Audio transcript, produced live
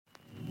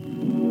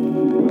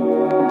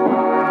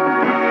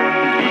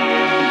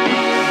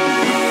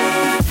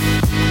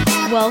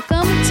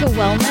to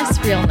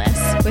Wellness Realness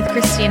with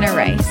Christina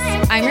Rice.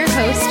 I'm your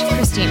host,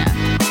 Christina.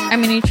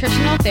 I'm a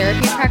nutritional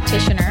therapy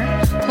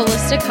practitioner,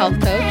 holistic health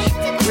coach,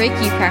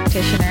 Reiki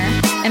practitioner,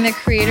 and the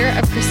creator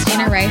of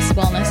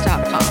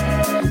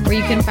ChristinaRiceWellness.com, where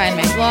you can find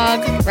my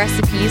blog,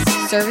 recipes,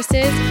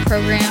 services,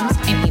 programs,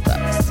 and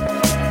ebooks.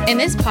 In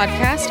this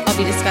podcast, I'll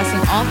be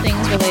discussing all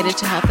things related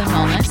to health and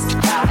wellness,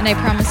 and I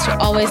promise to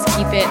always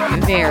keep it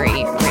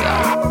very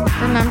real.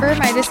 Remember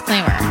my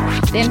disclaimer.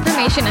 The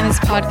information in this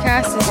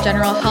podcast is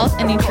general health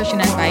and nutrition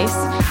advice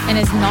and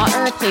is not a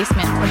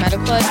replacement for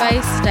medical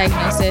advice,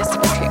 diagnosis,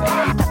 or treatment.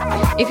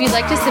 If you'd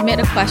like to submit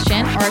a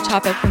question or a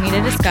topic for me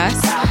to discuss,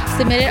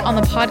 submit it on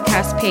the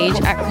podcast page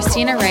at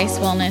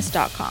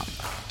ChristinaRiceWellness.com.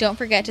 Don't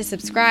forget to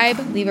subscribe,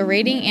 leave a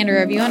rating and a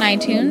review on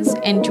iTunes,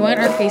 and join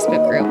our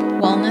Facebook group,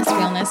 Wellness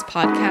Realness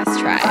Podcast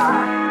Tribe.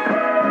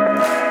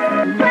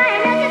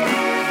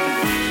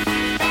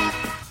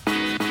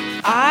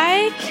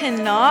 I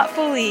cannot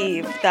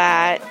believe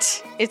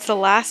that it's the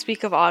last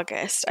week of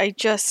August. I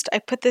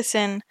put this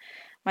in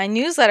my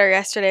newsletter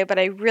yesterday, but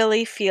I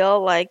really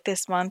feel like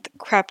this month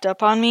crept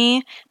up on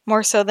me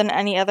more so than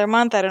any other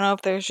month. I don't know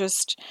if there's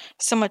just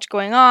so much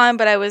going on,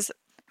 but I was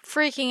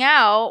freaking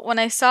out when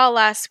I saw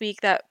last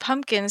week that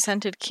pumpkin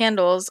scented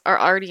candles are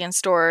already in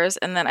stores,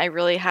 and then I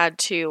really had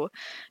to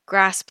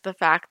grasp the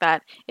fact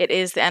that it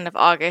is the end of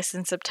August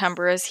and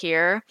September is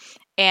here.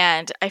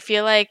 And I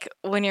feel like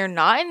when you're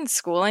not in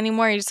school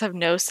anymore, you just have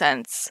no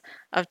sense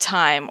of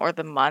time or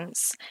the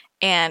months,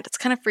 and it's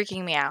kind of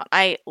freaking me out.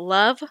 I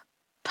love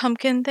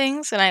pumpkin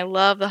things and I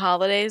love the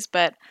holidays,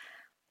 but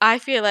I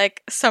feel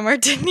like summer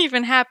didn't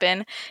even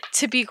happen,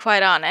 to be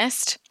quite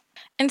honest.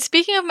 And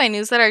speaking of my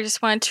newsletter, I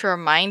just wanted to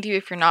remind you,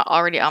 if you're not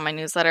already on my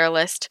newsletter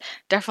list,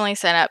 definitely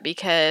sign up,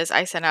 because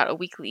I send out a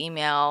weekly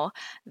email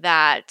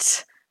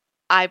that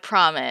I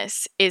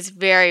promise is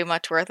very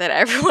much worth it.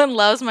 Everyone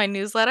loves my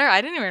newsletter.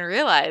 I didn't even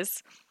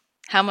realize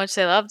how much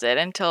they loved it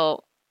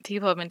until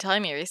people have been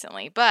telling me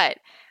recently. But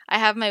I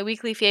have my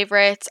weekly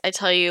favorites. I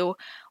tell you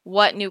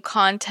what new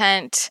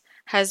content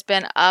has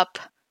been up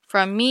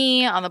from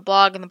me on the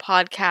blog and the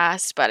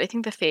podcast, but I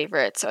think the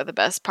favorites are the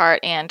best part,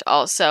 and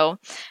also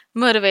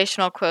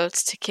motivational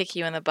quotes to kick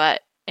you in the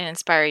butt and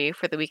inspire you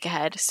for the week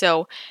ahead.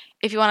 So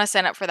if you want to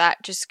sign up for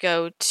that, just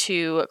go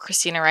to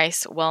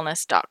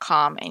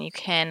ChristinaRiceWellness.com and you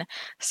can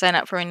sign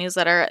up for a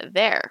newsletter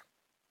there.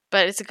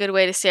 But it's a good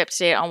way to stay up to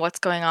date on what's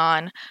going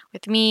on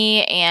with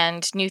me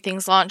and new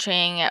things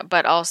launching,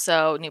 but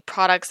also new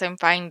products I'm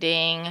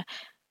finding,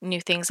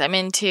 new things I'm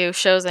into,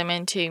 shows I'm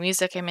into,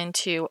 music I'm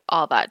into,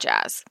 all that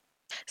jazz.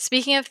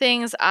 Speaking of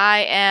things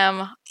I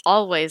am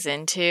always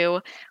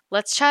into,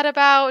 let's chat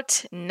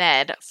about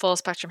Ned Full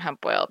Spectrum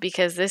Hemp Oil,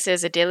 because this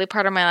is a daily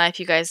part of my life.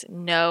 You guys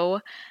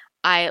know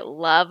I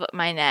love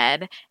my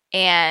Ned.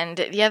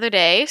 And the other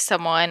day,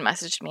 someone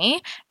messaged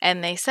me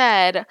and they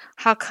said,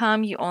 how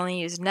come you only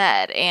use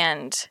Ned?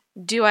 And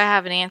do I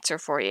have an answer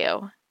for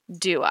you?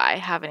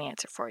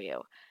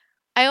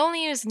 I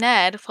only use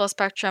Ned Full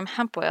Spectrum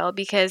Hemp Oil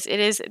because it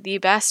is the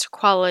best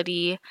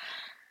quality,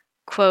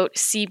 quote,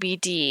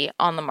 CBD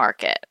on the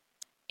market.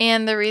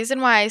 And the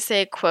reason why I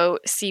say,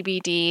 quote,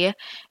 CBD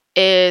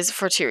is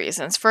for two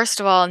reasons. First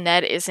of all,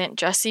 Ned isn't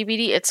just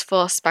CBD, it's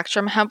full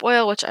spectrum hemp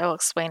oil, which I will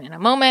explain in a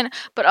moment,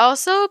 but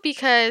also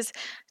because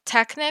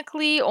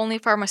technically only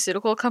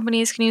pharmaceutical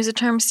companies can use the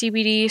term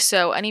CBD,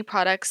 so any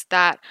products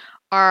that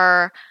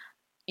are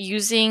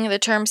using the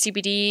term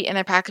CBD in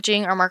their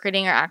packaging or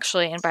marketing are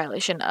actually in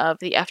violation of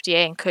the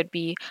FDA and could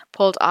be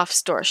pulled off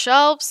store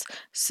shelves.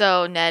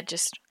 So Ned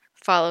just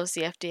follows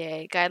the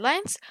FDA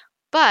guidelines.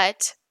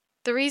 But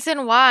the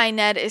reason why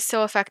Ned is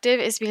so effective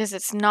is because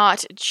it's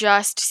not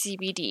just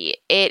CBD.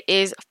 It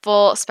is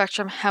full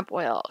spectrum hemp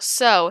oil.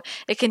 So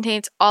it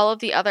contains all of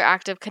the other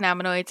active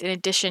cannabinoids in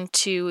addition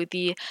to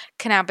the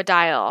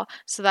cannabidiol.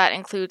 So that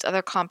includes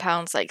other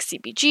compounds like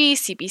CBG,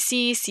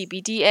 CBC,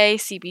 CBDA,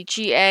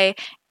 CBGA,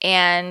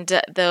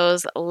 and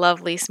those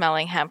lovely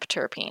smelling hemp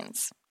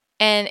terpenes.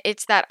 And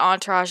it's that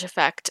entourage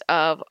effect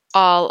of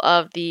all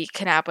of the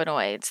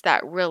cannabinoids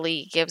that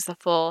really gives the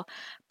full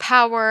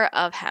power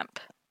of hemp.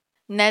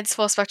 Ned's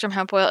Full Spectrum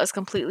Hemp Oil is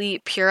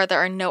completely pure. There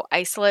are no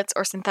isolates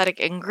or synthetic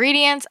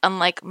ingredients,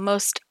 unlike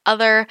most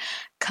other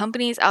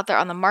companies out there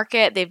on the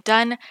market. They've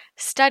done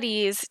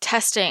studies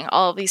testing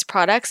all of these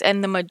products,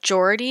 and the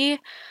majority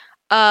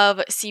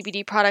of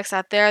CBD products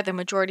out there, the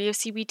majority of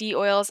CBD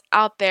oils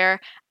out there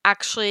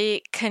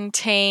actually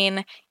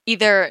contain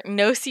either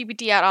no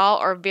CBD at all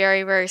or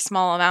very, very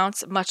small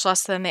amounts, much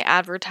less than they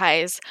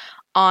advertise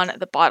on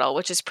the bottle,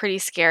 which is pretty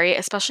scary,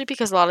 especially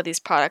because a lot of these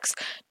products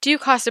do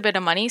cost a bit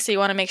of money, so you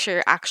want to make sure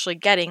you're actually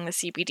getting the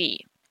CBD.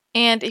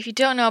 And if you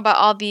don't know about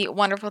all the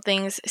wonderful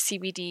things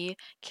CBD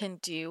can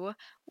do,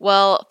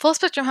 well, full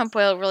spectrum hemp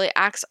oil really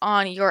acts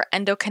on your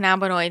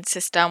endocannabinoid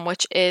system,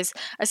 which is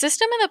a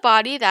system in the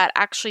body that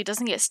actually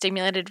doesn't get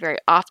stimulated very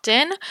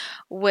often,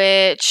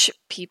 which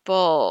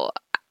people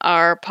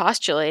are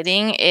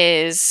postulating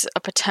is a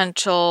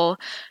potential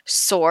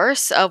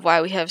source of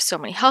why we have so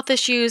many health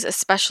issues,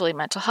 especially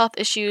mental health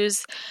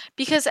issues,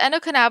 because the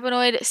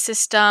endocannabinoid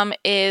system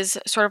is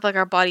sort of like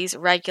our body's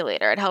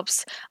regulator. It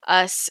helps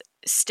us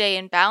stay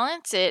in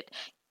balance. It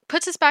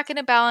puts us back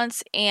into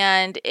balance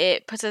and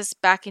it puts us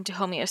back into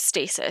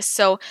homeostasis.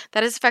 So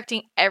that is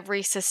affecting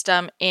every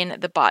system in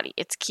the body.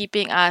 It's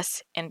keeping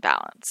us in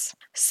balance.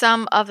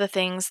 Some of the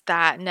things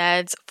that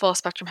Ned's full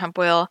spectrum hemp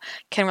oil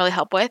can really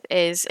help with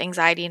is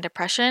anxiety and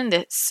depression.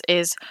 This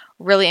is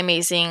really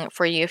amazing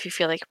for you if you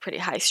feel like you're pretty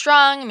high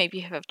strung, maybe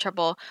you have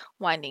trouble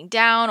winding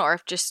down, or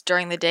if just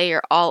during the day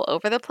you're all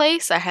over the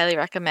place. I highly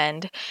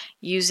recommend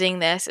using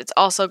this. It's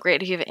also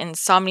great if you have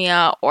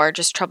insomnia or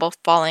just trouble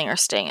falling or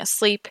staying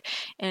asleep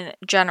in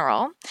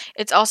general.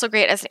 It's also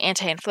great as an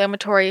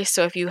anti-inflammatory,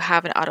 so if you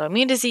have an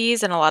autoimmune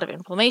disease and a lot of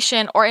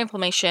inflammation, or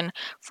inflammation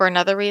for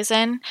another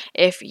reason,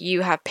 if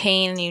you have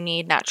pain and you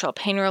need natural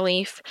pain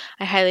relief,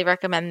 I highly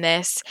recommend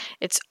this.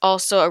 It's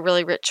also a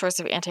really rich source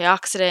of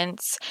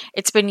antioxidants.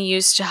 It's been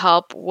used to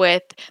help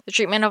with the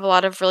treatment of a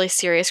lot of really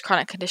serious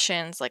chronic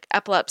conditions like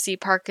epilepsy,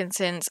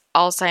 Parkinson's,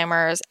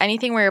 Alzheimer's,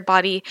 anything where your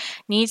body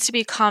needs to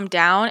be calmed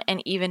down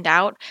and evened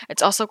out.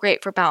 It's also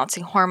great for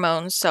balancing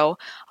hormones. So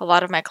a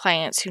lot of my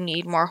clients who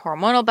need more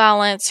hormonal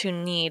balance, who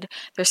need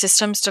their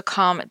systems to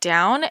calm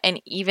down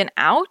and even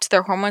out,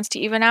 their hormones to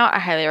even out, I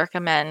highly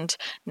recommend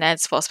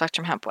Ned's Full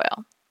Spectrum Hemp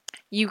Oil.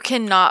 You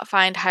cannot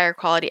find higher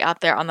quality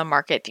out there on the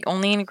market. The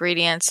only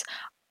ingredients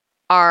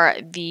are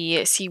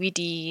the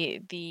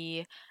CBD,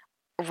 the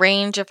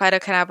range of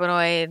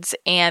phytocannabinoids,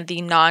 and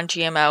the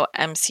non-GMO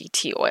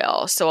MCT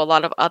oil. So a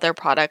lot of other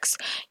products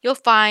you'll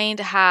find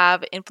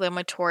have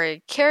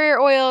inflammatory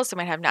carrier oils. They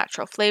might have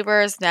natural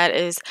flavors. That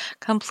is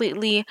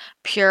completely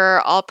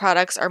pure. All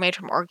products are made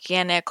from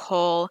organic,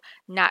 whole,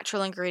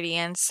 natural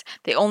ingredients.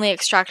 They only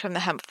extract from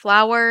the hemp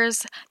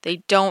flowers.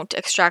 They don't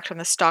extract from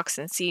the stalks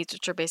and seeds,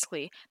 which are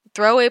basically the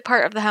throwaway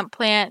part of the hemp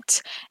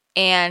plant.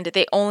 And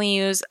they only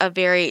use a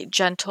very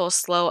gentle,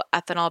 slow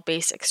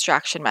ethanol-based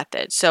extraction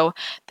method. So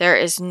there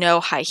is no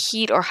high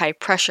heat or high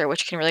pressure,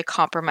 which can really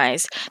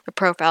compromise the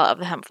profile of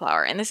the hemp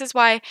flower. And this is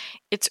why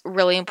it's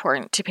really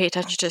important to pay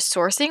attention to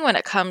sourcing when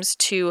it comes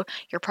to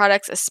your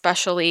products,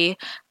 especially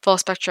full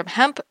spectrum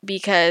hemp,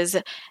 because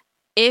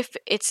if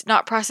it's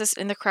not processed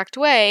in the correct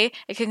way,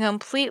 it can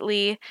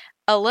completely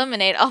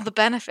eliminate all the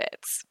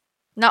benefits.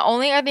 Not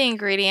only are the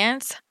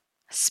ingredients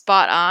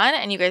spot on,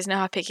 and you guys know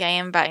how picky I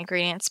am about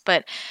ingredients,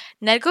 but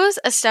Ned goes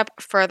a step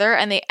further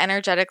and they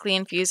energetically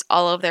infuse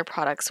all of their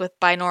products with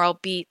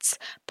binaural beats,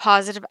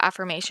 positive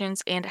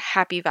affirmations, and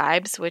happy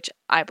vibes, which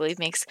I believe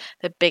makes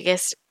the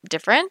biggest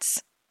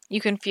difference.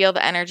 You can feel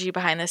the energy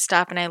behind this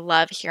stuff, and I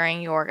love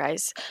hearing your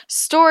guys'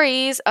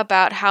 stories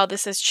about how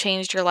this has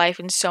changed your life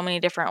in so many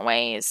different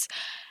ways.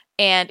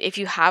 And if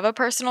you have a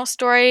personal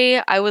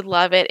story, I would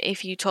love it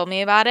if you told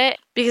me about it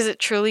because it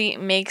truly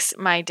makes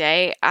my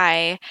day.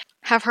 I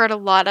have heard a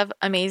lot of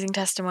amazing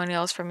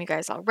testimonials from you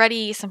guys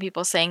already. Some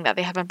people saying that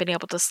they haven't been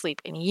able to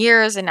sleep in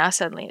years and now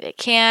suddenly they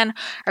can,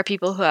 or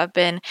people who have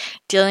been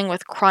dealing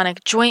with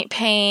chronic joint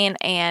pain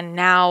and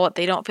now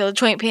they don't feel the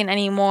joint pain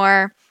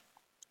anymore.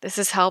 This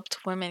has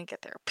helped women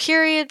get their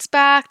periods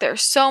back. There are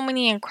so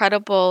many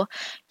incredible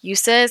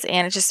uses,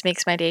 and it just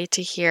makes my day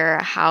to hear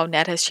how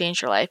Ned has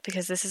changed your life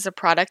because this is a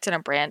product and a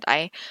brand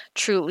I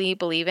truly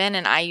believe in,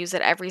 and I use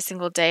it every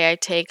single day. I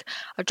take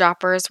a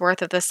dropper's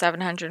worth of the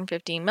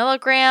 750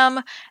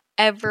 milligram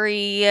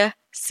every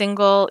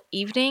single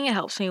evening. It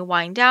helps me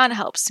wind down, it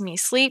helps me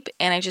sleep,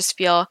 and I just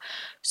feel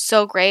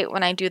so great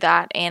when I do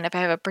that. And if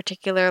I have a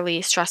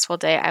particularly stressful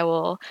day, I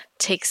will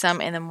take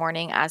some in the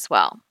morning as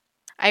well.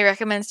 I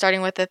recommend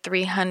starting with a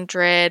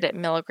 300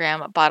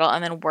 milligram bottle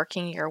and then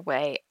working your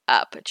way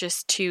up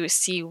just to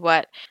see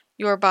what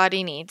your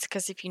body needs.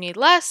 Because if you need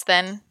less,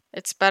 then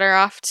it's better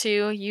off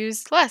to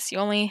use less. You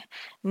only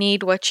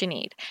need what you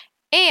need.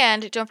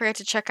 And don't forget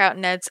to check out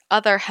Ned's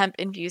other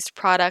hemp-infused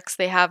products.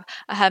 They have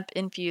a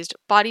hemp-infused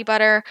body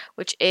butter,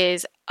 which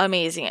is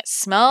amazing. It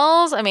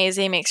smells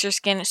amazing, makes your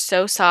skin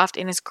so soft,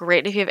 and is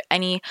great if you have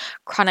any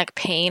chronic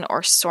pain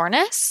or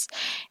soreness.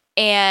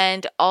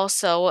 And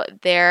also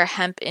their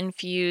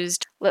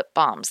hemp-infused lip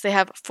balms. They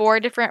have 4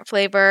 different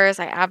flavors.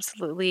 I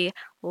absolutely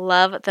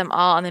love them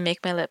all, and they make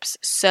my lips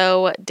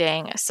so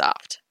dang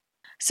soft.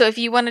 So if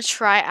you want to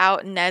try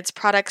out Ned's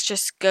products,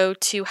 just go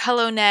to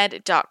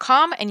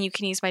helloned.com and you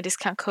can use my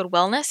discount code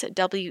WELLNESS,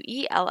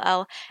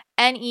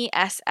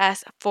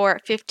 WELLNESS, for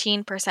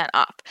 15%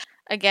 off.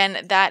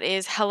 Again, that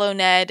is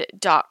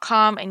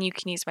helloned.com and you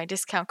can use my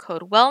discount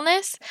code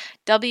WELLNESS,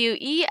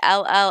 WELLNESS,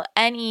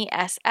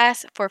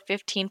 for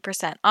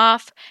 15%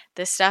 off.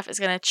 This stuff is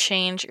going to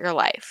change your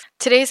life.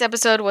 Today's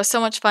episode was so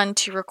much fun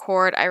to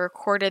record. I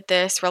recorded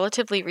this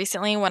relatively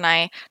recently when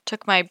I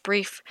took my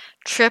brief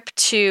trip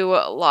to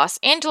Los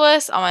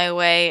Angeles on my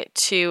way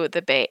to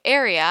the Bay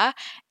Area.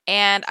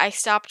 And I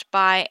stopped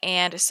by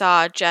and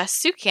saw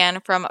Jess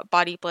Sukan from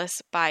Body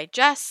Bliss by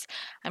Jess.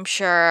 I'm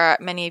sure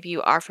many of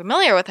you are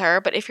familiar with her,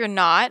 but if you're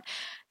not,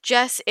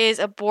 Jess is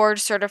a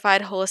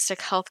board-certified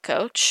holistic health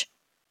coach.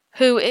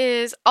 who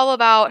is all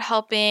about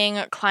helping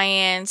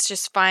clients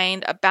just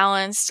find a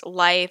balanced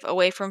life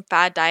away from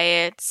fad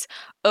diets,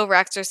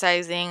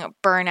 overexercising,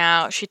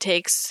 burnout. She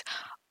takes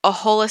a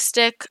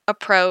holistic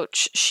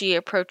approach. She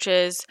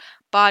approaches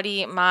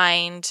body,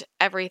 mind,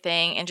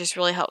 everything, and just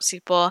really helps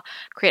people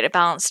create a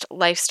balanced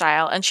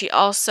lifestyle. And she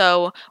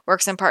also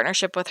works in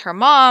partnership with her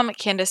mom,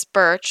 Candace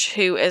Birch,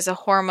 who is a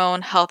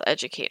hormone health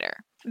educator.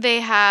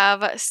 They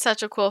have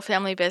such a cool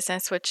family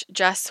business, which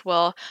Jess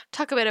will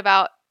talk a bit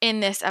about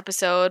in this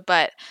episode,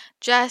 but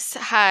Jess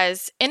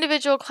has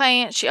individual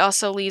clients. She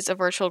also leads a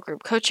virtual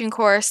group coaching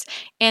course,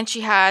 and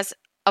she has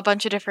a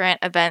bunch of different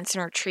events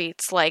and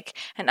retreats, like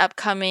an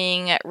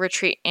upcoming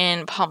retreat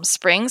in Palm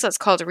Springs that's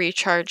called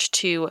Recharge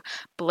to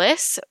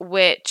Bliss,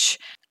 which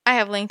I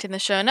have linked in the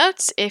show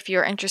notes if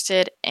you're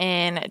interested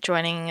in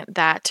joining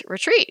that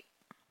retreat.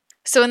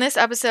 So in this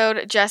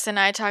episode, Jess and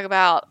I talk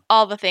about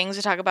all the things.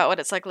 We talk about what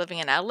it's like living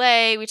in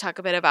LA. We talk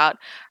a bit about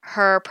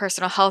her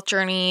personal health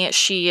journey.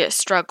 She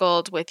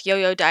struggled with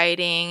yo-yo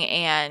dieting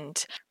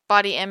and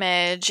body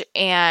image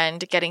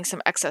and getting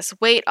some excess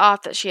weight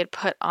off that she had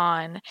put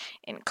on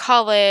in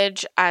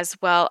college, as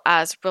well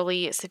as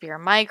really severe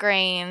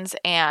migraines.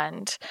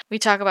 And we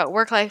talk about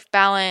work-life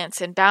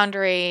balance and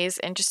boundaries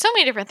and just so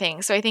many different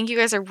things. So I think you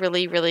guys are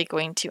really, really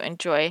going to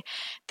enjoy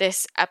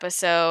this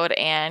episode,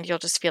 and you'll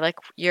just feel like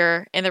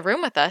you're in the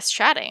room with us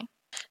chatting.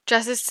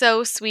 Jess is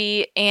so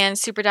sweet and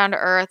super down to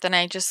earth, and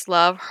I just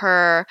love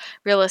her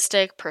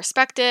realistic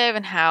perspective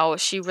and how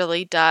she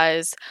really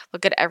does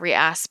look at every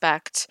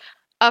aspect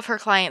of her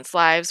clients'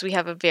 lives. We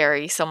have a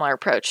very similar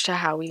approach to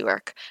how we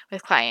work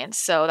with clients.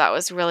 So that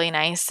was really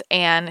nice.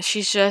 And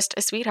she's just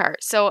a sweetheart.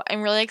 So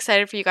I'm really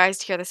excited for you guys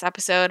to hear this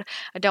episode.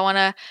 I don't want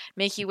to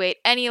make you wait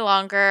any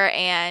longer.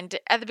 And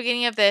at the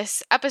beginning of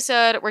this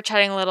episode, we're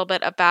chatting a little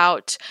bit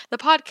about the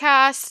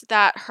podcast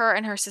that her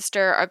and her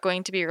sister are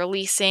going to be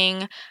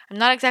releasing. I'm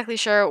not exactly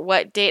sure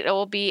what date it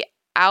will be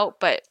out,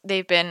 but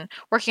they've been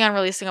working on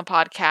releasing a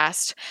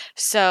podcast.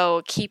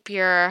 So keep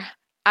your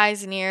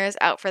eyes and ears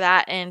out for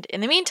that. And in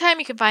the meantime,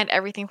 you can find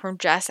everything from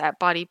Jess at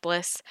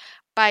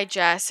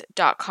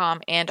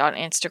bodyblissbyjess.com and on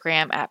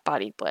Instagram at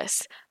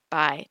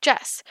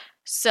bodyblissbyjess.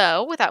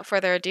 So without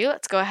further ado,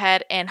 let's go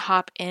ahead and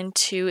hop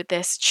into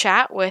this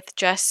chat with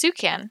Jess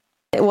Sukan.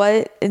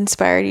 What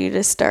inspired you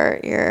to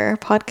start your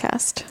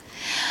podcast?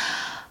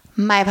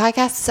 My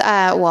podcast,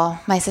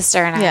 my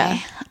sister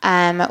and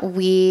I,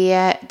 we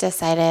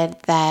decided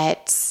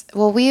that,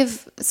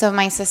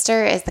 my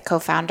sister is the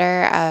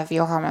co-founder of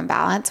Your Hormone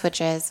Balance, which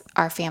is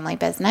our family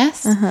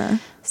business. Uh-huh.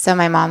 So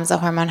my mom's a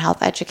hormone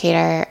health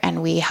educator,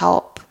 and we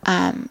help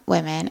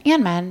women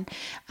and men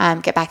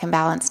get back in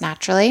balance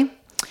naturally.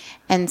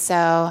 And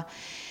so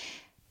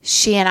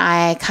she and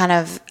I kind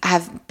of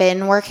have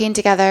been working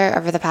together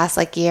over the past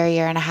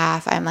year and a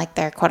half. I'm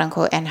their quote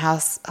unquote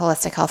in-house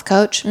holistic health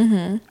coach.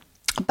 Mm-hmm.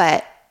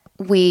 But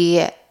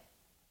we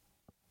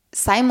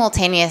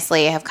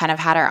simultaneously have kind of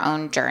had our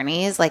own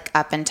journeys,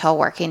 up until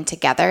working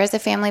together as a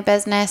family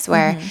business,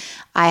 where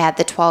I had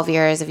the 12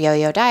 years of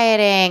yo-yo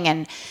dieting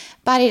and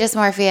body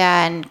dysmorphia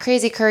and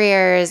crazy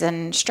careers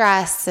and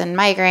stress and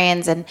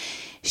migraines. And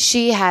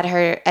she had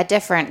a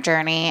different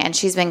journey, and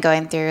she's been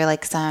going through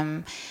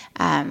some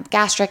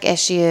gastric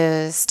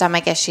issues,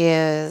 stomach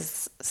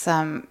issues,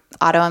 some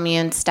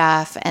autoimmune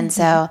stuff. And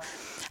so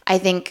I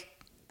think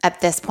at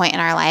this point in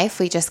our life,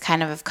 we just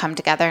kind of have come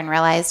together and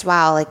realized,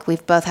 wow,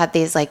 we've both had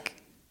these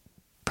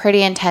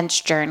pretty intense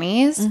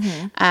journeys.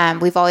 Mm-hmm.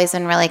 We've always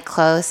been really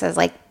close as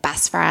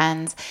best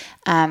friends.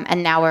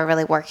 And now we're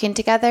really working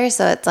together.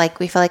 So it's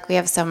we feel we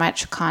have so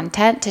much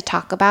content to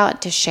talk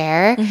about, to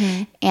share.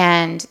 Mm-hmm.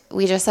 And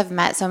we just have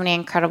met so many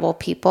incredible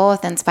people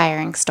with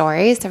inspiring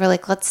stories. So we're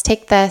let's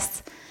take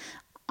this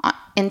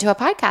into a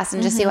podcast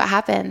and just see what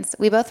happens.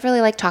 We both really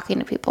like talking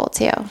to people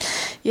too.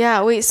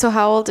 Yeah. Wait, so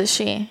how old is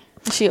she?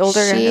 Is she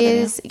older?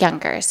 She's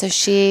younger. So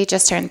she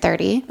just turned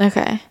 30.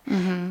 Okay.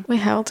 Mm-hmm. Wait,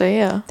 how old are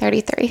you?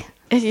 33.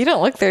 You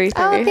don't look 33.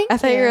 Oh, thank I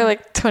thought you were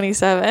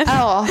 27.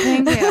 Oh,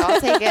 thank you.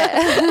 I'll take it.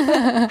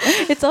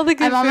 It's all the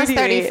good I'm almost food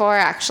 34,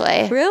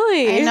 actually.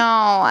 Really? I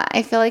know.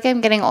 I feel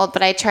I'm getting old,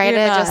 but I try to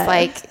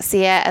just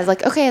see it as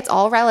okay, it's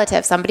all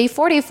relative. Somebody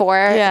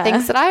 44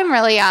 thinks that I'm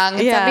really young.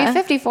 Yeah. Somebody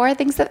 54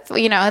 thinks that,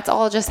 it's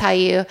all just how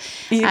you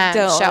show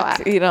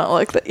up. You don't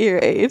look your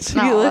age.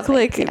 No, you look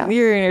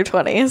you're in your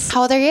 20s.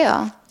 How old are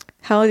you?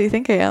 How old do you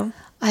think I am?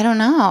 I don't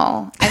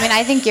know. I mean,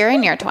 I think you're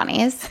in your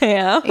 20s.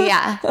 Yeah.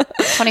 Yeah.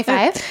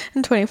 25?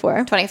 I'm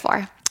 24.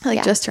 24.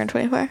 I just turned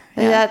 24.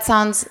 Yeah. That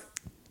sounds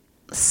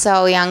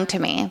so young to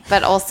me.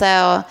 But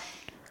also,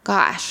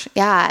 gosh,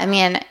 yeah. I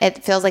mean,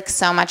 it feels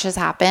so much has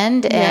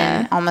happened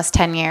in almost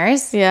 10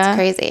 years. Yeah. It's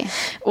crazy.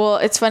 Well,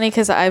 it's funny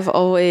because I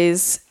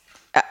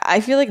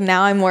feel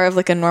now I'm more of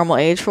a normal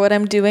age for what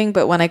I'm doing.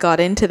 But when I got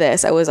into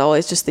this, I was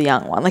always just the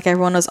young one.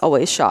 Everyone was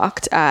always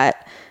shocked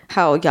at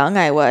how young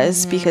I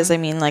was because I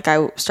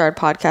started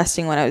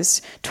podcasting when I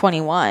was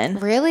 21.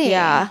 Really?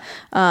 Yeah.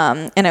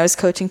 And I was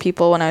coaching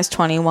people when I was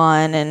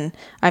 21. And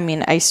I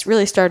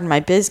really started my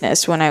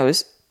business when I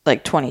was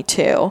like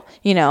 22,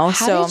 you know?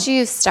 How did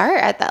you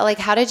start at that? Like,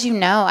 how did you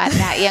know at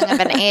that young of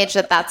an age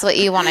that that's what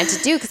you wanted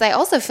to do? Because I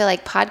also feel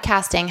like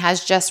podcasting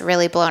has just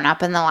really blown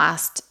up in the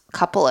last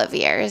couple of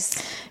years.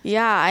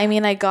 Yeah. I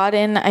mean, I got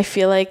in, I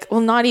feel like, well,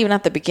 not even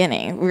at the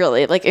beginning,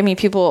 really. Like, I mean,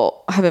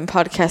 people have been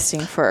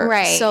podcasting for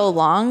so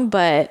long,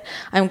 but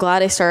I'm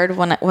glad I started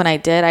when I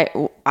did.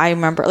 I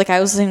remember, like, I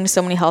was listening to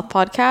so many health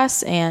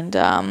podcasts, and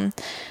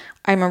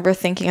I remember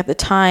thinking at the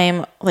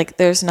time, like,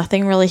 there's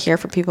nothing really here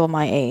for people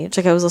my age.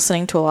 Like, I was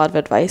listening to a lot of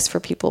advice for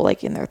people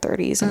like in their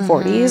 30s and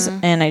 40s,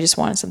 and I just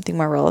wanted something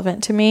more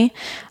relevant to me.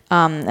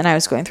 And I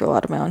was going through a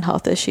lot of my own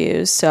health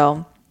issues.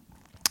 So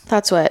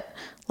that's what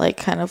like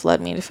kind of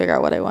led me to figure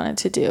out what I wanted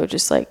to do.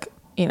 Just like,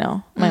 you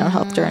know, my own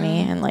health journey,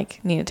 and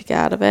like needed to get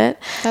out of it.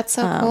 That's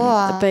so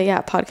cool. But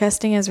yeah,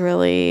 podcasting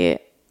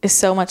is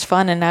so much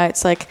fun. And now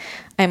it's like,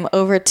 I'm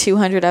over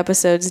 200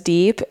 episodes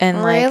deep,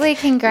 and really,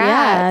 congrats.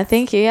 Yeah,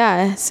 thank you.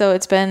 Yeah. So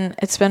it's been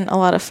a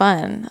lot of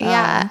fun.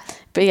 Yeah.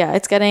 But yeah,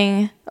 it's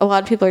getting, a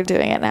lot of people are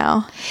doing it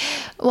now.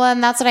 Well,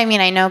 and that's what I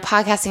mean. I know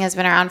podcasting has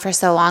been around for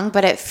so long,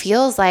 but it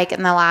feels like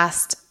in the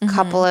last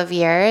couple of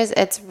years,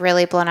 it's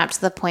really blown up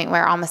to the point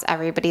where almost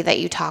everybody that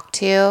you talk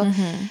to,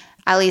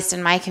 at least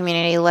in my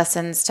community,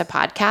 listens to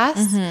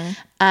podcasts.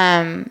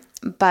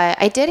 But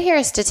I did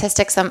hear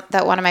statistics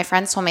that one of my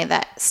friends told me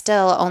that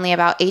still only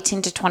about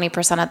 18 to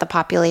 20% of the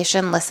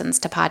population listens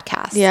to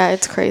podcasts. Yeah,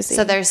 it's crazy.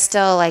 So there's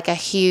still like a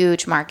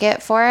huge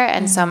market for it,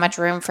 and so much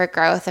room for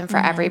growth, and for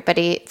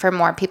everybody, for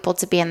more people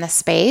to be in the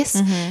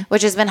space,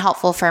 which has been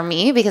helpful for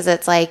me, because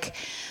it's like,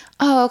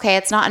 oh, okay,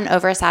 it's not an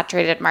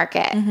oversaturated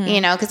market,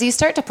 you know, because you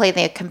start to play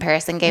the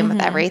comparison game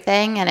with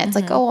everything, and it's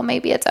like, oh, well,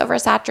 maybe it's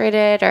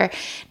oversaturated, or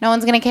no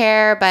one's going to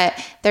care, but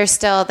there's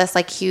still this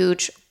like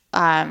huge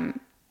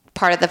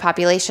part of the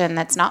population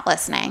that's not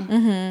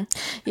listening.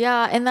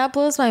 Yeah, and that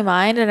blows my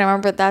mind. And I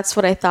remember that's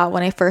what I thought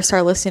when I first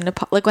started listening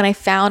to, like, when I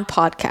found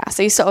podcasts.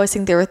 I used to always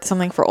think they were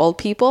something for old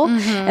people.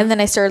 And then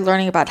I started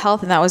learning about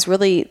health, and that was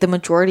really the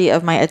majority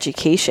of my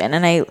education.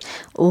 And I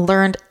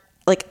learned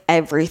like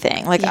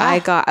everything. Like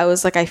I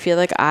feel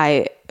like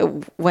I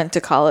went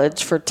to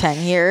college for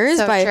 10 years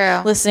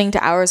by listening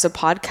to hours of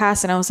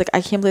podcasts. And I was like,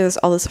 I can't believe there's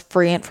all this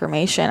free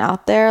information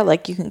out there.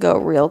 Like, you can go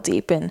real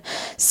deep in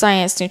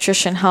science,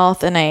 nutrition,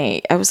 health. And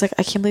I was like,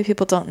 I can't believe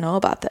people don't know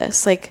about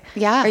this. Like,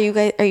 are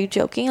you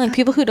joking? Like,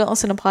 people who don't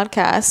listen to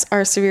podcasts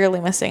are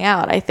severely missing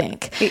out. I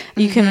think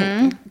you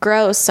can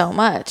grow so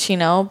much, you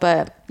know,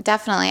 but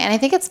definitely. And I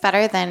think it's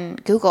better than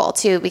Google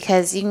too,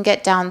 because you can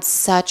get down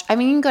you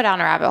can go down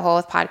a rabbit hole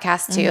with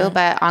podcasts too,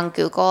 but on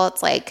Google,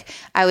 it's like,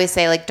 I always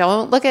say, like,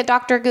 don't look at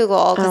Dr.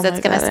 Google, because it's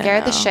going to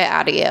scare the shit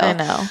out of you. I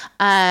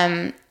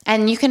know.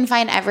 And you can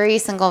find every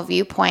single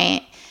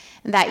viewpoint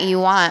that you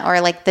want,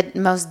 or like the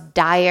most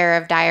dire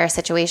of dire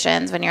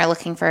situations when you're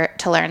looking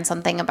to learn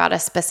something about a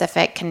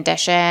specific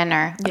condition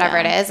or whatever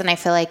it is. And I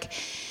feel like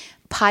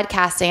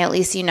podcasting, at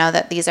least you know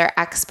that these are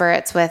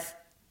experts with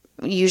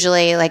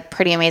usually like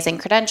pretty amazing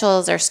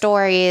credentials or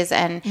stories,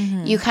 and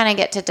you kind of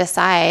get to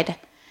decide,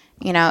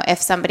 you know,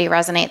 if somebody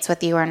resonates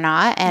with you or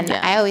not. And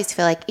I always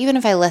feel like even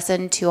if I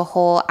listen to a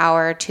whole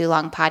hour or two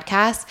long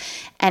podcast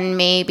and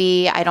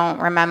maybe I don't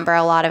remember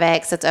a lot of it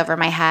because it's over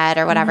my head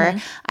or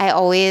whatever, I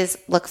always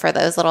look for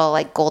those little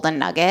like golden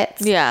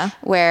nuggets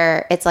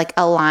where it's like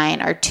a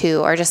line or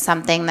two or just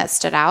something that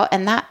stood out.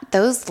 And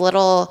those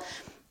little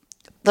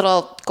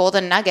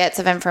golden nuggets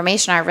of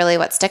information are really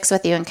what sticks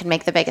with you and can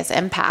make the biggest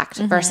impact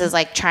versus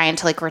like trying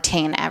to like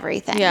retain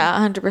everything. Yeah,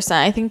 100%.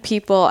 I think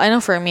I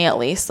know for me at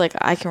least, like,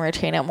 I can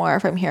retain it more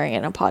if I'm hearing it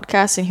in a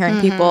podcast and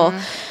hearing people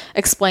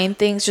explain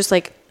things, just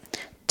like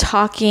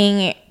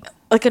talking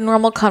like a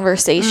normal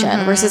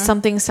conversation versus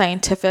something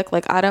scientific.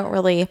 Like, I don't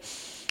really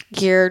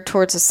geared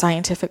towards a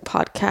scientific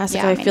podcast.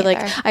 Like, I feel like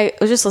I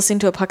was just listening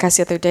to a podcast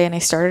the other day, and I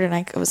started, and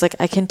I was like,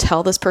 I can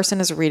tell this person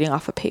is reading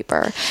off a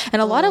paper.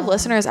 And a lot of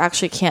listeners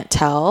actually can't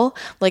tell.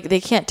 Like, they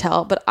can't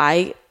tell, but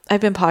I've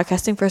been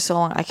podcasting for so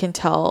long, I can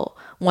tell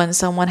when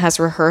someone has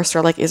rehearsed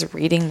or like is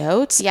reading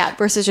notes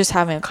versus just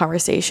having a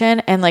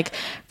conversation. And like,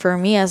 for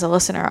me as a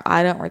listener,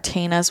 I don't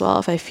retain as well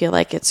if I feel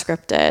like it's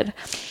scripted.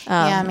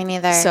 Me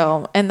neither.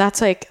 So, and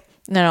that's like,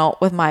 no,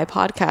 with my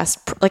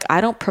podcast, like,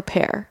 I don't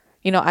prepare.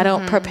 You know, I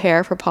don't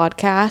prepare for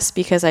podcasts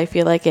because I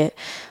feel like it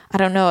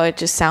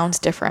just sounds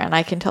different.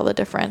 I can tell the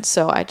difference.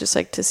 So I just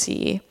like to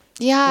see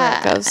where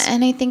it goes.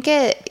 And I think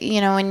I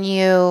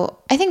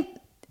think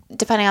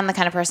depending on the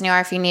kind of person you are,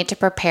 if you need to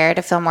prepare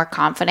to feel more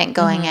confident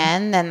going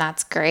in, then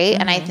that's great.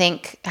 And I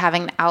think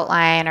having an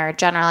outline or a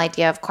general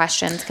idea of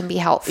questions can be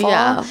helpful.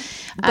 Yeah.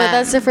 But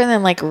that's different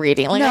than like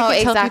reading. Like,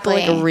 I can tell people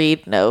like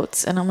read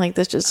notes, and I'm like,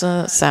 this just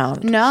doesn't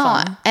sound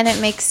fun. And it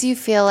makes you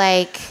feel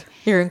like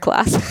you're in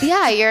class.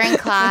 Yeah, you're in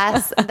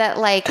class. That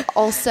like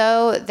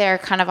also they're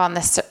kind of on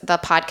the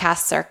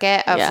podcast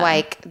circuit of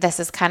like, this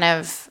is kind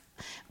of,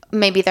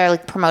 maybe they're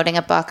like promoting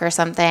a book or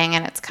something,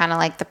 and it's kind of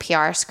like the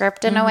PR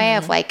script in a way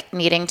of like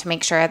needing to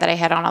make sure that I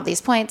hit on all these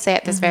points, say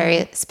it this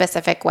very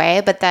specific way.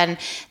 But then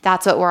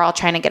that's what we're all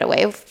trying to get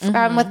away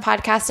from with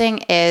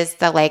podcasting, is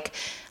the like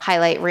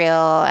highlight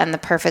reel and the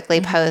perfectly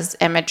posed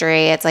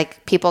imagery. It's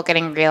like people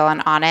getting real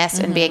and honest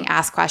and being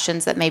asked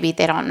questions that maybe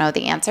they don't know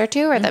the answer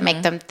to or that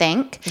make them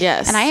think.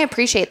 Yes. And I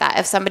appreciate that.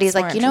 If somebody's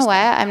like, you know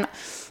what,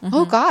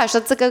 oh gosh,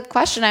 that's a good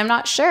question, I'm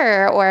not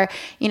sure. Or,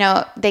 you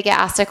know, they get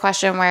asked a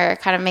question where it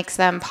kind of makes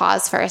them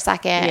pause for a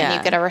second and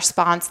you get a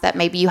response that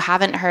maybe you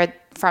haven't heard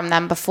from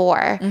them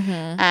before.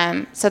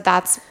 So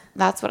that's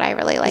what I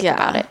really like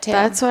about it too.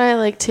 That's what I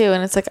like too.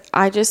 And it's like,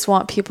 I just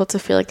want people to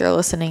feel like they're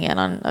listening in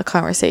on a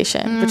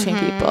conversation between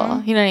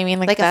people. You know what I mean?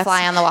 Like a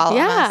fly on the wall.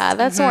 Yeah, almost.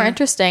 that's more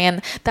interesting.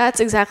 And that's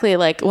exactly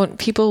like when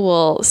people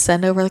will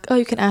send over like, oh,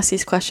 you can ask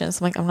these questions.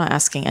 I'm like, I'm not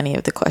asking any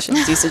of the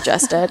questions you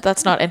suggested.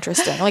 That's not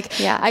interesting.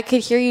 Like, I could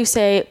hear you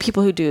say,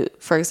 people who do,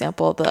 for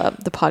example,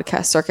 the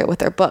podcast circuit with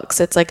their books.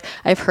 It's like,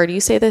 I've heard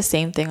you say the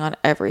same thing on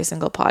every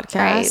single podcast.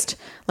 Right.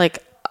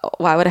 Like,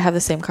 why would I have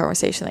the same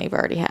conversation that you've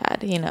already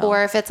had, you know?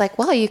 Or if it's like,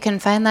 well, you can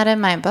find that in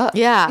my book.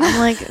 Yeah. I'm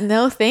like,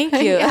 no, thank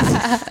you.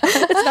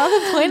 It's not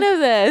the point of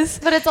this.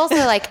 But it's also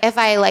like, if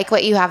I like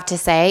what you have to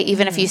say,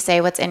 even if you say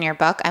what's in your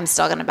book, I'm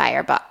still going to buy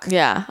your book.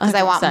 Yeah. Because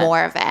I want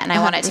more of it. And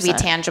I want it to be 100%.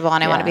 tangible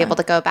and I want to be able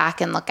to go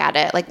back and look at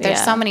it. Like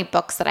there's so many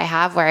books that I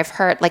have where I've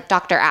heard, like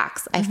Dr.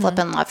 Axe, I flip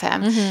and love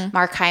him.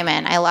 Mark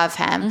Hyman, I love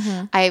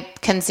him. I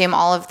consume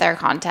all of their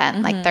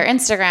content, like their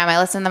Instagram.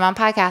 I listen to them on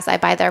podcasts. I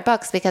buy their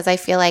books because I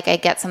feel like I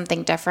get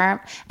something different.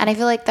 And I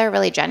feel like they're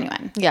really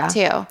genuine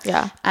too.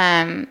 Yeah.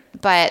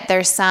 But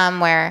there's some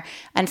where,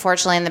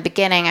 unfortunately, in the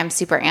beginning, I'm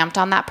super amped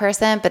on that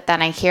person, but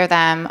then I hear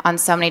them on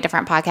so many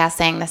different podcasts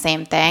saying the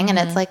same thing, and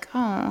it's like,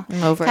 oh,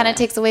 kind of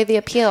takes away the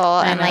appeal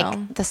and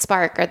like the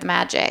spark or the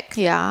magic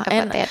of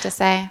what they had to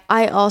say.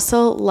 I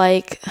also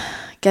like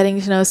getting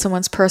to know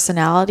someone's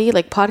personality.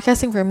 Like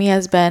podcasting for me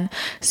has been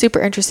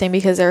super interesting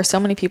because there are so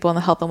many people in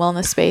the health and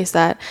wellness space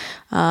that,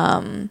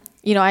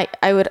 you know,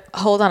 I would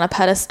hold on a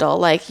pedestal,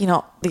 like, you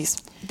know,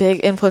 these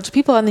big influential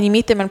people, and then you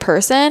meet them in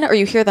person or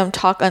you hear them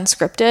talk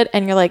unscripted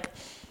and you're like,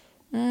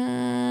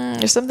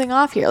 there's something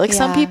off here. Like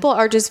some people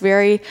are just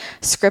very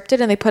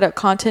scripted and they put out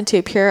content to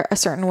appear a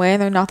certain way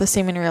and they're not the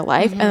same in real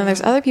life. And then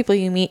there's other people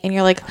you meet and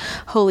you're like,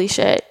 holy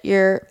shit,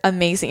 you're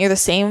amazing. You're the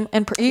same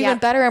and you're even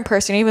better in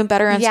person, you're even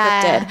better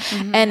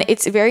unscripted. And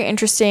it's very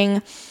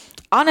interesting.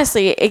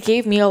 Honestly, it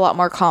gave me a lot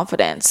more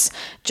confidence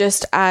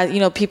just as, you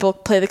know, people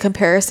play the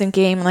comparison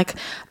game. Like,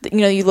 you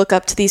know, you look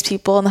up to these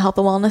people in the health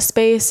and wellness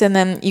space and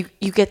then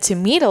you get to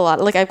meet a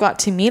lot. Like I've got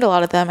to meet a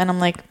lot of them and I'm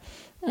like,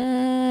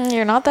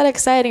 you're not that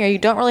exciting or you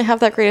don't really have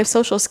that great of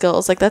social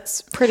skills. Like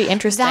that's pretty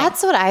interesting.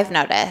 That's what I've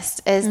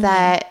noticed is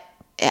that,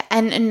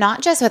 and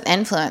not just with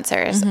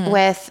influencers,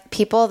 with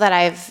people that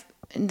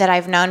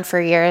I've known for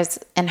years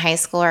in high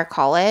school or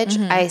college,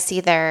 I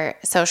see their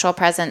social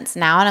presence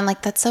now. And I'm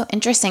like, that's so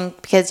interesting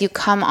because you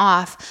come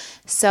off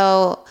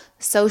so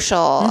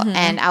social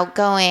and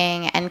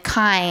outgoing and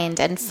kind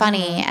and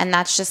funny. And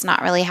that's just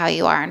not really how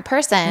you are in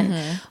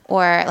person.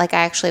 Or like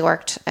I actually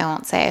worked, I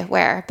won't say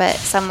where, but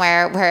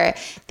somewhere where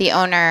the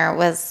owner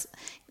was,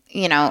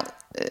 you know,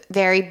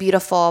 very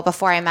beautiful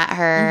before I met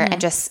her and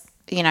just,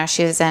 you know,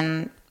 she was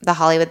in the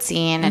Hollywood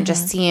scene and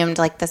just seemed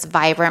like this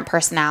vibrant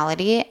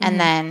personality. And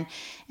then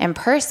in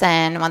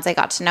person, once I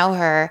got to know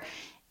her,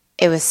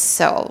 it was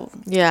so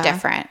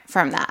different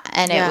from that.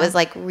 And it was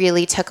like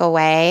really took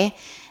away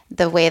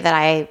the way that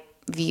I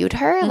viewed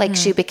her. Like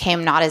she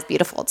became not as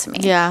beautiful to me.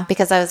 Yeah.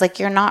 Because I was like,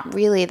 you're not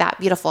really that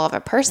beautiful of a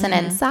person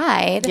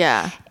inside.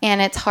 Yeah. And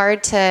it's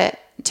hard to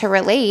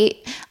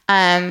relate.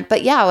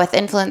 But yeah, with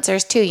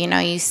influencers too, you know,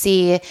 you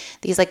see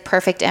these like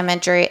perfect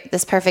imagery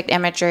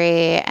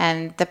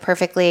and the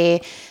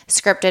perfectly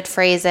scripted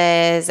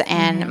phrases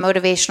and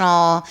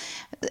motivational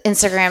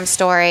Instagram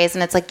stories.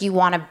 And it's like, you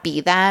want to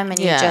be them and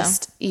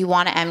you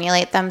want to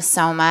emulate them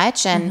so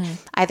much. And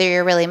either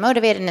you're really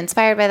motivated and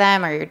inspired by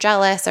them or you're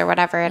jealous or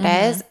whatever it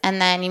is. And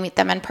then you meet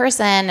them in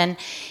person and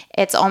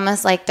it's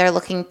almost like they're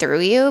looking through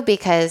you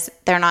because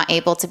they're not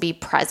able to be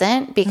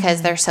present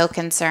because they're so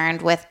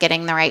concerned with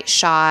getting the right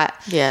shot.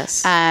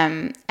 Yes.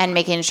 And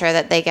making sure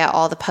that they get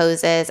all the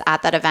poses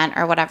at that event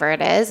or whatever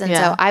it is. And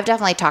so I've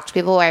definitely talked to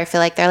people where I feel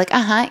like they're like,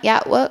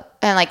 yeah, what?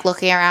 And like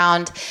looking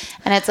around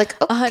and it's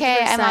like, okay,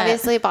 100%. I'm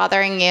obviously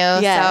bothering you.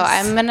 Yes. So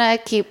I'm going to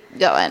keep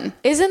going.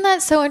 Isn't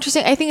that so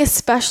interesting? I think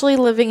especially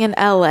living in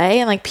LA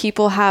and like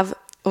people have,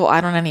 well, I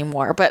don't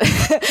anymore, but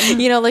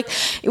you know, like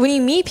when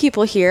you meet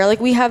people here, like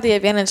we have the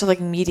advantage of like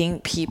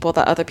meeting people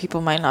that other people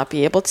might not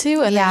be able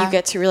to. And then you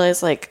get to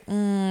realize like,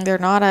 they're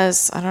not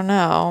as, I don't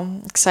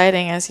know,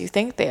 exciting as you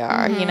think they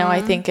are. You know,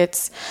 I think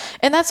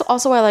and that's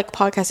also why I like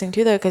podcasting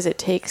too, though, because it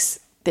takes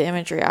the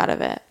imagery out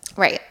of it.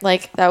 Right.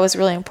 Like that was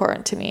really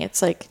important to me.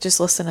 It's like, just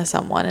listen to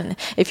someone. And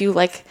if you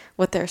like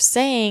what they're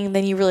saying,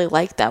 then you really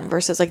like them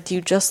versus like, do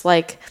you just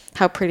like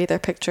how pretty their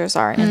pictures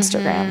are on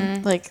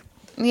Instagram? Like,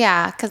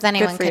 yeah, because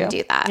anyone can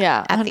do that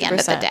at the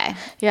end of the day.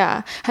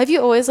 Yeah. Have you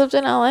always lived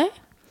in LA?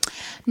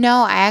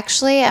 No, I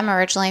actually am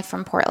originally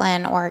from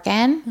Portland,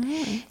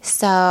 Oregon.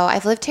 So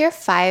I've lived here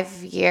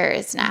 5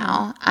 years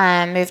now.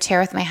 Moved here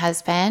with my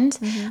husband.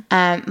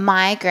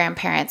 My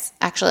grandparents,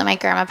 actually my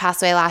grandma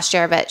passed away last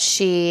year, but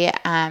she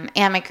and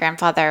my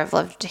grandfather have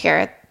lived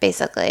here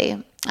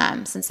basically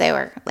since they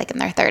were like in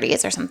their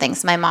 30s or something.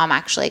 So my mom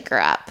actually grew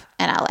up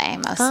in LA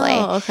mostly.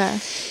 Oh, okay.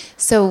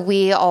 So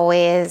we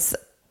always,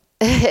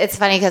 it's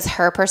funny because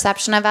her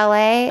perception of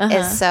LA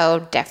is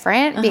so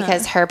different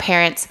because her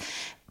parents,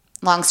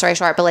 long story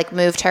short, but like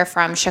moved her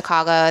from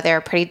Chicago. They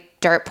were pretty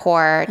dirt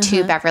poor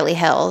to Beverly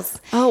Hills.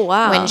 Oh,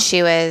 wow. When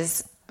she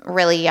was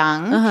really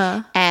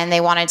young, and they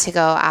wanted to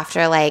go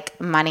after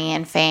like money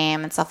and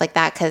fame and stuff like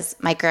that because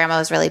my grandma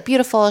was really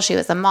beautiful. She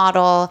was a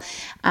model.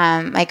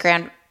 My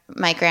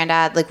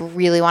granddad like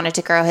really wanted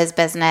to grow his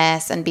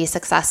business and be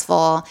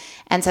successful,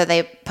 and so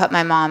they put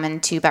my mom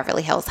into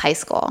Beverly Hills High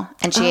School,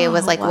 and she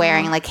was like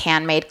wearing like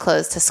handmade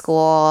clothes to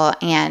school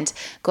and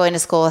going to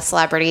school with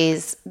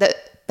celebrities that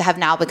have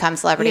now become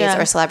celebrities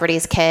or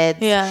celebrities' kids.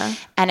 Yeah.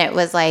 And it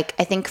was like,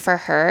 I think for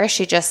her,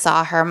 she just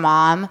saw her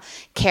mom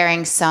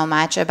caring so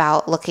much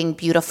about looking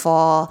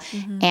beautiful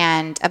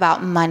and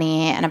about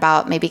money and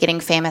about maybe getting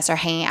famous or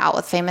hanging out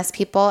with famous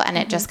people. And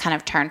it just kind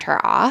of turned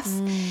her off.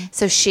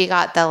 So she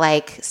got the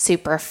like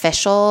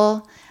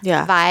superficial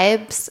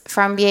vibes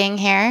from being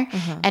here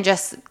and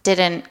just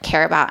didn't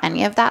care about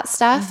any of that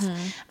stuff.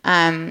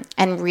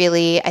 And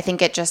really, I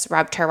think it just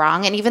rubbed her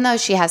wrong. And even though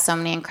she has so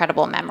many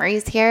incredible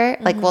memories here,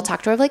 like we'll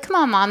talk to her like, come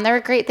on, Mom, there were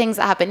great things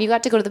that happened. You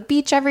got to go to the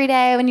beach every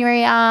day when you were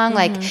young.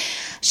 Like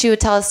she would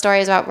tell us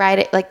stories about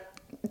riding, like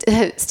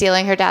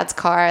stealing her dad's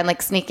car and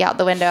like sneaking out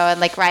the window and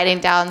like riding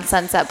down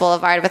Sunset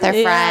Boulevard with her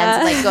friends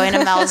and like going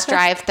to Mel's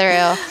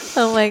drive-thru.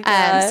 Oh my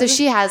God. So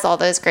she has all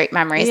those great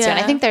memories too. And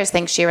I think there's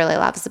things she really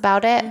loves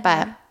about it,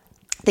 but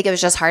I think it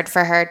was just hard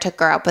for her to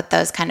grow up with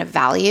those kind of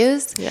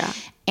values. Yeah.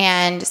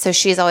 And so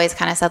she's always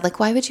kind of said, like,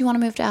 why would you want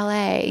to move to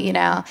LA? You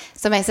know?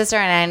 So my sister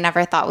and I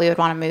never thought we would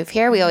want to move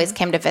here. We always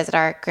came to visit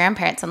our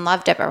grandparents and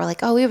loved it, but we're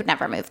like, oh, we would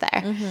never move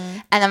there.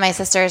 And then my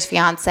sister's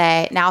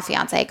now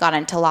fiance, got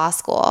into law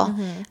school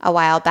a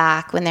while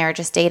back when they were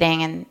just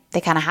dating, and they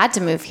kind of had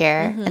to move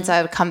here. And so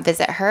I would come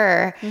visit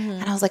her,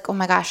 and I was like, oh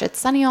my gosh, it's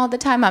sunny all the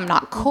time. I'm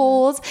not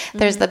cold.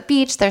 There's the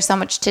beach. There's so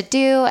much to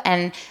do.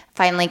 And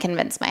finally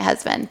convinced my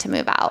husband to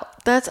move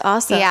out. That's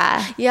awesome.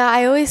 Yeah. Yeah.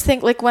 I always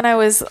think like when I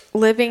was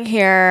living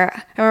here,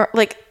 I remember,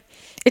 like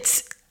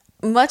it's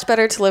much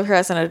better to live here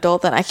as an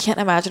adult than I can't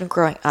imagine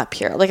growing up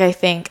here. Like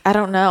I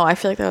don't know. I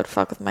feel like that would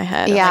fuck with my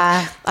head. Yeah.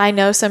 And, like, I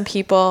know some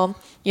people,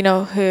 you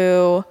know,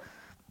 who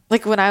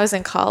like when I was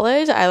in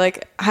college, I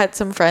like had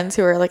some friends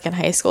who were like in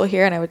high school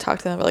here, and I would talk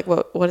to them about like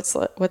what's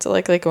it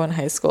like going to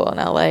high school in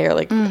LA or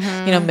like, you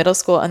know, middle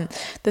school. And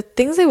the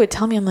things they would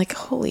tell me, I'm like,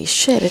 holy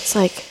shit, it's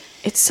like,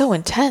 it's so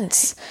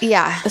intense.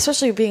 Yeah.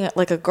 Especially being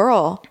like a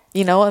girl,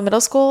 you know, in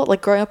middle school,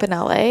 like growing up in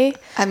LA.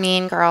 A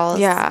mean girls.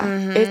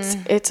 Yeah.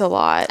 It's a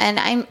lot. And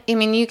I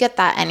mean, you get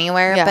that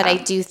anywhere, but I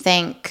do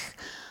think,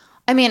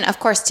 I mean, of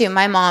course, too,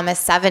 my mom is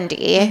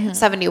 71,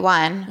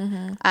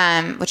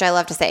 which I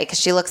love to say because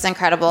she looks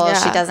incredible. Yeah.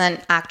 She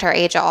doesn't act her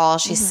age at all.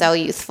 She's so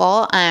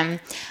youthful.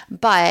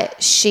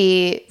 But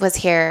she was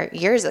here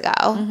years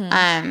ago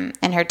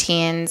in her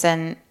teens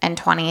and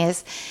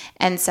 20s.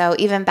 And so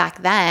even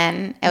back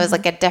then, it was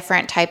like a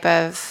different type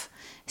of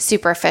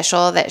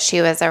superficial that she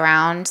was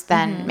around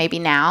than maybe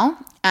now.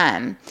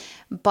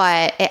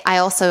 But I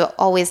also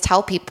always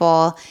tell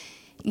people,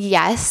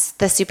 yes,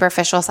 the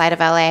superficial side of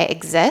LA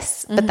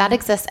exists, but that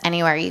exists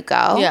anywhere you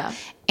go. Yeah.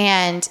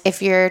 And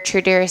if you're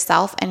true to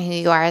yourself and who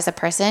you are as a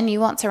person,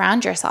 you won't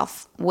surround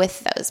yourself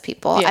with those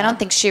people. Yeah. I don't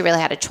think she really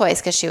had a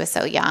choice because she was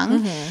so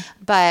young.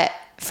 But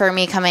for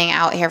me coming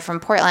out here from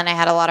Portland, I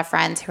had a lot of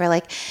friends who were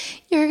like,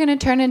 you're going to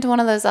turn into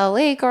one of those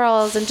LA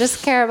girls and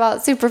just care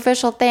about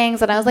superficial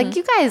things. And I was like,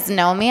 you guys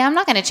know me. I'm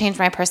not going to change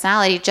my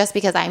personality just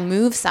because I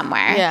move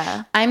somewhere.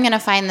 Yeah. I'm going to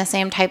find the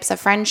same types of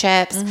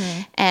friendships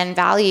and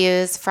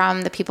values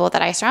from the people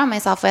that I surround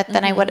myself with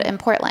than I would in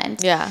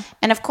Portland. Yeah.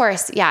 And of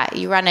course,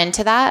 you run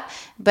into that,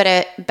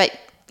 but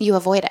you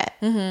avoid it.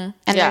 And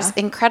there's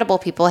incredible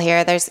people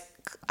here.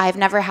 I've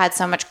never had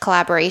so much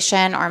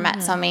collaboration or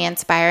met so many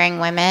inspiring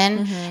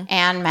women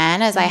and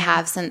men as I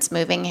have since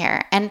moving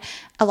here. And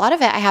a lot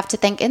of it I have to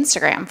thank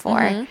Instagram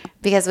for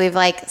because we've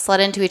like slid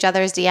into each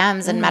other's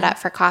DMs and met up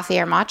for coffee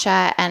or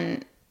matcha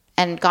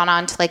and gone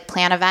on to like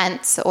plan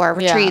events or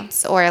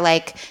retreats or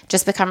like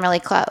just become really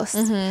close.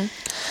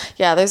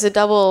 Yeah. There's a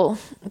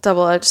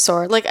double-edged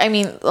sword. Like, I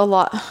mean, a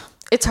lot.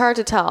 It's hard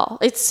to tell.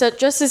 It's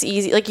just as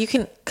easy. Like you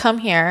can come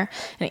here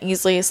and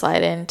easily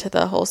slide into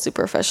the whole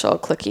superficial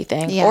cliquey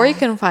thing. Yeah. Or you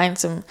can find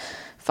some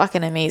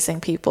fucking amazing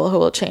people who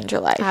will change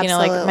your life.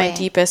 Absolutely. You know, like my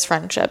deepest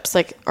friendships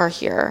like are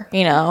here,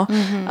 you know.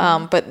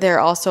 But there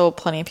are also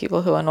plenty of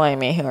people who annoy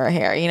me who are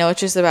here. You know, it's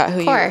just about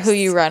who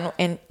you run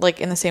in like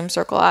in the same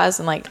circle as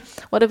and like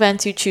what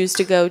events you choose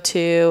to go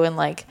to and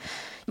like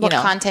what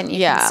content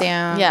you consume.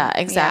 Yeah,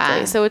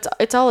 exactly. Yeah. So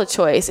it's all a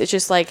choice. It's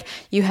just like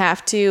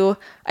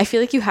I feel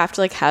like you have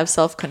to like have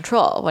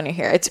self-control when you're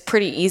here. It's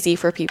pretty easy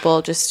for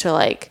people just to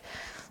like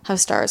have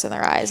stars in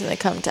their eyes when they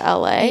come to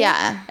LA.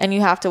 Yeah. And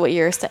you have to, what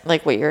you're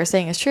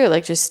saying is true.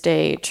 Like just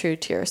stay true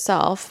to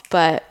yourself.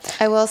 But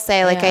I will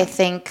say, like, I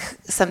think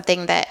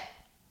something that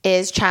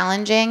is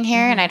challenging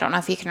here, and I don't know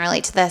if you can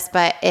relate to this,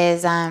 but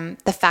is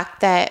the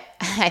fact that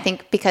I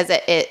think because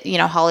it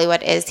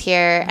Hollywood is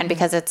here and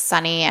because it's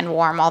sunny and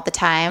warm all the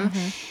time,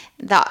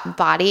 the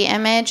body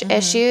image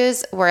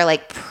issues were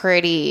like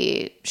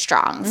pretty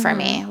strong for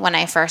me when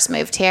I first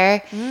moved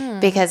here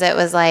because it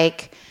was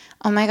like,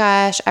 oh my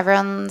gosh,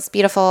 everyone's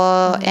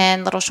beautiful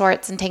in little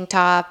shorts and tank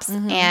tops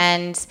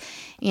and,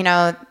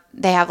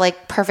 they have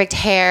like perfect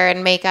hair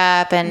and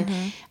makeup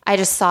and I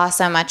just saw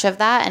so much of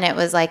that. And it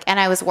was like, and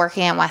I was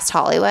working in West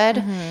Hollywood.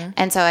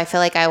 And so I feel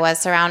like I was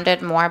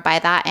surrounded more by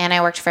that. And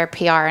I worked for a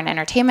PR and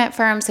entertainment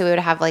firm. So we would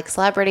have like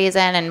celebrities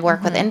in and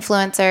work with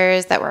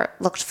influencers that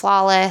looked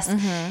flawless.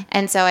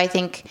 And so I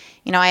think,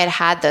 I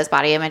had those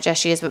body image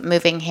issues, but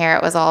moving here,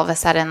 it was all of a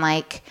sudden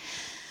like,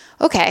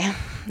 okay.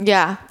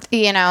 Yeah.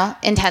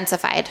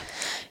 Intensified.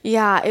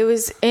 Yeah. It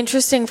was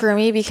interesting for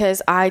me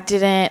because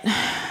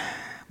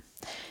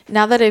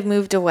now that I've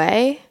moved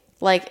away,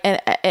 like,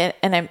 and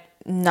I'm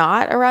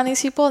not around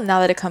these people,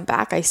 now that I come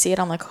back, I see it.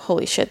 I'm like,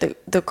 holy shit,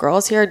 the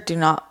girls here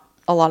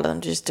a lot of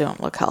them just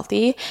don't look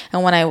healthy.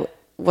 And when I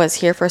was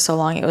here for so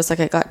long, it was like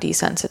I got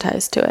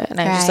desensitized to it. And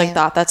I just like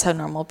thought that's how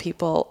normal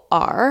people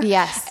are.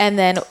 Yes. And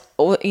then,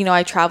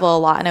 I travel a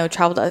lot and I would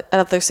travel to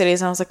other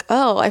cities and I was like,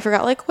 oh, I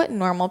forgot like what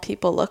normal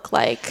people look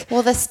like.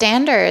 Well, the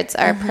standards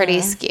are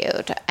pretty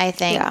skewed, I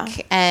think. Yeah.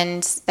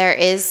 And there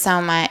is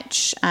so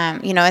much,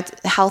 it's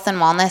health and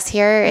wellness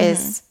here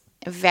is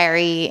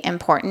very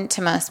important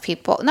to most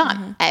people.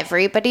 Not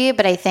everybody,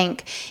 but I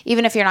think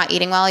even if you're not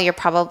eating well, you're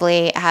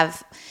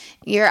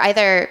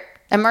either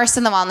immersed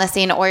in the wellness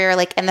scene or you're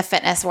like in the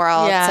fitness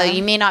world. Yeah. So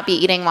you may not be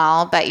eating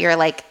well, but you're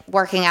like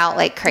working out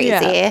like crazy.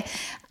 Yeah.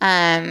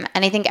 And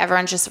I think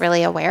everyone's just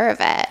really aware of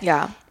it.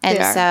 Yeah. And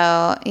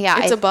so,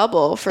 yeah. It's a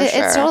bubble for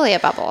sure. It's totally a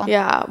bubble.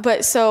 Yeah.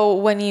 But so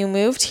when you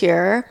moved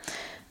here,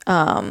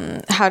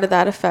 how did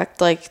that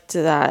affect, like,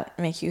 did that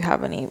make you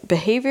have any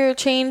behavior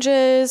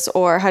changes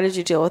or how did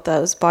you deal with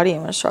those body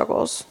image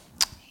struggles?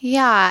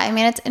 Yeah, I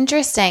mean, it's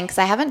interesting because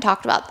I haven't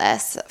talked about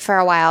this for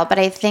a while, but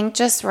I think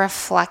just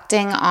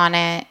reflecting on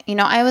it,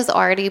 I was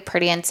already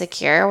pretty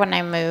insecure when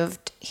I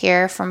moved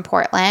here from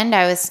Portland.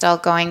 I was still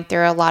going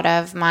through a lot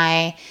of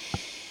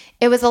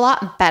it was a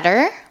lot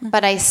better,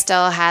 but I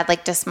still had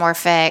like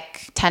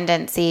dysmorphic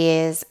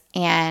tendencies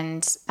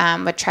and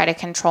would try to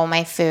control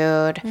my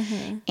food.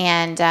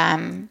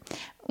 And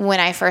when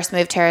I first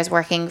moved here, I was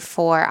working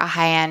for a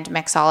high-end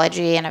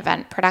mixology and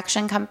event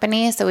production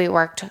company. So we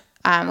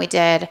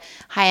did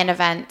high-end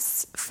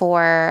events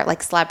for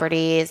like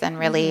celebrities and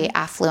really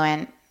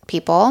affluent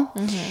people.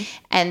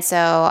 And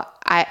so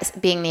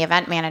being the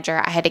event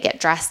manager, I had to get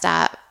dressed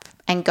up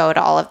and go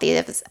to all of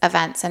these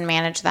events and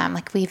manage them.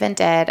 Like we even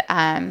did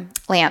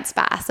Lance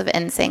Bass of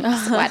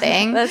NSYNC's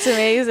wedding. That's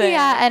amazing.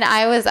 Yeah, and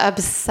I was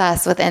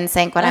obsessed with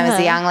NSYNC when I was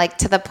young, like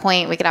to the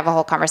point we could have a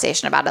whole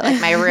conversation about it.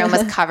 Like my room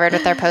was covered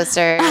with their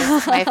posters.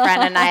 My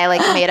friend and I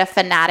like made a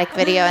Fanatic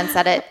video and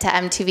set it to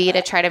MTV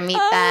to try to meet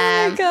them.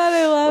 Oh my God,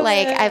 I love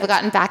it. I've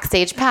gotten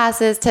backstage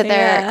passes to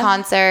their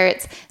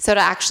concerts. So to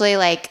actually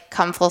like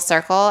come full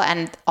circle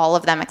and all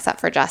of them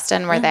except for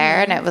Justin were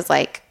there and it was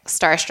like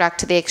starstruck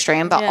to the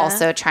extreme, but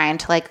also trying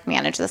to like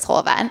manage this whole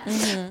event.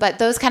 But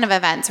those kind of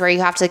events where you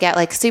have to get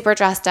like super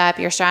dressed up,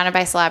 you're surrounded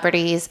by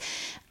celebrities.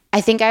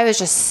 I think I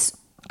just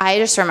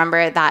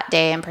remember that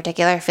day in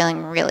particular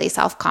feeling really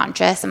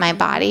self-conscious in my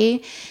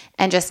body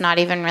and just not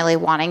even really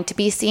wanting to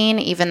be seen,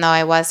 even though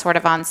I was sort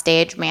of on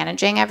stage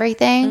managing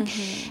everything.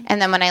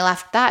 And then when I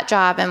left that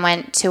job and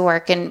went to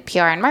work in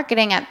PR and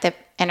marketing at the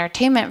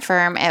entertainment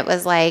firm, it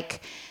was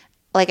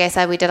like I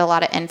said, we did a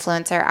lot of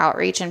influencer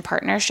outreach and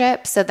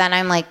partnerships. So then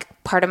I'm like,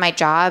 part of my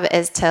job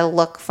is to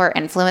look for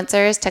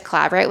influencers to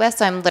collaborate with.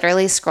 So I'm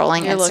literally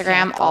scrolling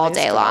Instagram all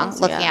day long,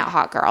 looking at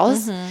hot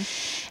girls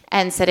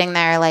and sitting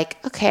there like,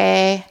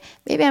 okay,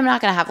 maybe I'm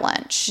not going to have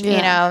lunch. Maybe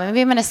I'm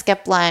going to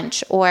skip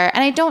lunch and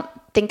I don't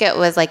think it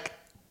was like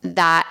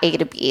that A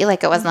to B.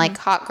 Like it wasn't like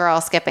hot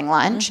girl skipping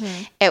lunch.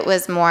 It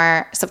was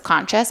more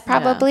subconscious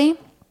probably. Yeah.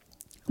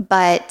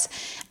 But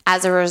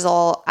as a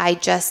result, I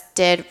just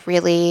did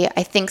really,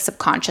 I think,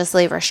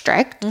 subconsciously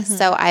restrict.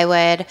 So I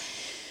would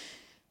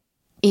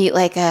eat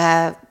like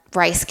a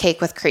rice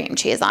cake with cream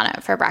cheese on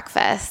it for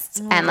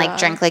breakfast and like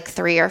drink like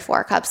 3 or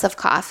 4 cups of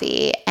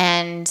coffee.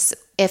 And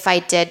if I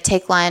did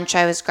take lunch,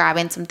 I was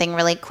grabbing something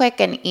really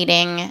quick and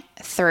eating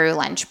through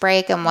lunch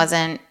break and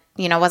wasn't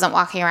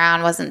walking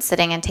around, wasn't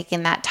sitting and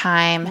taking that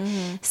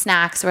time.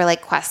 Snacks were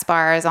like Quest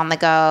bars on the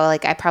go.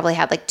 Like I probably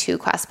had like 2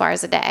 Quest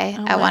bars a day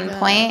at one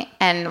point,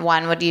 and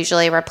one would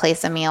usually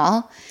replace a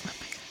meal.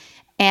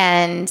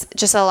 And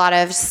just a lot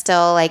of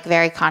still like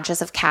very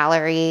conscious of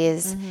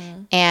calories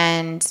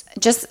and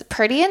just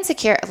pretty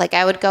insecure. Like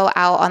I would go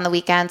out on the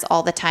weekends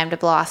all the time to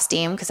blow off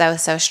steam because I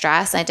was so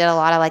stressed. I did a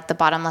lot of like the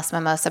bottomless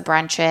mimosa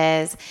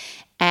brunches,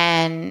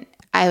 and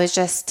I was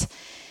just,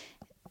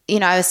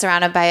 I was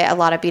surrounded by a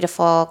lot of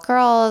beautiful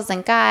girls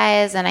and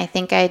guys. And I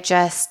think I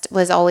just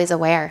was always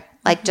aware,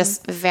 like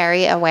just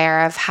very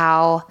aware of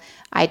how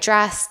I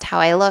dressed, how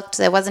I looked.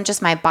 It wasn't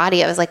just my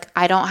body. It was like,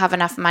 I don't have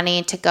enough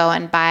money to go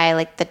and buy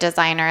like the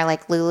designer,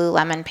 like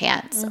Lululemon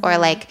pants or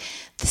like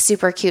the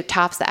super cute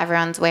tops that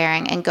everyone's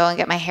wearing and go and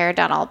get my hair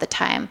done all the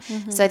time.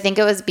 So I think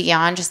it was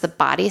beyond just the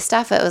body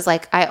stuff. It was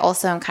like, I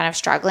also am kind of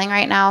struggling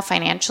right now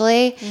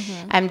financially.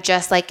 I'm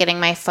just like getting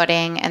my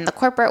footing in the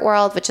corporate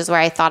world, which is where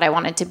I thought I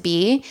wanted to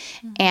be.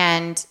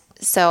 And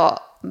so,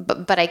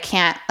 but I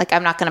can't, like,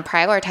 I'm not going to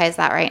prioritize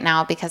that right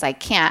now because I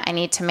can't. I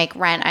need to make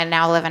rent. I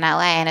now live in LA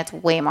and it's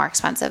way more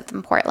expensive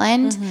than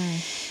Portland.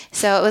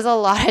 So it was a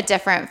lot of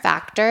different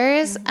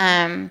factors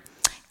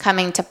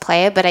coming to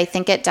play, but I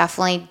think it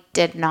definitely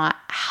did not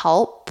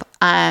help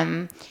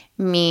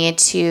me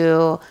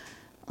to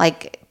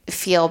like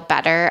feel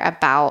better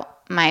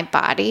about my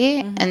body.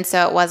 And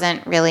so it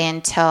wasn't really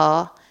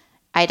until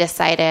I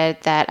decided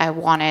that I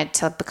wanted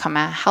to become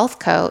a health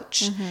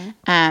coach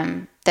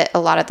that a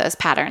lot of those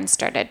patterns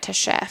started to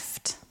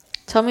shift.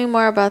 Tell me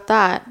more about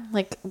that,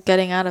 like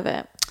getting out of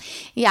it.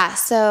 Yeah.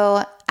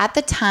 So at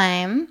the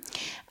time,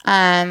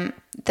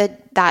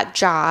 that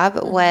job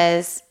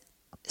was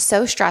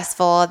so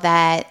stressful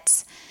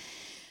that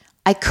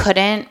I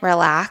couldn't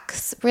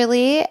relax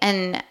really.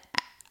 And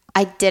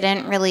I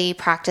didn't really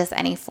practice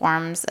any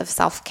forms of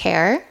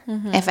self-care.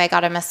 If I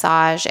got a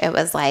massage, it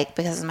was like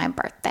because of my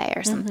birthday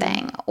or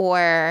something,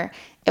 or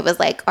it was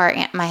like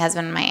my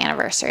husband and my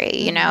anniversary.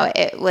 You know,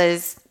 it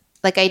was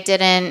like I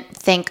didn't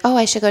think, oh,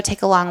 I should go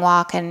take a long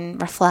walk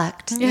and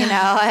reflect. You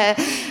know,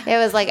 it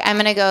was like I'm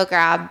gonna go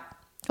grab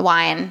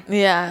wine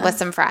with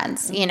some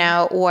friends. You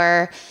know,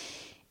 or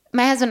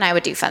my husband and I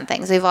would do fun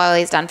things. We've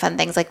always done fun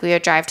things. Like we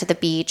would drive to the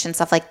beach and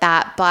stuff like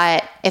that.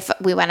 But if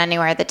we went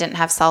anywhere that didn't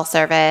have cell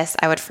service,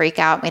 I would freak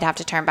out. We'd have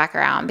to turn back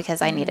around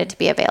because I needed to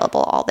be available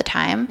all the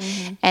time.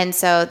 And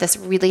so this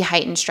really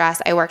heightened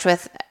stress. I worked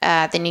with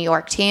the New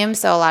York team.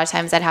 So a lot of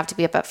times I'd have to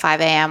be up at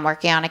 5 a.m.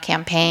 working on a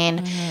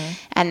campaign.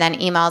 And then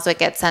emails would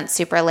get sent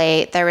super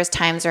late. There was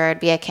times where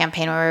it'd be a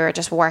campaign where we were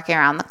just working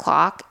around the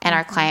clock and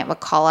our client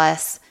would call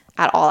us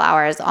at all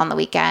hours on the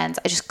weekends.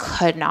 I just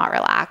could not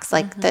relax.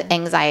 Like the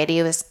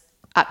anxiety was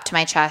up to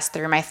my chest,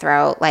 through my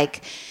throat,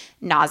 like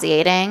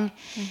nauseating.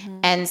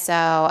 And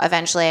so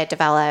eventually I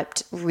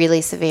developed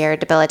really severe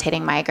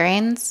debilitating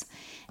migraines.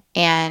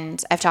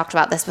 And I've talked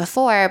about this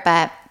before,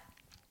 but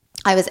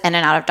I was in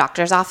and out of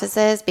doctor's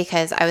offices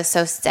because I was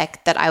so sick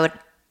that I would,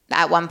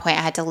 at one point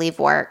I had to leave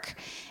work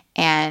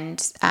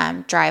and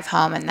drive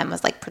home and then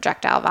was like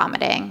projectile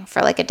vomiting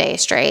for like a day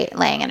straight,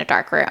 laying in a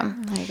dark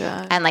room. Oh my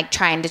God. And like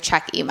trying to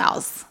check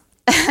emails.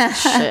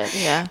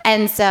 Shit, yeah.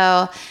 And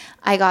so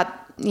I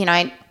got, you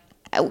know,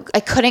 I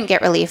couldn't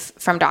get relief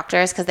from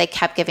doctors because they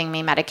kept giving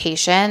me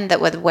medication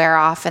that would wear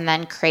off and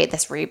then create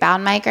this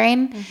rebound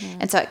migraine.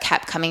 And so it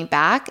kept coming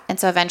back. And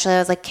so eventually I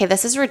was like, okay,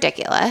 this is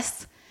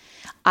ridiculous.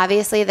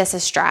 Obviously, this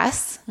is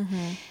stress.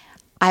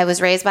 I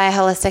was raised by a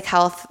holistic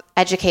health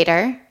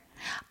educator.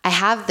 I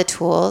have the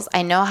tools.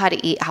 I know how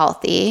to eat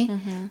healthy.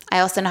 I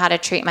also know how to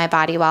treat my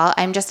body well.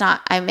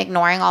 I'm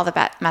ignoring all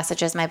the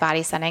messages my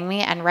body's sending me.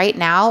 And right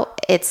now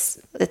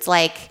it's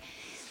like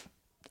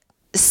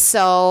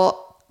so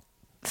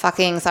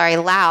fucking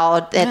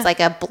loud. It's like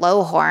a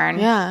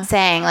blowhorn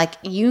saying like,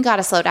 you got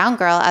to slow down,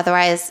 girl.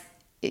 Otherwise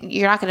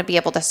you're not going to be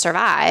able to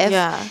survive.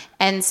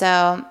 And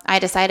so I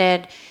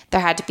decided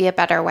there had to be a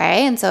better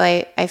way. And so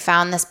I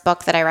found this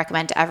book that I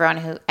recommend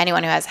to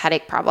anyone who has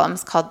headache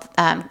problems called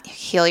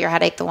Heal Your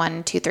Headache, the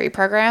 1, 2, 3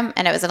 program.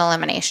 And it was an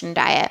elimination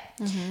diet,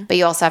 but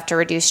you also have to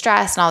reduce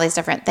stress and all these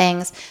different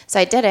things. So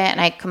I did it and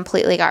I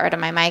completely got rid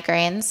of my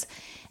migraines.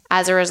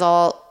 As a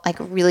result, like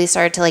really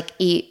started to like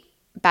eat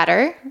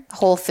better,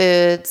 whole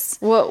foods.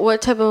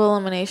 What type of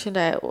elimination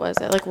diet was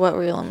it? Like what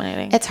were you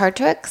eliminating? It's hard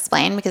to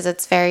explain because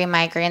it's very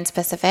migraine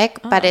specific,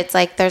 but it's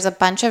like there's a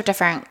bunch of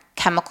different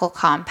chemical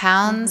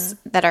compounds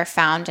that are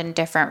found in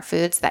different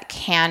foods that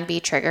can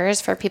be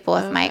triggers for people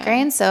with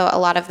migraines. So a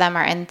lot of them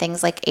are in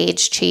things like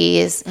aged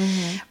cheese,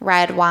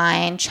 red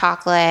wine,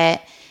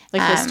 chocolate.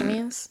 Like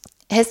histamines?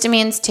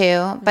 Histamines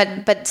too,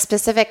 but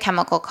specific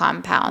chemical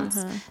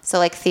compounds. So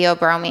like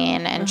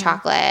theobromine and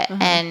chocolate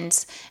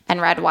and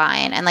red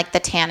wine and like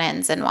the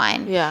tannins in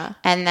wine. Yeah.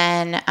 And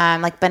then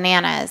like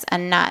bananas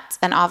and nuts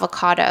and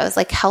avocados,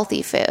 like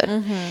healthy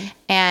food.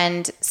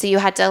 And so you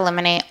had to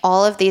eliminate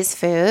all of these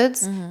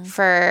foods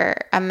for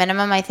a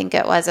minimum, I think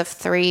it was, of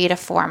 3 to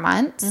 4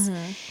 months.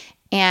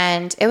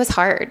 And it was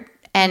hard.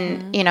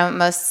 And, you know,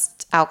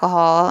 most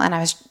alcohol, and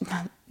I was,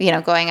 you know,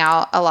 going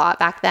out a lot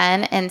back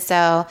then. And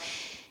so...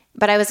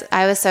 But I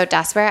was so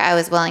desperate. I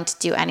was willing to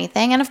do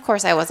anything. And of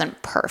course I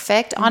wasn't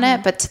perfect on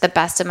it, but to the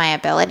best of my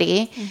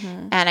ability.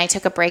 And I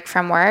took a break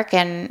from work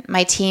and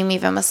my team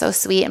even was so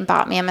sweet and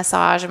bought me a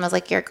massage and was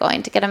like, you're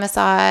going to get a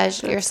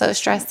massage. You're so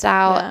stressed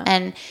out. Yeah.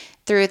 And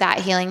through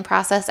that healing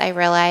process, I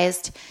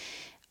realized,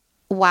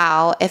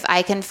 wow, if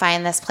I can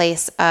find this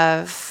place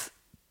of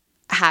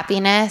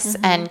happiness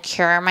and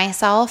cure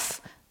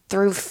myself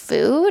through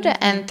food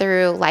and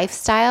through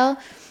lifestyle,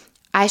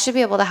 I should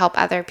be able to help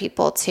other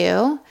people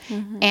too.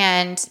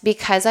 And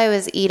because I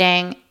was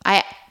eating,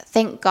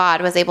 thank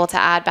God, was able to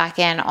add back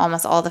in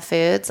almost all the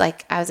foods.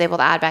 Like I was able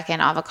to add back in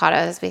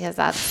avocados because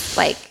that's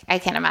like, I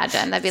can't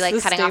imagine. That'd be like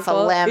cutting off a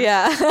limb.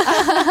 Yeah.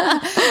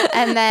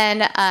 And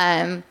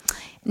then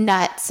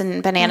nuts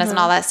and bananas and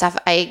all that stuff.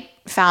 I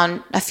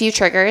found a few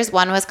triggers.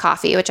 One was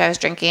coffee, which I was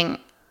drinking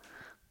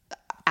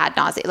ad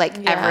nauseum, like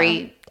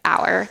every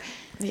hour.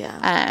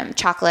 Yeah.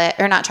 Chocolate,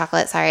 or not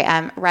chocolate, sorry.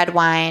 Red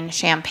wine,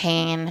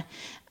 champagne,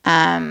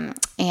 and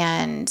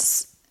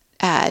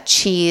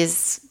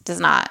cheese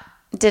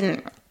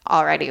didn't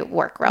already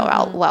work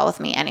real well with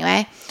me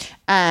anyway.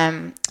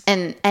 And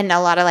a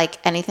lot of like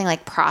anything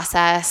like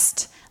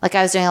processed, like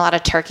I was doing a lot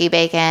of turkey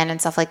bacon and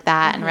stuff like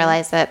that, and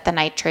realized that the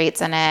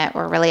nitrates in it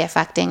were really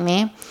affecting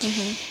me.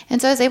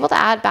 And so I was able to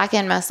add back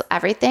in most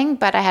everything,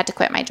 but I had to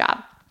quit my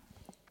job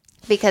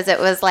because it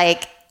was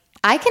like,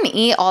 I can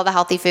eat all the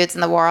healthy foods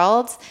in the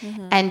world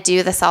and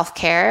do the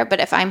self-care, but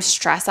if I'm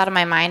stressed out of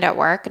my mind at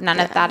work, none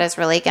of that is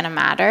really going to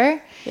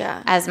matter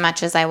as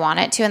much as I want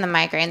it to, and the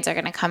migraines are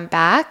going to come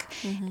back.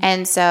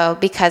 And so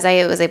because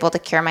I was able to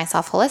cure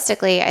myself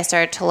holistically, I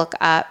started to look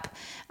up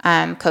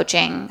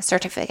coaching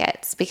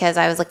certificates because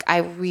I was like, I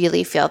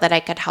really feel that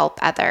I could help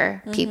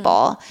other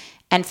people,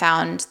 and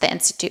found the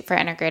Institute for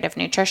Integrative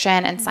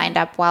Nutrition and signed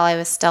up while I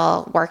was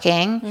still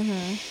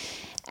working.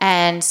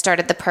 And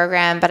started the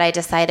program, but I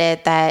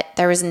decided that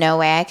there was no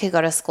way I could go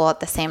to school at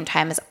the same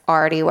time as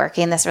already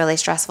working this really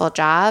stressful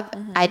job.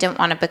 I didn't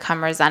want to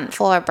become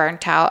resentful or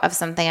burnt out of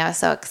something I was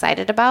so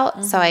excited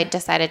about. So I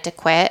decided to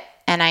quit,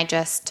 and I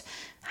just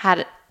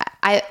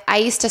I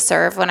used to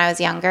serve when I was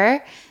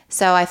younger.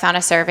 So I found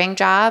a serving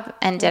job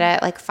and did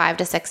it like 5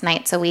 to 6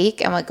 nights a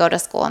week, and would go to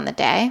school in the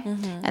day,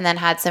 and then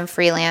had some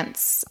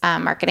freelance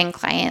marketing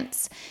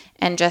clients,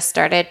 and just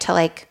started to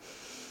like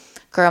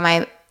grow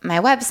my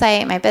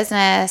website, my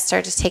business,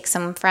 started to take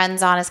some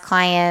friends on as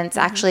clients,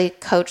 actually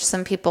coach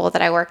some people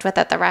that I worked with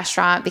at the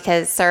restaurant,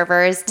 because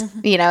servers,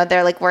 you know,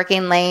 they're like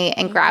working late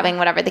and grabbing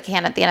whatever they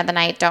can at the end of the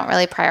night, don't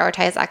really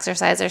prioritize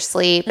exercise or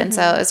sleep. And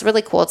so it was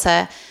really cool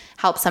to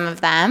help some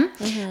of them.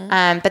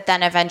 But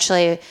then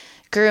eventually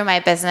grew my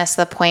business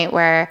to the point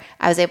where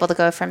I was able to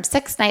go from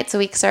 6 nights a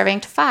week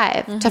serving to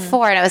 5 to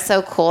 4. And it was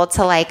so cool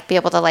to like be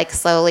able to like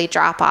slowly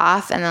drop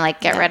off and then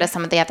like get rid of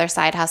some of the other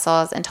side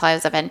hustles until I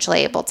was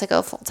eventually able to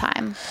go full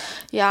time.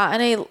 Yeah.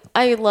 And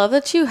I love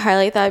that you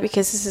highlight that,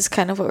 because this is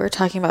kind of what we were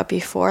talking about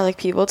before. Like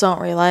people don't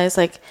realize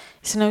like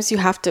sometimes you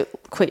have to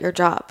quit your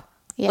job.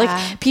 Yeah.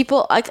 Like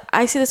people, like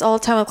I see this all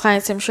the time with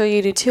clients. I'm sure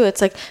you do too. It's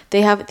like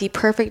they have the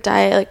perfect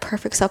diet, like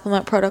perfect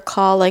supplement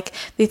protocol. Like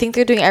they think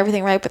they're doing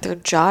everything right, but their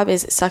job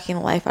is sucking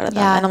the life out of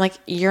them. And I'm like,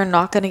 you're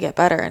not going to get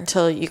better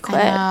until you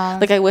quit.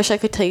 Like I wish I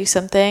could tell you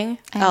something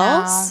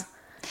else.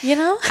 You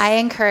know, I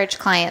encourage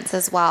clients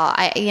as well.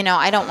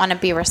 I don't want to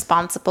be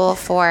responsible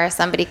for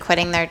somebody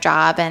quitting their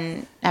job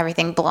and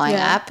everything blowing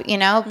up, you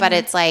know, but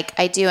it's like,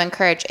 I do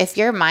encourage, if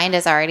your mind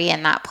is already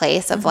in that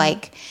place of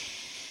like,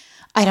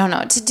 I don't know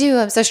what to do.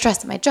 I'm so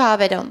stressed at my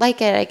job. I don't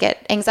like it. I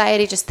get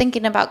anxiety just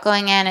thinking about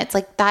going in. It's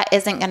like, that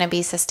isn't going to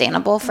be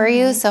sustainable for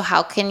you. So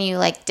how can you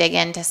like dig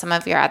into some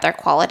of your other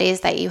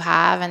qualities that you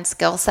have and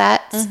skill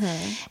sets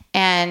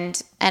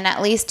and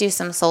at least do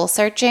some soul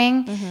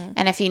searching.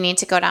 And if you need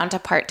to go down to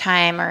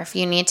part-time, or if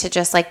you need to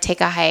just like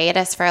take a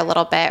hiatus for a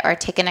little bit or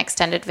take an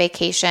extended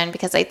vacation,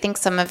 because I think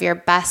some of your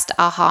best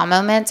aha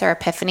moments or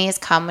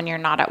epiphanies come when you're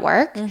not at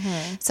work.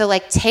 So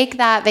like take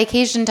that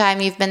vacation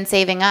time you've been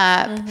saving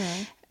up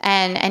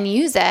and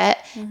use it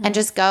and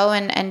just go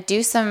and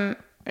do some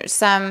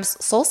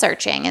soul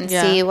searching and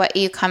see what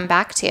you come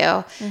back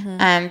to.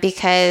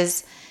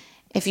 Because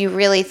if you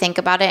really think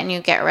about it and you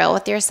get real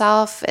with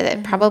yourself,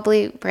 it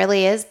probably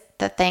really is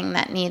the thing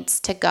that needs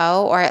to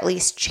go, or at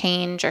least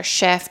change or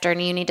shift, or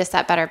you need to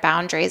set better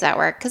boundaries at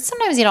work. Because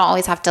sometimes you don't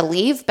always have to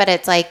leave, but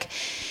it's like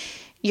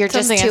you're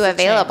something just too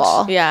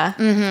available.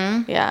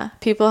 Yeah.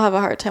 People have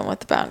a hard time with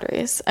the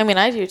boundaries. I mean,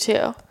 I do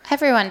too.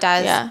 Everyone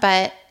does,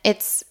 but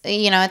it's,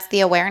 it's the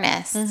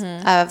awareness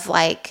of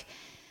like,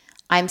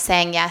 I'm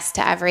saying yes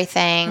to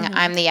everything.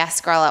 I'm the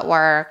yes girl at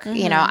work.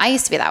 I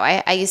used to be that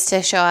way. I used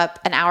to show up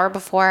an hour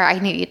before I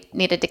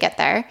needed to get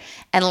there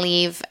and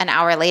leave an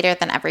hour later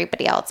than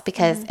everybody else,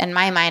 because in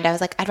my mind, I was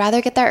like, I'd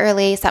rather get there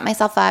early, set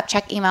myself up,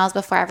 check emails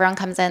before everyone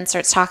comes in,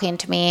 starts talking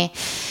to me.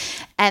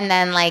 And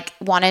then like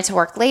wanted to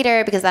work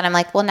later, because then I'm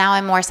like, well, now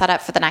I'm more set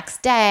up for the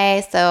next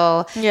day.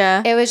 So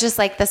it was just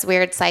like this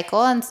weird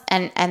cycle, and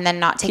then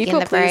not taking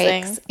the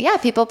breaks. Yeah,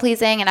 people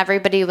pleasing. And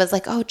everybody was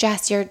like, oh,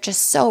 Jess, you're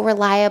just so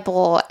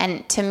reliable.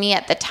 And to me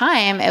at the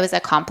time, it was a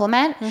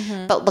compliment.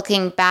 But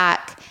looking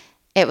back,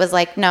 it was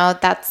like, no,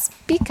 that's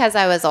because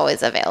I was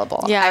always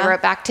available. I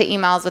wrote back to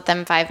emails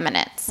within 5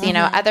 minutes.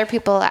 Other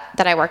people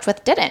that I worked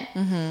with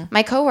didn't.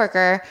 My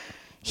coworker,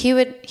 he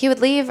would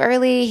leave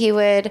early.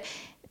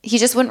 He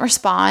just wouldn't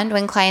respond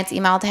when clients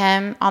emailed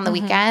him on the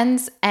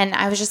weekends. And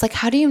I was just like,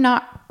 how do you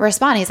not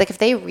respond? He's like, if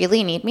they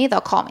really need me,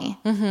 they'll call me.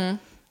 And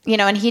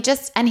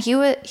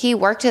he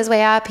worked his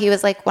way up. He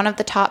was like one of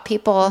the top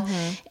people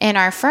in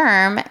our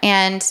firm.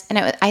 And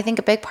I think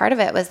a big part of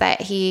it was that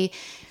he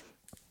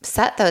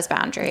set those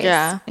boundaries,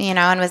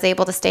 and was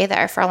able to stay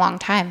there for a long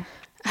time.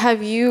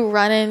 Have you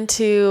run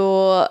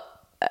into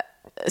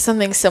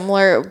something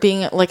similar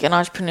being like an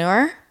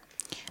entrepreneur?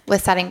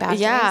 With setting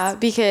boundaries? Yeah,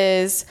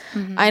 because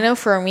I know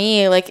for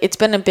me, like, it's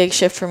been a big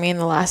shift for me in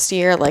the last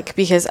year, like,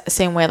 because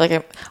same way, like,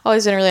 I've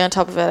always been really on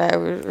top of it. I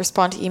would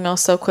respond to emails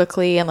so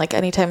quickly, and, like,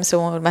 anytime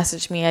someone would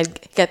message me,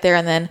 I'd get there,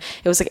 and then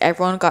it was like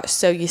everyone got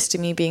so used to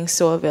me being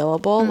so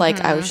available, like,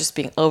 I was just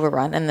being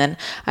overrun, and then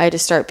I had to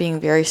start being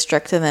very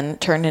strict, and then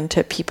turned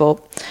into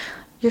people,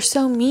 you're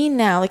so mean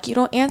now. Like, you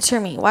don't answer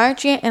me. Why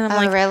aren't you? And I'm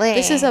like, really?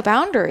 This is a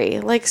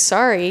boundary. Like,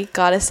 sorry,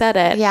 gotta set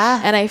it.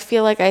 Yeah. And I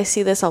feel like I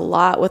see this a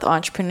lot with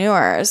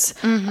entrepreneurs.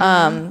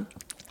 I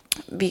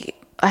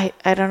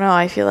don't know.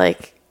 I feel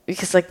like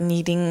because like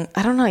needing,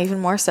 I don't know, even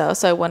more so.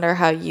 So I wonder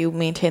how you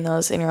maintain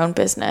those in your own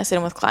business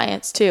and with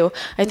clients too.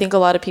 I think a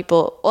lot of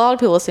people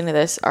listening to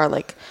this are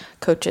like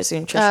coaches,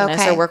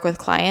 nutritionists, or work with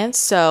clients.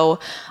 So,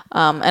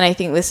 and I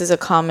think this is a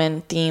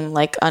common theme,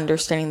 like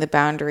understanding the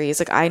boundaries.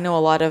 Like I know a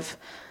lot of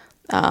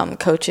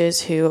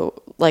coaches who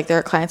like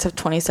their clients have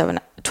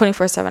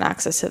 24/7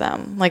 access to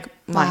them. Like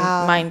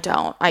mine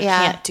don't. I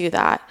can't do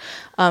that.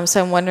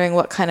 So I'm wondering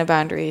what kind of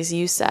boundaries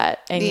you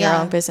set in your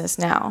own business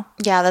now.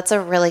 Yeah, that's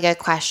a really good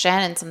question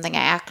and something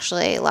I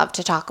actually love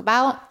to talk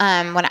about.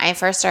 When I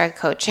first started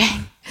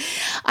coaching,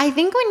 I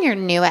think when you're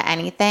new at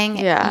anything,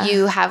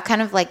 you have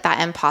kind of like that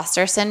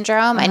imposter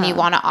syndrome and you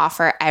want to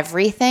offer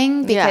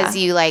everything because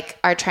you like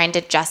are trying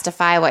to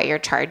justify what you're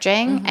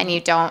charging and you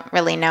don't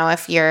really know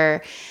if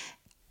you're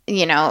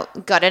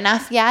good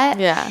enough yet.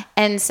 Yeah.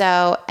 And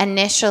so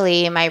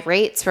initially my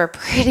rates were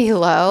pretty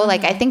low.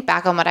 Like I think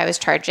back on what I was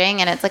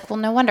charging and it's like, well,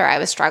 no wonder I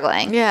was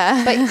struggling.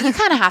 Yeah. But you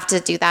kind of have to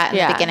do that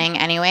in the beginning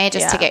anyway,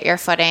 just to get your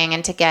footing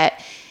and to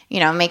get,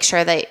 make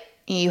sure that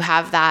you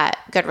have that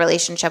good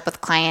relationship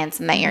with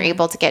clients and that you're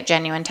able to get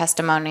genuine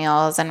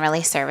testimonials and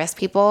really service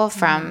people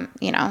from,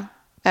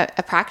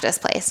 a practice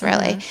place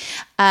really.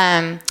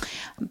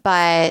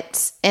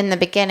 But in the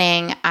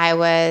beginning I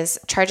was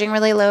charging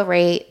really low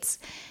rates,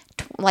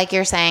 like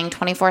you're saying,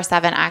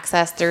 24/7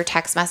 access through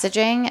text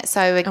messaging.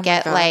 So I would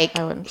get like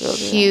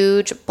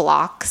huge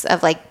blocks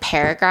of like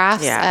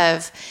paragraphs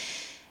of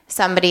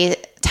somebody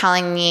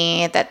telling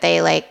me that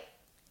they like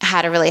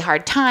had a really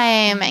hard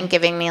time and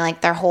giving me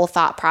like their whole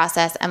thought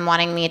process and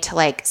wanting me to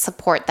like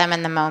support them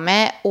in the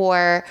moment,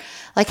 or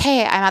like,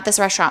 hey, I'm at this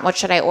restaurant, what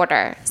should I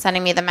order?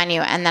 Sending me the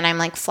menu. And then I'm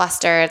like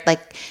flustered,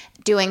 like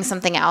doing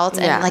something else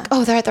and like,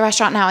 oh, they're at the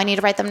restaurant now, I need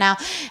to write them now.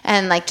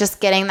 And like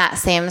just getting that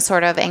same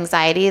sort of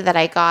anxiety that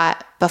I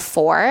got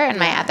before in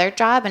my other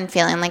job and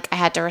feeling like I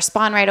had to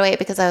respond right away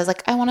because I was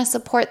like, I want to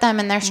support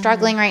them and they're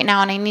struggling right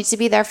now and I need to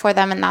be there for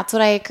them. And that's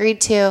what I agreed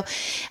to.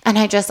 And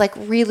I just like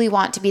really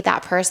want to be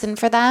that person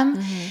for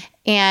them.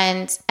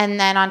 And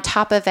then on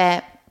top of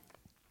it,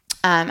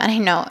 and I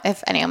know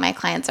if any of my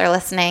clients are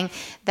listening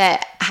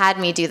that had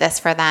me do this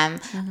for them,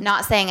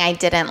 not saying I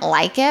didn't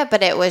like it,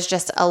 but it was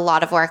just a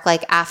lot of work.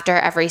 Like after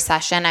every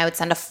session, I would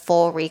send a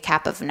full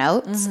recap of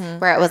notes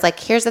where it was like,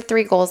 here's the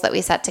 3 goals that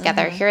we set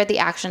together. Here are the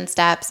action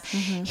steps.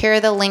 Here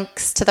are the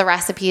links to the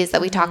recipes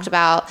that we talked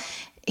about.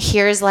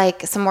 Here's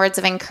like some words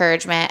of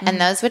encouragement. And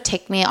those would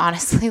take me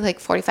honestly like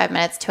 45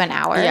 minutes to an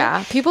hour.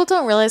 Yeah. People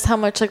don't realize how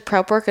much like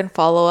prep work and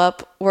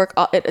follow-up work,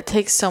 it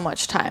takes so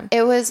much time.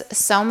 It was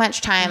so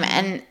much time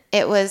and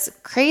it was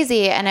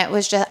crazy. And it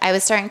was just, I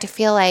was starting to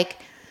feel like,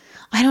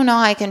 I don't know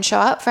how I can show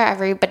up for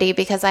everybody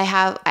because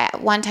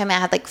one time I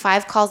had like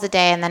 5 calls a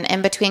day and then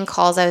in between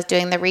calls I was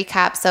doing the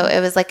recap. So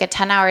it was like a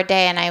 10-hour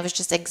day and I was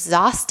just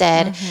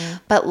exhausted,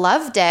 but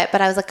loved it.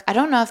 But I was like, I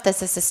don't know if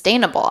this is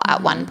sustainable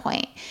at one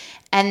point.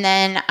 And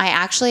then I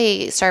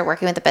actually started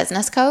working with a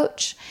business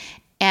coach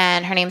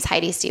and her name's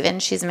Heidi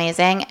Stevens. She's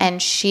amazing.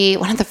 And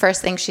one of the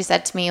first things she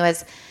said to me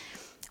was,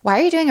 why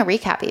are you doing a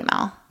recap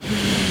email?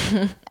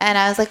 And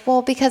I was like,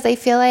 well, because I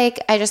feel like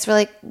I just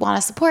really want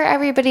to support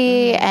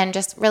everybody and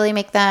just really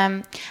make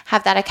them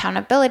have that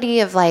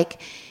accountability of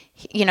like,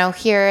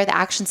 here are the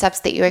action steps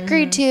that you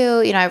agreed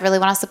to. I really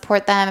want to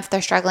support them if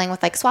they're struggling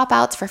with like swap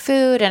outs for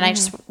food. And I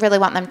just really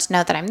want them to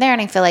know that I'm there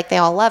and I feel like they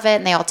all love it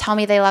and they all tell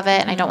me they love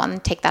it and I don't want them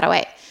to take that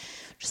away.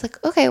 Just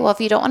like, okay, well,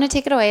 if you don't want to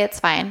take it away, it's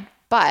fine.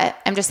 But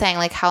I'm just saying,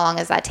 like, how long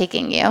is that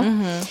taking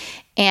you?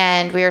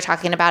 And we were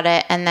talking about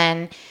it. And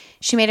then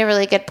she made a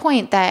really good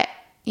point that,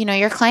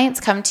 your clients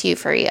come to you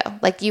for you.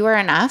 Like, you are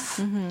enough.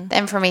 The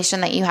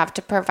information that you have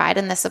to provide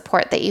and the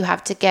support that you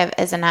have to give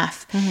is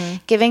enough.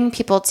 Giving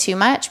people too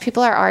much,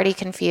 people are already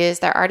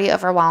confused. They're already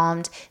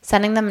overwhelmed.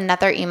 Sending them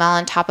another email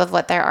on top of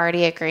what they're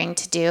already agreeing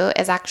to do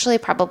is actually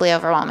probably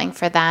overwhelming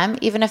for them.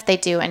 Even if they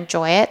do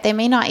enjoy it, they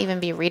may not even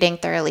be reading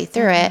thoroughly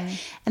through it.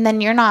 And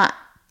then you're not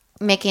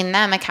making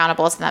them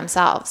accountable to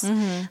themselves.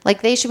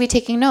 Like they should be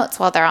taking notes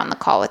while they're on the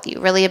call with you,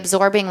 really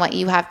absorbing what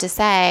you have to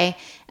say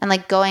and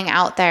like going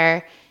out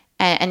there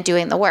and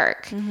doing the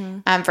work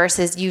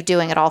versus you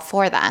doing it all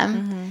for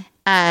them.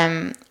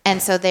 And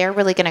so they're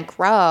really going to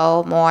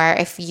grow more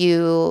if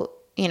you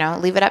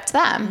leave it up to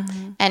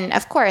them. And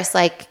of course,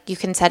 like you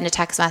can send a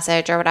text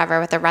message or whatever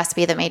with a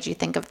recipe that made you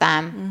think of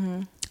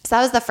them. So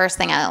that was the first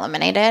thing I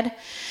eliminated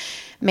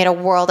made a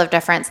world of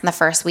difference in the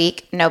first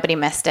week. Nobody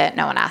missed it.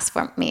 No one asked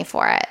for me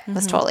for it. It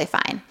was totally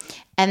fine.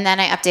 And then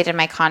I updated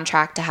my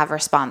contract to have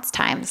response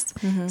times.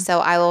 So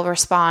I will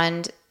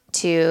respond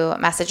to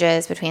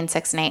messages between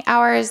 6 and 8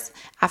 hours.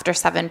 After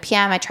 7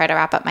 p.m., I try to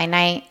wrap up my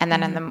night, and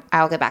then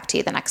I'll get back to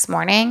you the next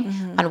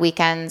morning. On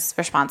weekends,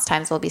 response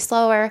times will be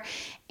slower.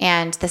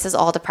 And this is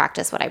all to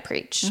practice what I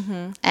preach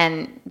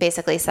and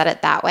basically set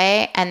it that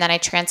way. And then I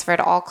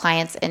transferred all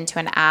clients into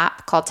an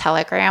app called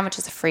Telegram, which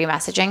is a free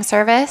messaging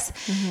service,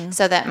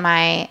 so that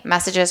my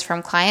messages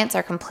from clients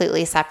are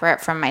completely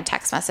separate from my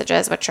text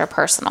messages, which are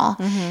personal.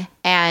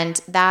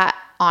 And that,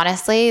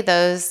 honestly,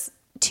 those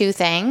 2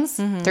 things,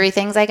 3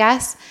 things, I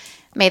guess,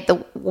 made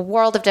the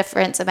world of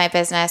difference in my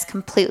business,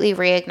 completely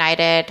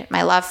reignited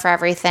my love for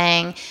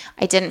everything.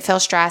 I didn't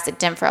feel stressed. I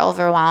didn't feel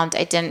overwhelmed.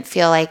 I didn't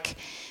feel like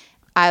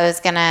I was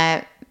going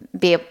to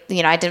be,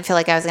 I didn't feel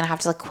like I was going to have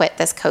to quit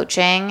this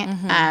coaching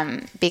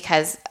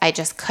because I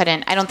just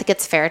couldn't. I don't think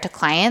it's fair to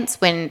clients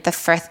when the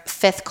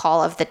fifth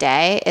call of the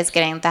day is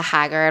getting the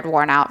haggard,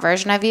 worn out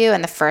version of you,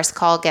 and the first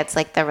call gets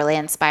the really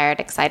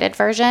inspired, excited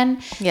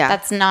version. Yeah.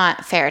 That's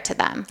not fair to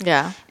them.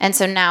 Yeah. And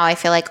so now I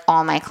feel like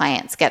all my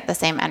clients get the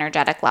same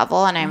energetic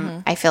level,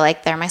 and I feel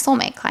like they're my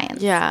soulmate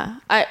clients. Yeah.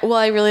 I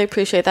really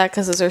appreciate that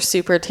because those are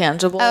super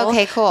tangible.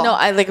 Okay, cool. No,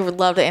 I would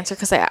love to answer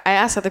because I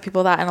ask other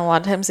people that, and a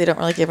lot of times they don't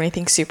really give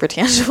anything super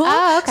tangible.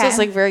 Oh, okay.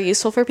 So it's very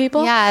useful for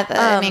people.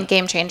 Yeah.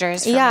 Game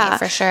changers for me,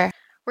 for sure.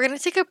 We're going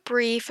to take a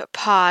brief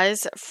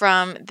pause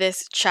from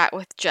this chat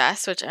with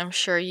Jess, which I'm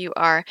sure you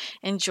are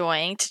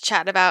enjoying, to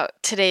chat about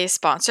today's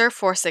sponsor,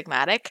 Four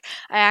Sigmatic.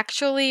 I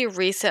actually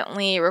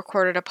recently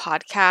recorded a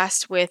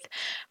podcast with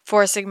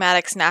Four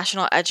Sigmatic's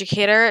national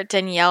educator,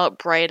 Danielle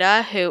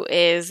Breda, who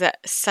is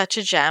such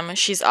a gem.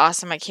 She's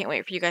awesome. I can't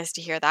wait for you guys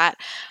to hear that.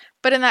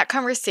 But in that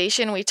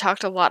conversation, we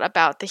talked a lot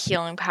about the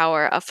healing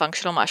power of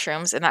functional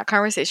mushrooms, and that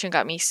conversation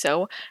got me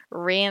so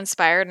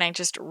re-inspired, and I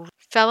just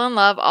fell in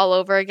love all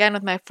over again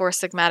with my Four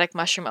Sigmatic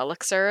mushroom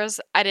elixirs.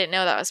 I didn't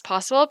know that was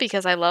possible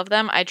because I love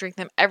them. I drink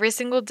them every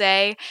single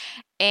day,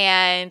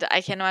 and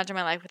I can't imagine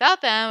my life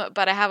without them,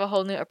 but I have a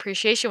whole new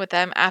appreciation with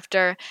them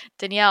after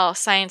Danielle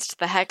scienced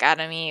the heck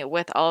out of me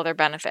with all of their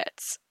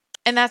benefits.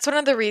 And that's one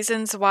of the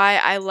reasons why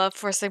I love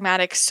Four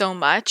Sigmatic so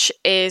much,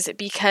 is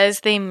because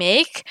they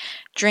make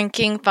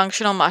drinking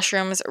functional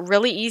mushrooms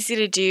really easy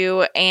to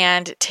do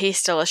and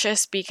taste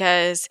delicious,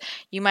 because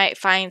you might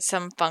find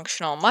some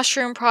functional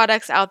mushroom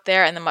products out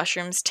there and the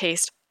mushrooms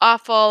taste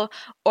awful,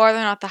 or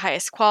they're not the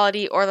highest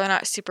quality, or they're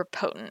not super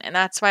potent. And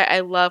that's why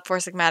I love Four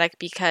Sigmatic,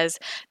 because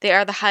they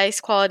are the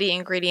highest quality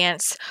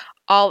ingredients.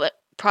 All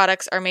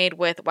products are made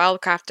with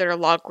wild-crafted or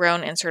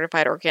log-grown and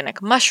certified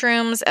organic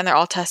mushrooms, and they're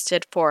all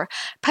tested for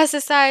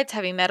pesticides,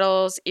 heavy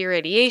metals,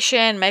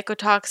 irradiation,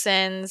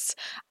 mycotoxins,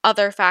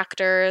 other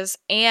factors,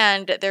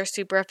 and they're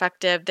super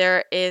effective.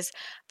 There is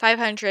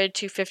 500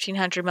 to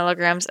 1,500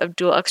 milligrams of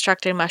dual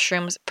extracted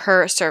mushrooms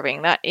per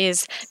serving. That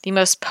is the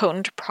most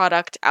potent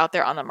product out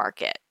there on the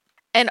market.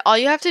 And all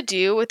you have to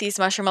do with these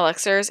mushroom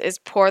elixirs is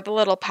pour the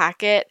little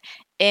packet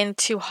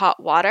into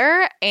hot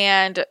water,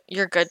 and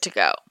you're good to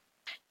go.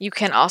 You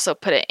can also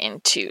put it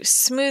into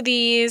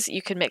smoothies.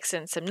 You can mix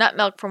in some nut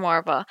milk for more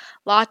of a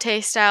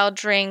latte style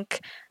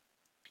drink.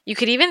 You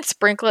could even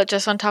sprinkle it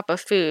just on top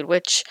of food,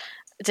 which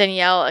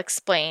Danielle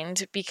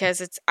explained, because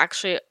it's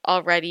actually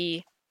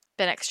already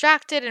been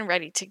extracted and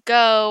ready to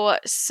go.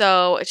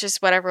 So it's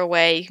just whatever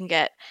way you can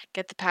get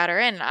the powder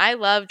in. I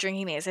love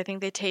drinking these. I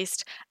think they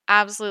taste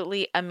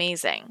absolutely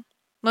amazing.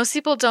 Most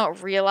people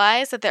don't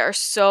realize that there are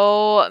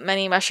so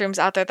many mushrooms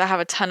out there that have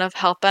a ton of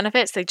health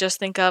benefits. They just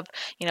think of,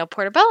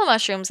 portobello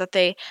mushrooms that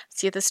they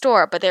see at the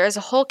store, but there is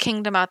a whole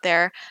kingdom out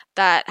there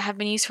that have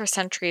been used for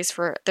centuries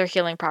for their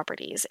healing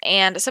properties.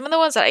 And some of the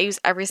ones that I use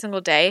every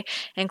single day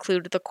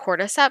include the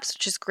cordyceps,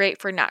 which is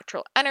great for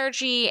natural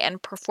energy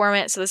and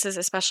performance. So this is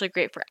especially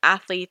great for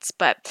athletes,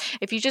 but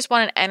if you just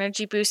want an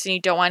energy boost and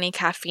you don't want any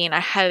caffeine,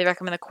 I highly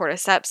recommend the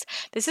cordyceps.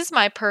 This is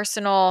my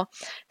personal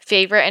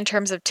favorite in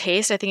terms of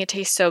taste. I think it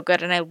tastes so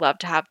good, and I love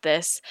to have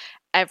this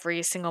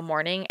every single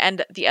morning.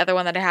 And the other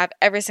one that I have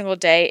every single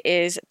day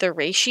is the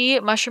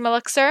reishi mushroom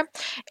elixir,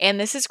 and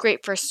this is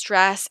great for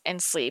stress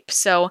and sleep.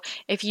 So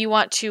if you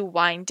want to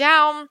wind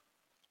down,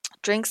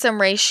 drink some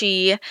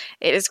reishi.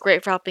 It is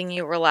great for helping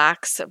you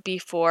relax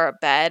before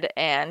bed.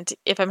 And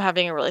if I'm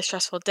having a really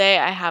stressful day,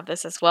 I have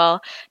this as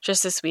well.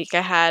 Just this week,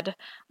 I had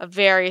a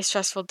very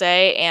stressful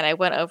day, and I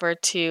went over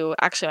to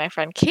actually my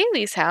friend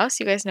Kaylee's house.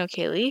 You guys know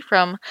Kaylee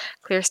from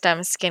Clear Stem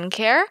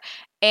Skincare.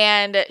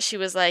 And she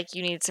was like,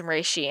 "You need some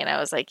reishi," and I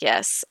was like,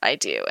 "Yes, I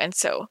do." And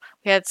so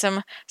we had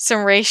some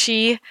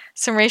reishi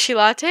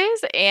lattes,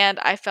 and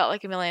I felt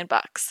like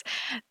 $1,000,000.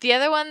 The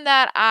other one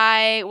that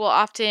I will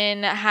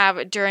often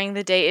have during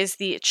the day is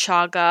the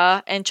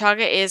chaga, and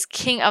chaga is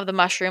king of the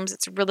mushrooms.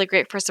 It's really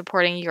great for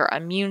supporting your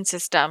immune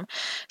system.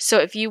 So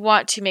if you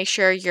want to make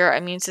sure your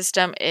immune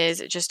system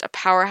is just a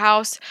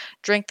powerhouse,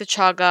 drink the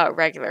chaga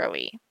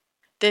regularly.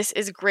 This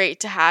is great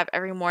to have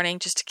every morning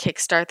just to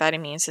kickstart that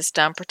immune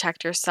system,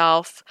 protect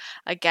yourself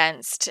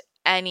against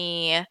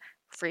any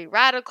free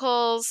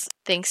radicals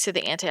thanks to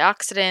the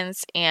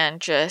antioxidants, and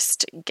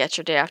just get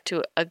your day off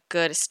to a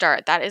good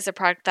start. That is a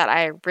product that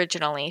I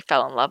originally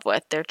fell in love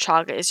with. Their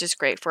chaga is just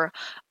great for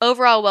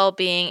overall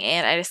well-being,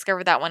 and I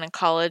discovered that one in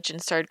college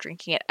and started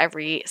drinking it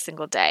every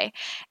single day.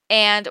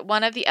 And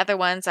one of the other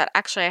ones that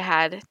actually I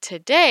had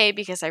today,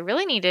 because I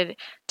really needed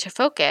to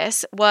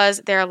focus,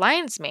 was their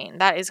lion's mane.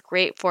 That is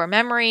great for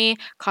memory,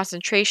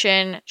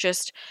 concentration,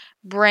 just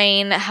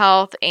brain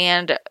health,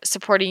 and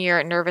supporting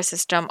your nervous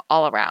system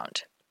all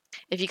around.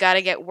 If you got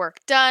to get work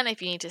done,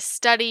 if you need to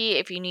study,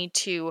 if you need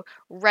to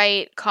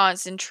write,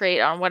 concentrate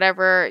on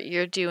whatever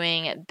you're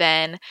doing,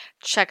 then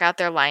check out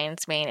their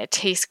lion's mane. It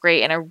tastes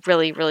great and it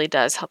really, really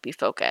does help you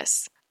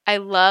focus. I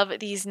love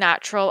these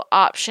natural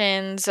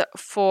options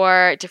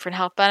for different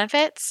health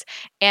benefits,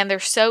 and they're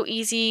so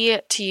easy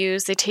to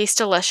use. They taste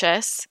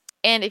delicious.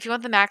 And if you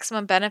want the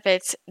maximum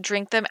benefits,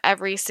 drink them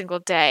every single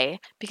day,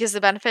 because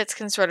the benefits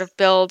can sort of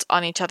build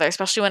on each other,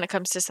 especially when it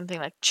comes to something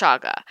like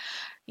chaga.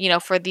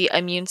 For the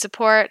immune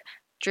support,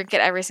 drink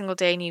it every single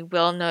day and you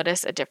will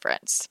notice a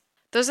difference.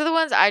 Those are the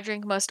ones I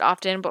drink most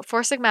often, but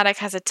Four Sigmatic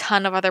has a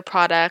ton of other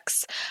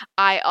products.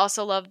 I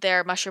also love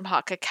their mushroom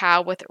hot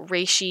cacao with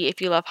reishi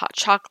if you love hot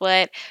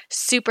chocolate.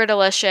 Super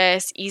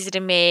delicious, easy to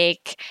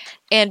make.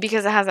 And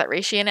because it has that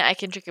reishi in it, I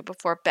can drink it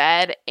before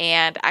bed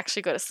and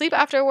actually go to sleep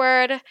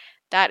afterward.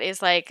 That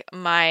is like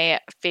my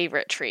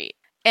favorite treat.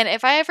 And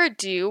if I ever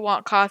do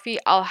want coffee,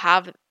 I'll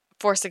have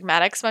Four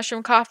Sigmatic's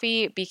mushroom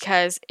coffee,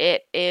 because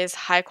it is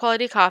high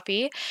quality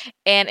coffee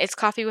and it's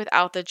coffee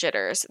without the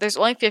jitters. There's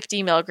only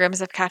 50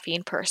 milligrams of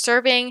caffeine per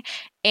serving,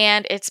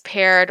 and it's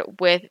paired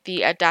with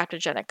the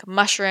adaptogenic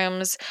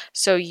mushrooms.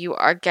 So you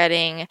are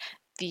getting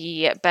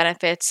the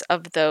benefits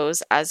of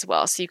those as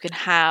well. So you can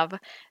have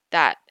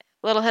that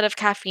little hit of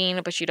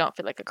caffeine, but you don't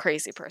feel like a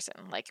crazy person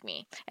like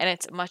me. And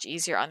it's much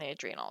easier on the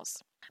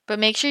adrenals. But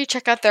make sure you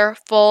check out their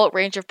full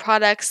range of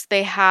products.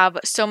 They have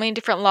so many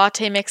different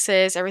latte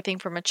mixes, everything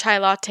from a chai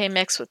latte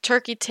mix with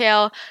turkey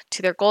tail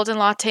to their golden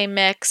latte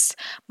mix,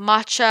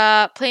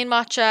 matcha, plain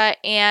matcha,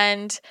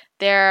 and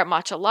their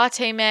matcha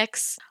latte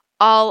mix.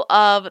 All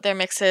of their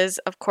mixes,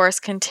 of course,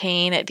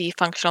 contain the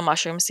functional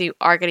mushrooms, so you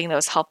are getting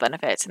those health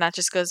benefits. And that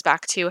just goes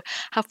back to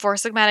how Four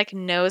Sigmatic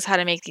knows how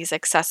to make these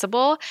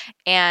accessible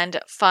and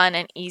fun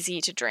and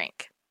easy to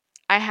drink.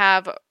 I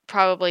have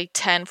probably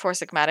 10 Four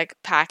Sigmatic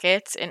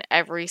packets in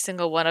every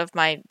single one of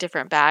my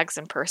different bags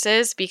and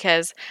purses,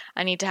 because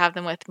I need to have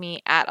them with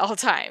me at all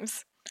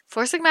times.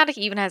 Four Sigmatic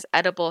even has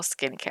edible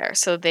skincare,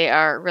 so they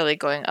are really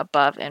going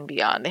above and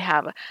beyond. They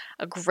have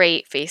a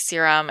great face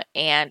serum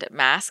and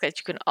mask that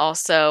you can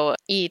also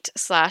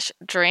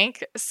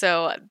eat/drink,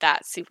 so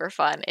that's super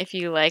fun if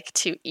you like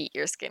to eat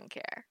your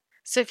skincare.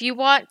 So if you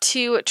want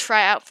to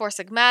try out Four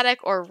Sigmatic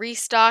or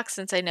restock,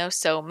 since I know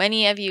so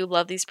many of you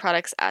love these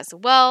products as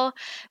well,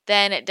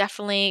 then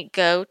definitely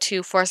go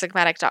to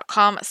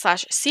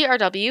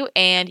foursigmatic.com/CRW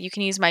and you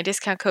can use my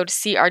discount code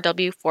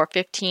CRW for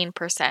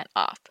 15%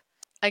 off.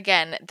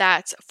 Again,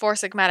 that's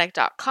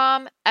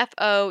foursigmatic.com,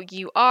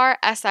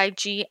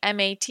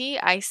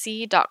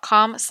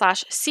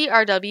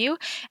 foursigmatic.com/CRW,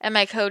 and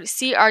my code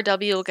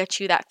CRW will get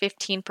you that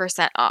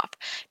 15% off.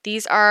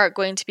 These are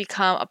going to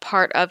become a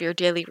part of your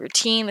daily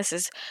routine. This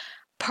is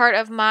part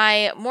of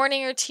my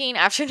morning routine,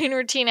 afternoon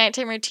routine,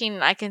 nighttime routine,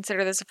 and I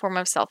consider this a form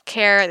of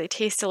self-care. They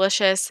taste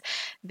delicious.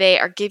 They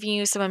are giving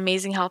you some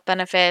amazing health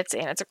benefits,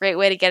 and it's a great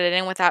way to get it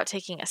in without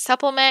taking a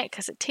supplement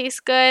because it tastes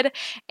good,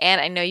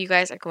 and I know you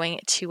guys are going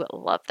to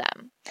love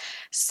them.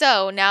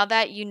 So now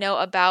that you know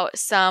about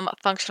some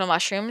functional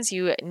mushrooms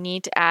you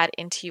need to add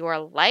into your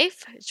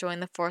life, join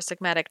the Four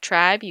Sigmatic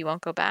tribe. You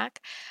won't go back.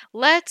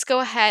 Let's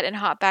go ahead and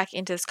hop back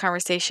into this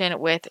conversation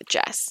with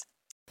Jess.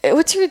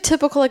 What's your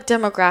typical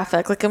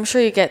demographic? I'm sure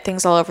you get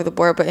things all over the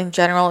board, but in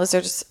general, is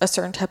there just a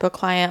certain type of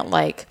client,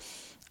 I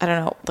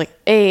don't know,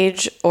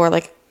 age or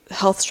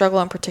health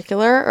struggle in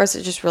particular, or is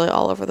it just really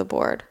all over the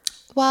board?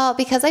 Well,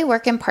 because I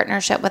work in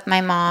partnership with my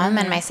mom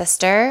and my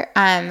sister,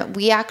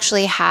 we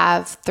actually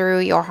have, through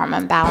Your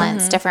Hormone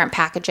Balance, different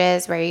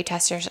packages where you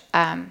test your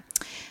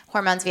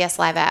hormones via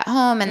saliva at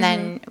home. And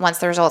then once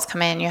the results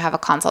come in, you have a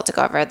consult to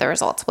go over the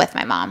results with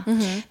my mom.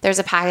 There's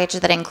a package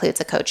that includes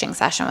a coaching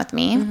session with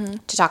me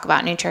to talk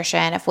about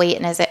nutrition,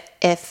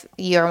 if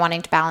you're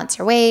wanting to balance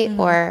your weight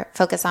or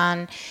focus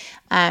on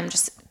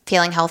just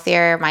feeling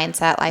healthier,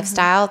 mindset,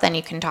 lifestyle, then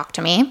you can talk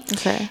to me.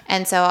 Okay.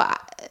 And so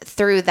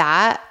through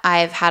that,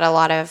 I've had a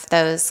lot of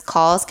those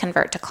calls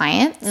convert to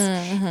clients.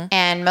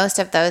 And most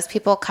of those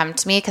people come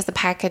to me because the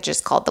package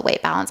is called the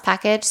Weight Balance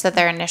Package. So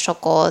their initial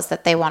goal is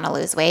that they want to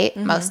lose weight,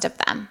 most of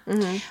them.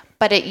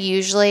 But it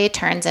usually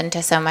turns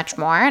into so much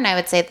more. And I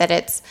would say that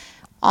it's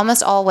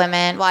almost all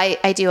women. Well,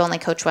 I do only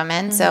coach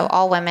women. So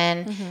all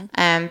women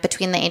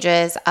between the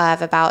ages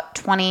of about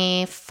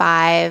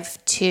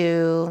 25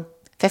 to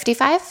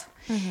 55.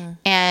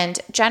 And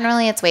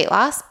generally it's weight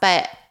loss,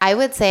 but I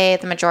would say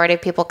the majority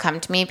of people come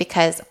to me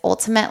because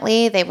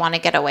ultimately they want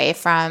to get away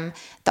from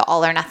the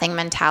all or nothing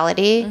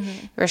mentality,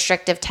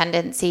 restrictive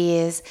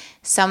tendencies.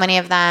 So many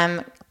of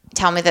them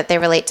tell me that they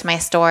relate to my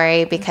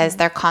story because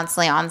they're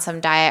constantly on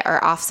some diet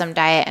or off some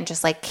diet and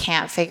just like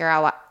can't figure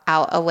out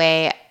a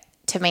way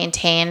to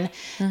maintain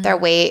their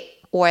weight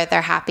or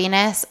their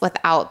happiness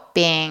without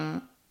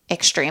being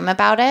extreme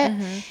about it.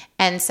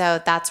 And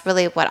so that's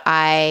really what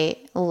I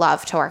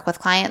love to work with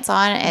clients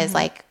on is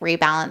like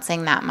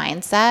rebalancing that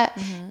mindset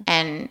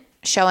and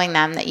showing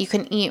them that you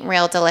can eat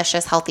real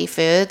delicious healthy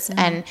foods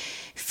and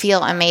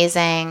feel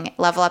amazing,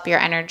 level up your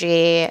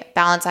energy,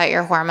 balance out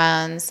your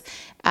hormones,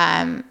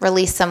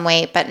 release some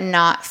weight, but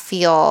not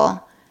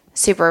feel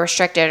super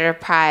restricted or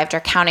deprived or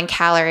counting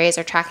calories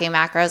or tracking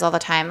macros all the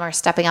time or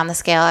stepping on the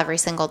scale every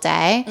single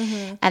day.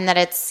 And that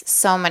it's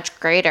so much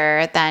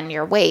greater than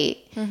your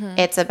weight.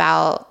 It's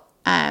about,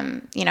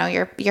 you know,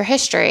 your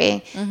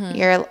history,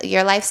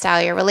 your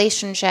lifestyle, your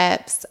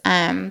relationships,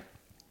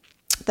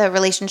 the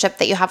relationship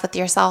that you have with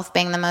yourself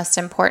being the most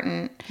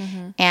important,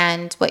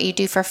 and what you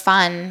do for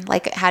fun.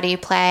 Like, how do you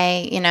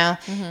play, you know,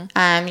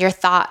 your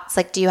thoughts,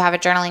 like, do you have a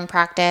journaling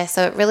practice?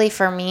 So it really,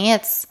 for me,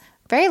 it's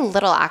very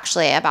little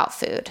actually about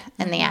food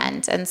in the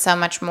end, and so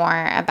much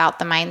more about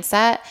the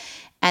mindset.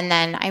 And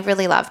then I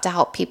really love to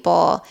help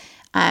people.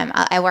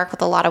 I work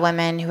with a lot of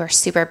women who are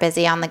super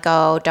busy on the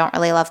go, don't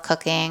really love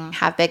cooking,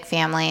 have big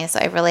families. So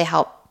I really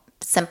help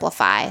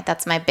simplify.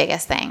 That's my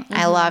biggest thing.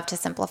 I love to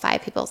simplify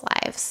people's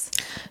lives.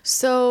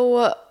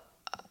 So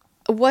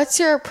what's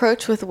your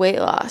approach with weight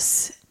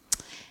loss?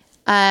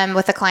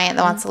 With a client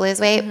that wants to lose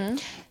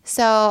weight.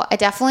 So I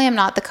definitely am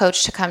not the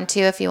coach to come to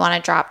if you want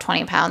to drop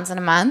 20 pounds in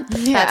a month.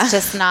 That's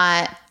just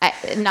not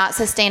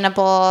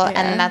sustainable,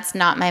 and that's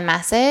not my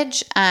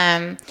message.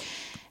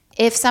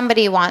 If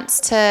somebody wants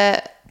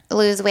to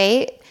lose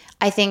weight,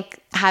 I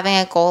think having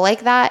a goal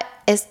like that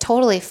is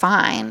totally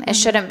fine. It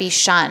shouldn't be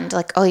shunned.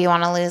 Like, oh, you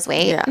want to lose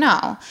weight?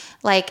 No.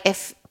 Like,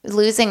 if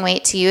losing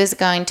weight to you is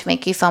going to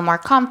make you feel more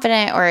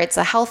confident or it's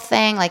a health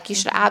thing, like, you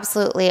should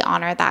absolutely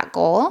honor that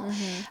goal.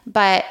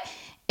 But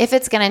if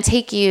it's going to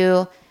take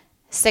you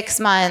 6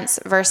 months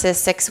versus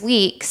 6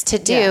 weeks to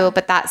do,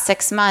 but that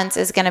 6 months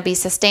is going to be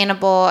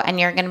sustainable and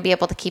you're going to be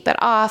able to keep it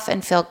off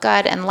and feel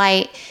good and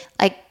light,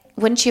 like,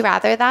 wouldn't you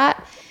rather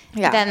that?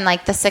 Than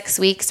like the 6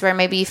 weeks where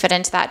maybe you fit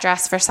into that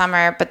dress for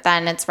summer, but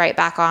then it's right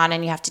back on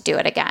and you have to do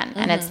it again.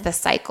 And it's the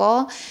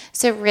cycle.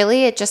 So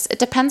really it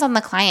depends on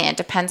the client. It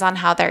depends on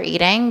how they're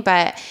eating.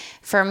 But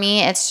for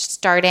me, it's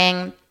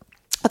starting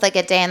with like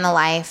a day in the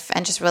life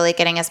and just really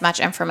getting as much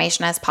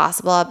information as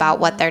possible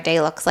about what their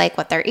day looks like,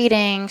 what they're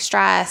eating,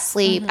 stress,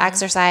 sleep,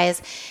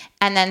 exercise,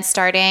 and then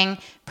starting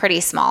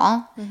pretty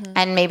small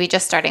and maybe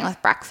just starting with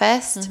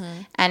breakfast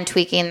and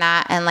tweaking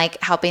that and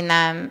like helping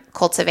them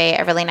cultivate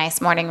a really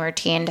nice morning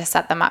routine to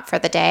set them up for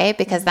the day,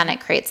 because then it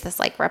creates this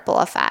like ripple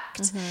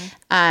effect.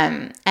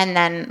 And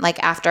then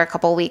like after a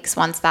couple weeks,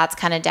 once that's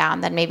kind of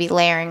down, then maybe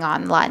layering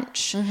on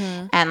lunch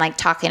and like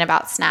talking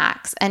about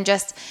snacks, and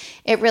just,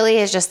 it really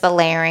is just the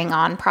layering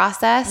on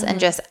process and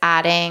just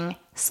adding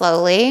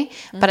slowly.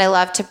 But I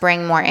love to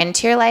bring more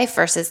into your life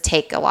versus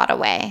take a lot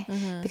away,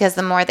 because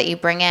the more that you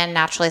bring in,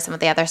 naturally some of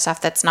the other stuff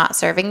that's not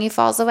serving you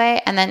falls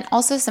away. And then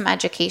also some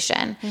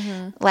education,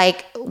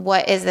 like,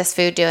 what is this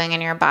food doing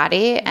in your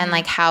body? And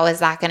like, how is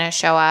that going to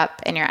show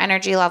up in your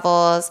energy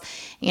levels?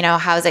 You know,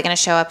 how is it going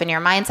to show up in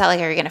your mindset? Like,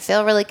 are you going to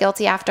feel really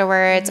guilty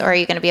afterwards, or are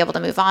you going to be able to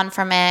move on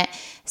from it?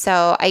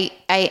 So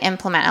I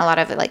implement a lot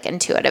of like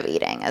intuitive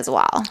eating as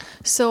well.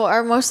 So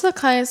are most of the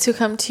clients who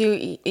come to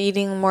you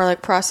eating more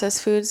like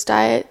processed foods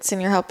diets, and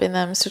you're helping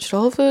them switch to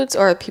whole foods,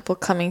 or are people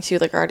coming to you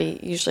like already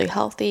usually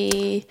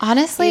healthy?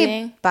 Honestly,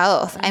 eating?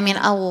 Both. I mean,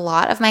 a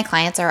lot of my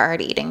clients are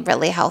already eating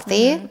really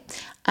healthy.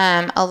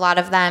 A lot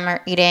of them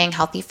are eating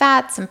healthy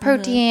fats and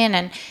protein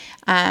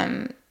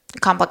and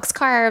complex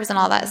carbs and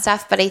all that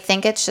stuff. But I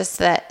think it's just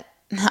that,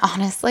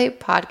 honestly,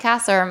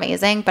 podcasts are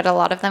amazing, but a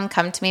lot of them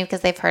come to me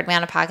because they've heard me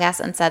on a podcast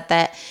and said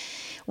that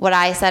what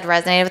I said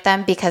resonated with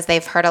them, because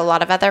they've heard a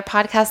lot of other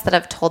podcasts that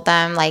have told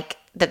them like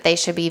that they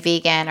should be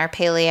vegan or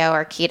paleo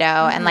or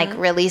keto and like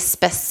really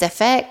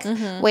specific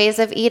ways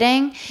of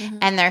eating,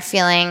 and they're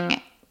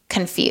feeling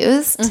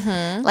confused.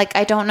 Like,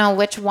 I don't know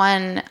which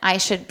one I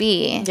should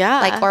be,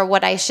 like, or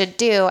what I should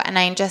do. And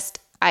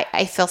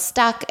I feel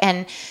stuck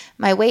and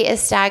my weight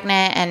is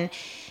stagnant.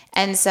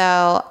 And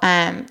so, so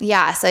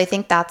I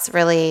think that's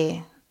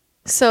really.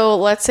 So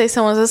let's say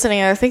someone's listening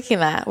and they're thinking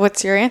that.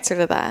 What's your answer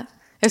to that?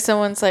 If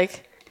someone's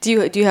like, do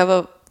you have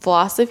a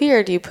philosophy,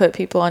 or do you put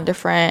people on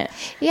different?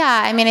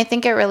 Yeah, I mean, I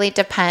think it really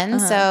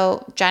depends.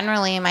 So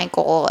generally my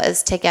goal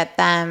is to get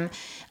them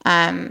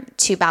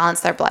to balance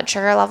their blood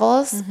sugar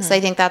levels. So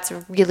I think that's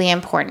really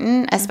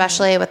important,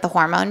 especially with the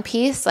hormone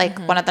piece. Like,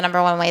 one of the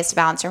number one ways to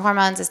balance your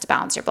hormones is to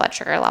balance your blood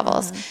sugar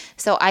levels.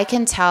 So I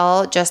can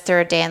tell just through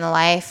a day in the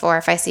life, or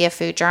if I see a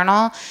food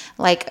journal,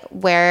 like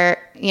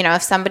where, you know,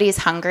 if somebody's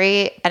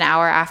hungry an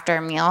hour after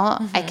a meal,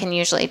 I can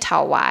usually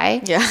tell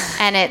why.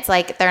 And it's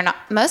like, they're not,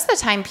 most of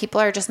the time people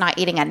are just not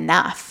eating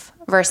enough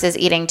versus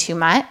eating too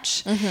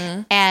much.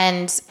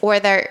 And, or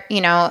they're,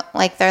 you know,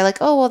 like, they're like,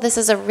 oh, well, this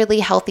is a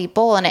really healthy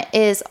bowl. And it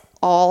is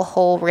all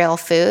whole real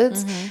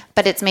foods,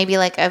 but it's maybe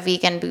like a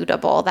vegan Buddha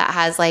bowl that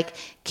has like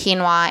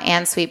quinoa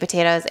and sweet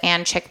potatoes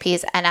and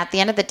chickpeas. And at the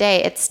end of the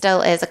day, it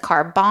still is a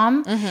carb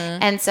bomb.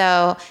 And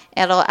so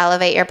it'll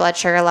elevate your blood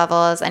sugar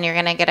levels and you're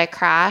going to get a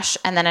crash.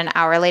 And then an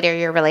hour later,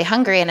 you're really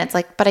hungry. And it's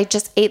like, but I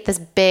just ate this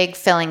big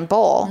filling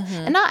bowl.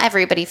 And not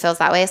everybody feels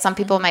that way. Some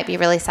people might be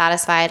really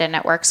satisfied and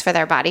it works for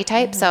their body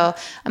type. So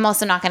I'm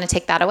also not going to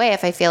take that away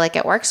if I feel like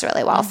it works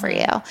really well for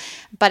you.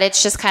 But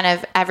it's just kind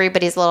of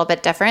everybody's a little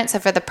bit different. So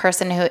for the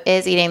person who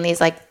is eating these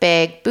like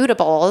big Buddha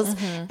bowls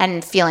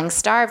and feeling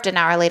starved an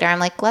hour later, I'm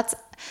like, let's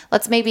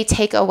maybe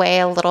take away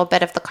a little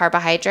bit of the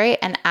carbohydrate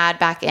and add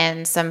back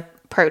in some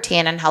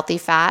protein and healthy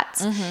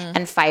fats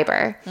and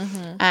fiber.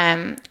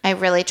 I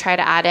really try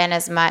to add in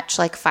as much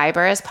like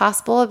fiber as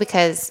possible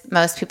because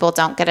most people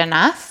don't get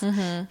enough.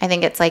 I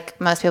think it's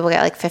like most people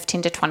get like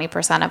 15 to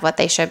 20% of what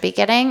they should be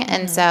getting.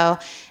 And so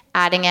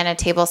adding in a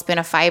tablespoon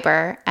of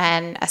fiber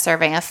and a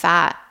serving of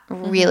fat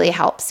really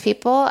helps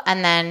people.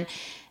 And then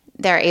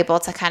they're able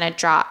to kind of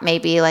drop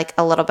maybe like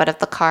a little bit of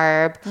the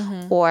carb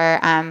or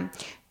I'm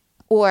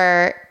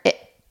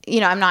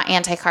not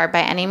anti-carb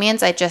by any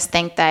means. I just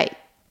think that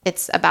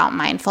it's about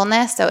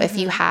mindfulness. So if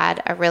you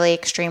had a really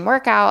extreme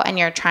workout and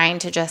you're trying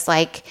to just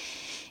like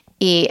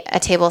eat a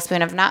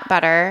tablespoon of nut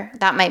butter,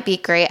 that might be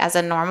great as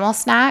a normal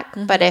snack.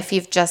 But if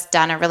you've just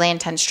done a really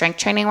intense strength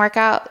training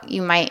workout,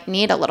 you might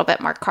need a little bit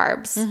more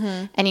carbs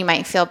and you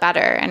might feel better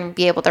and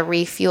be able to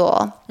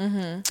refuel.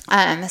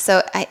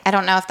 So I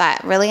don't know if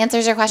that really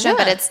answers your question,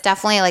 but it's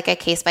definitely like a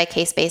case by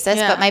case basis.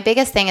 But my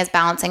biggest thing is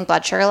balancing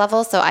blood sugar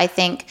levels. So I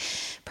think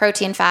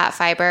protein, fat,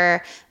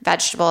 fiber,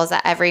 vegetables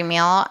at every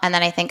meal. And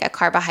then I think a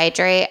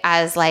carbohydrate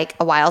as like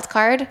a wild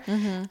card.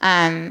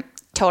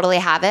 Totally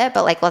have it,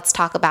 but like let's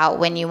talk about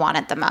when you want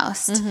it the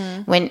most.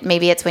 When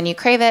maybe it's when you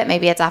crave it,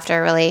 maybe it's after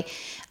a really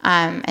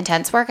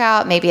intense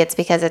workout, maybe it's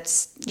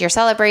because you're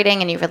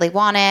celebrating and you really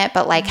want it,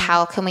 but like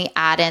how can we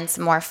add in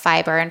some more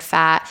fiber and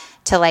fat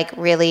to like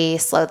really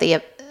slow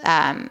the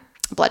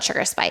blood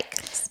sugar spike?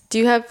 Do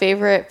you have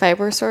favorite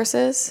fiber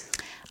sources?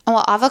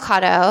 Well,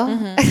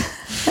 avocado.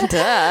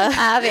 Duh.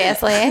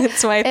 Obviously.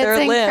 It's my third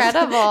limb. It's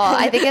incredible.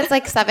 I think it's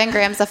like 7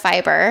 grams of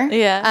fiber.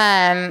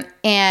 Yeah.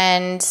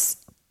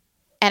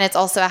 And it's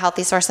also a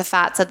healthy source of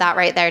fat. So that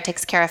right there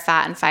takes care of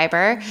fat and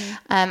fiber.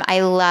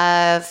 I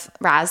love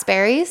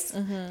raspberries.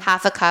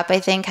 Half a cup, I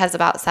think, has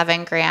about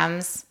 7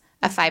 grams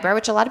of fiber,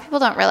 which a lot of people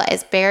don't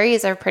realize.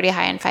 Berries are pretty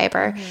high in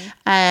fiber.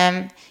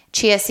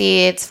 Chia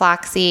seeds,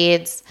 flax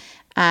seeds.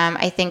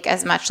 I think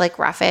as much like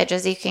roughage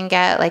as you can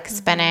get, like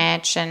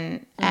spinach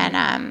and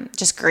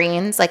just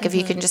greens. Like if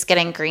you can just get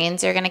in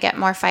greens, you're going to get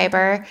more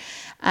fiber.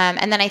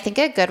 And then I think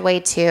a good way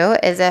too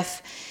is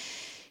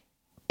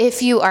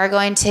if you are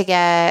going to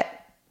get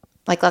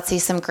like, let's say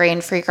some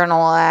grain-free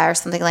granola or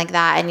something like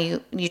that, and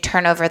you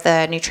turn over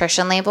the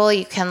nutrition label,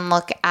 you can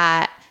look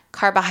at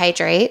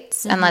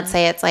carbohydrates and let's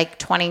say it's like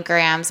 20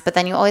 grams, but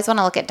then you always want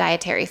to look at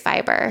dietary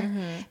fiber.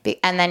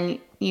 And then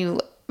you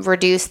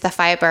reduce the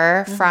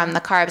fiber from the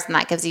carbs, and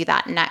that gives you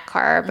that net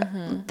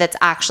carb that's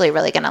actually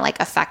really going to like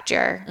affect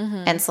your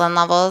insulin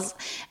levels.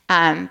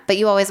 But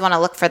you always want to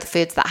look for the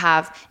foods that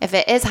have, if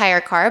it is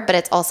higher carb, but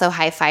it's also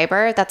high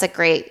fiber, that's a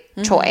great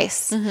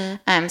choice.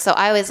 So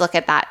I always look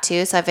at that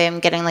too. So if I'm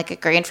getting like a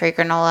grain-free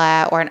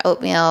granola or an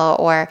oatmeal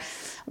or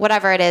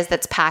whatever it is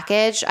that's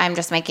packaged, I'm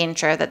just making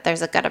sure that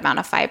there's a good amount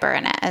of fiber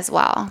in it as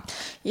well.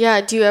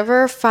 Yeah. Do you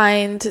ever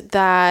find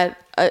that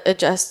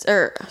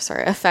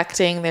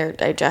affecting their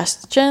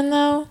digestion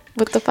though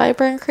with the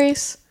fiber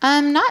increase?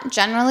 Not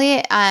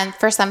generally.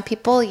 For some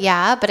people,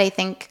 yeah, but I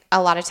think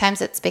a lot of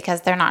times it's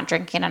because they're not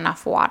drinking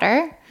enough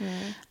water.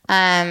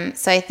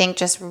 So I think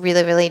just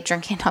really, really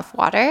drinking enough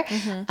water.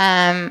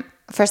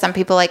 For some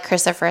people, like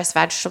cruciferous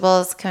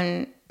vegetables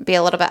can be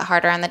a little bit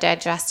harder on the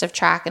digestive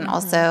tract and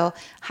also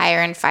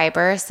higher in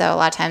fiber. So a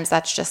lot of times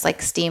that's just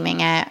like steaming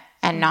it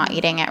and not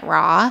eating it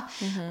raw,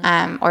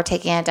 or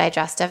taking a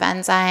digestive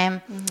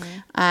enzyme.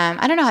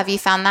 I don't know. Have you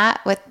found that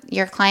with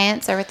your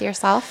clients or with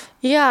yourself?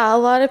 Yeah, a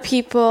lot of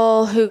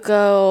people who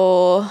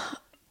go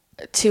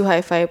too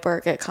high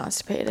fiber get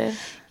constipated.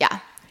 Yeah.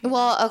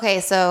 Well,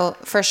 okay. So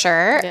for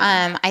sure,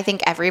 I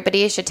think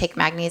everybody should take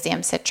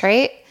magnesium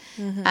citrate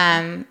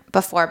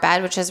before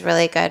bed, which is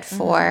really good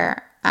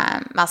for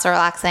muscle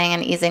relaxing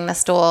and easing the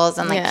stools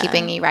and like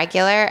keeping you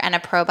regular, and a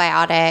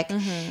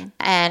probiotic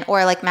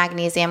or like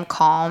magnesium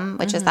calm,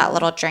 which is that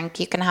little drink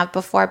you can have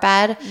before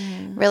bed,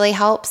 really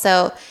helps.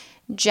 So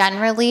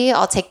generally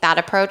I'll take that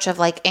approach of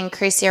like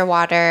increase your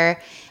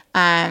water,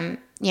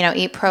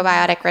 eat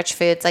probiotic rich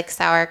foods like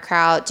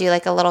sauerkraut, do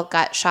like a little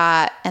gut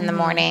shot in the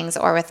mornings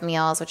or with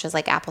meals, which is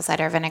like apple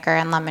cider vinegar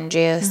and lemon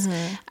juice.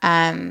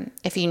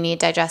 If you need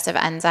digestive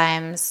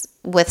enzymes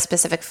with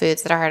specific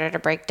foods that are harder to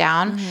break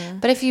down.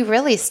 But if you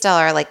really still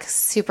are like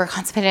super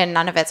constipated and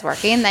none of it's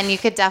working, then you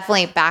could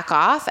definitely back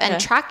off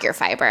and track your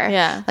fiber.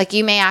 Yeah. Like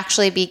you may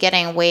actually be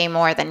getting way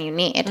more than you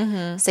need.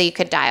 So you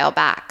could dial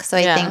back. So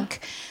I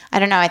think, I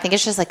don't know, I think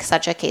it's just like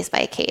such a case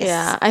by case.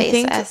 Yeah. I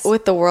think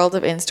with the world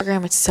of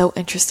Instagram, it's so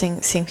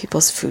interesting seeing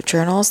people's food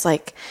journals.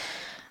 Like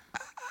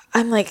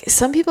I'm like,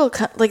 some people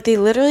like they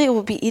literally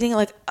will be eating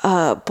like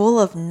a bowl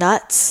of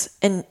nuts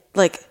and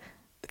like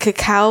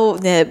cacao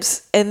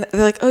nibs, and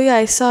they're like, oh yeah,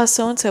 I saw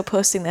so and so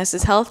posting this,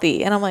 it's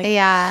healthy, and I'm like,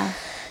 Yeah.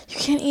 you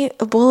can't eat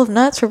a bowl of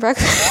nuts for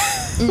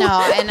breakfast. No,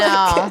 I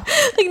know.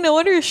 Like no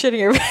wonder you're shitting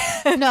your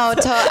pants. No,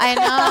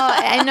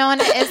 I know,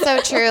 and it is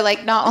so true.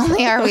 Like, not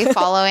only are we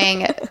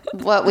following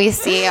what we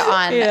see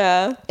on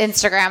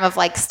Instagram of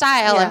like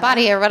style and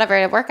body or whatever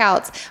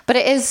workouts, but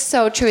it is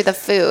so true. The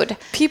food,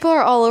 people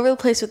are all over the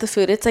place with the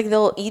food. It's like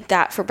they'll eat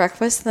that for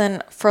breakfast, and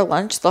then for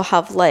lunch they'll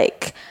have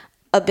like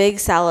a big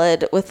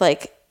salad with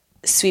like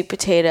sweet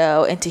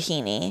potato and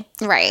tahini,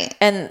 right?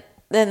 And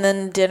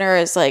then dinner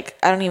is like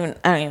I don't even know.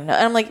 And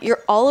I'm like,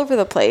 you're all over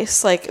the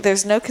place. Like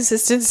there's no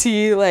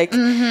consistency. Like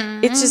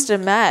it's just a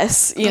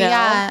mess, you know?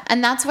 Yeah.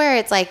 And that's where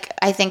it's like,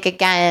 I think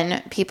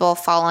again, people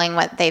following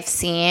what they've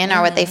seen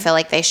or what they feel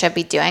like they should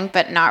be doing,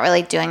 but not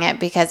really doing it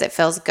because it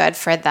feels good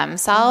for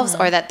themselves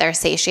or that they're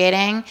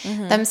satiating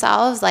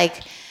themselves.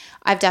 Like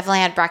I've definitely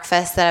had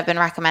breakfasts that have been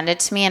recommended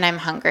to me and I'm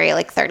hungry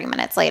like 30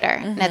 minutes later.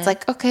 And it's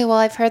like, okay, well,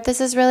 I've heard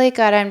this is really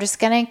good. I'm just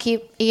going to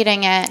keep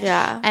eating it.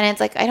 Yeah. And it's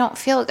like, I don't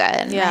feel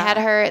good. Yeah. My head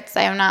hurts.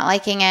 I'm not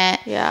liking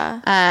it.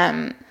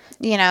 Yeah.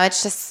 You know,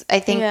 it's just, I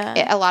think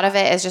a lot of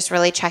it is just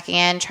really checking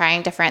in,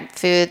 trying different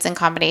foods and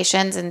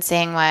combinations and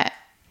seeing what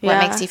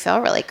makes you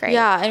feel really great.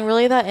 Yeah. And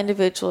really that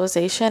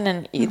individualization,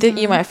 and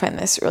you might find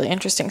this really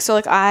interesting. So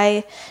like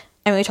I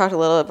mean, we talked a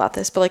little bit about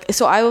this, but like,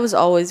 so I was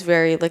always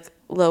very like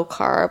low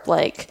carb.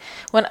 Like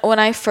when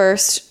I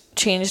first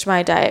changed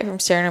my diet from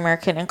Stern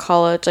American in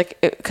college, like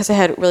because I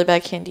had really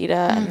bad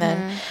candida, and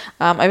then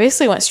I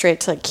basically went straight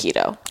to like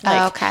keto.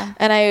 Like, okay.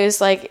 And I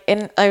was like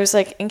in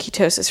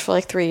ketosis for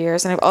like 3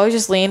 years, and I've always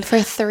just leaned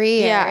for 3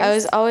 years. Yeah, I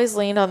was always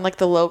leaned on like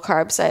the low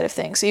carb side of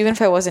things. So even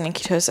if I wasn't in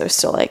ketosis, I was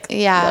still like low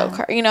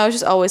carb. You know, I was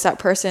just always that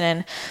person,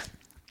 and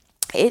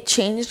it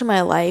changed my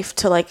life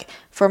to like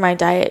for my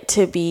diet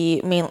to be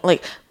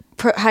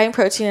high in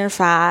protein and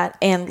fat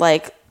and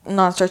like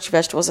non-starchy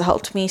vegetables. It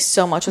helped me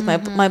so much with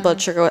my blood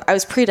sugar. I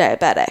was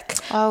pre-diabetic.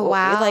 Oh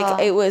wow.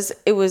 Like it was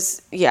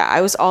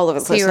I was all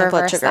over the place with my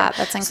blood sugar.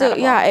 That's incredible. So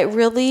yeah, it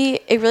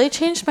really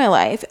changed my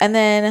life. And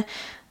then,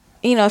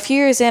 you know, a few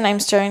years in,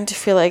 I'm starting to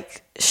feel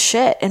like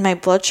shit, and my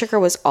blood sugar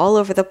was all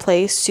over the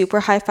place,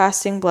 super high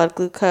fasting blood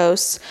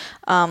glucose.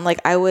 Like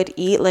I would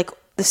eat like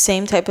the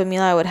same type of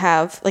meal I would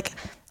have, like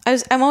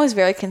I'm always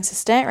very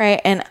consistent, right?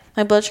 And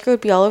my blood sugar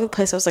would be all over the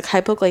place. I was like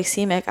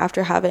hypoglycemic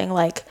after having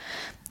like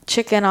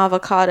chicken,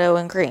 avocado,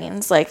 and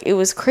greens. Like it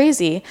was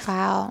crazy.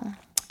 Wow.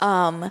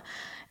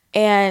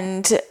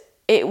 And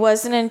it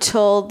wasn't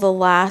until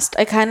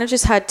I kind of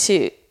just had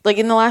to, like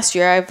in the last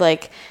year, I've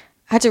like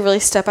had to really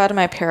step out of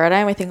my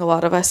paradigm. I think a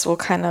lot of us will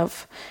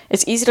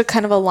it's easy to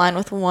kind of align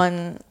with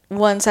one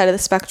side of the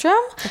spectrum.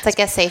 It's like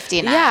a safety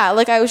net. Yeah,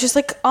 like I was just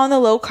like on the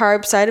low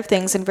carb side of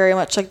things, and very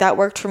much like that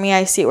worked for me.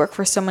 I see it work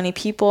for so many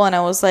people, and I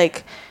was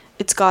like,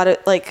 it's gonna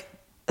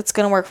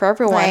work for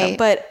everyone. Right.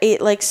 But it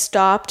like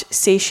stopped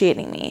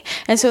satiating me.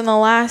 And so in the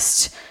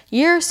last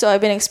year or so, I've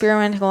been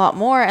experimenting a lot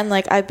more, and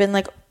like I've been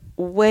like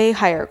way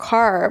higher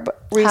carb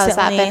recently. How's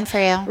that been for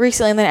you?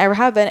 Recently than I ever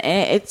have been,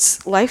 and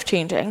it's life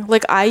changing.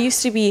 Like I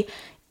used to be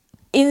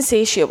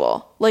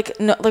insatiable. Like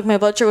no, like my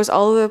blood sugar was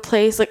all over the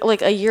place.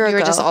 Like a year ago,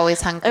 you were just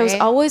always hungry. I was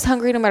always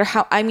hungry, no matter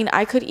how. I mean,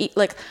 I could eat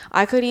like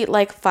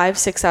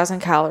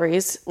 5,000-6,000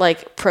 calories,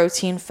 like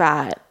protein,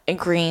 fat, and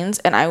greens,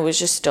 and I was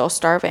just still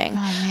starving.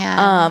 Oh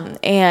man.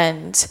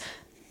 And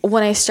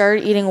when I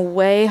started eating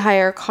way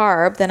higher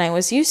carb than I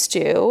was used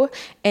to,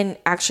 and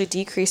actually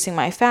decreasing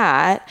my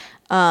fat,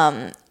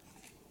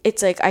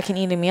 it's like I can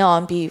eat a meal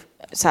and be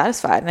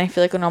satisfied, and I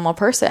feel like a normal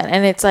person.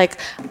 And it's like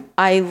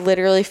I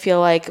literally feel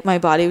like my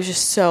body was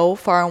just so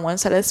far on one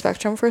side of the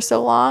spectrum for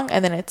so long,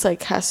 and then it's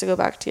like has to go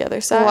back to the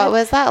other side. What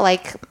was that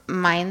like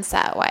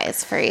mindset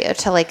wise for you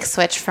to like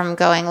switch from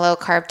going low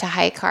carb to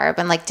high carb?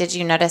 And like, did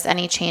you notice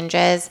any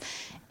changes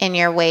in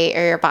your weight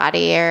or your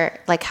body or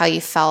like how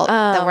you felt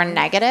that were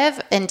negative?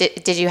 And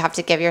did you have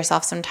to give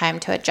yourself some time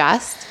to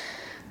adjust?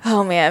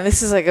 Oh man,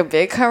 this is like a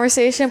big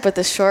conversation, but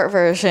the short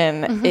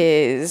version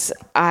is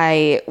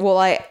I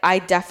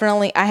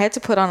definitely had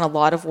to put on a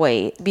lot of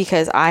weight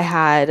because I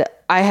had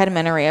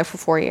amenorrhea for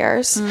 4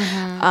 years.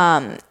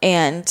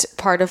 And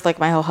part of like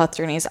my whole health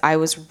journey is I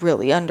was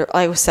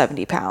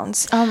 70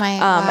 pounds. Oh my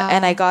wow.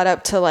 And I got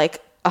up to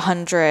like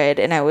 100,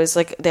 and I was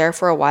like there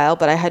for a while,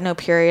 but I had no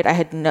period. I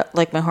had no,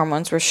 like my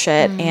hormones were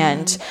shit.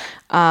 And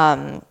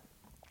yeah,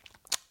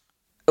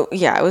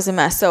 it was a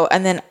mess. So,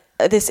 and then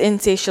this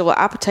insatiable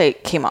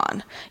appetite came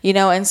on, you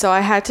know, and so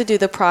I had to do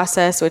the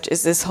process, which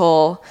is this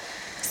whole.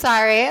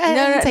 Sorry,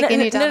 I'm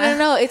taking you down.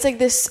 No. It's like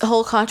this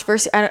whole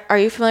controversy. Are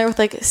you familiar with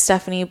like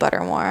Stephanie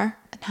Buttermore?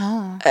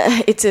 No.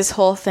 It's this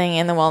whole thing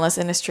in the wellness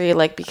industry,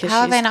 like because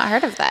how have I not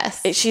heard of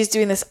this? She's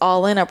doing this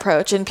all-in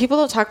approach, and people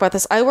don't talk about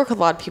this. I work with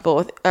a lot of people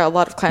with a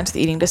lot of clients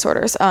with eating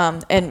disorders,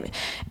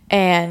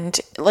 and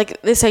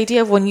like this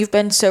idea of when you've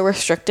been so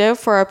restrictive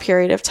for a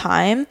period of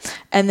time,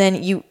 and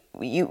then you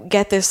you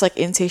get this like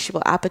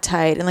insatiable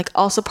appetite, and like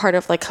also part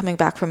of like coming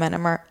back from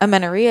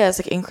amenorrhea is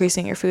like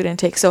increasing your food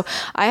intake. So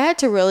I had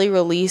to really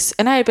release,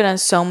 and I had been on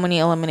so many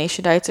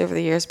elimination diets over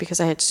the years because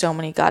I had so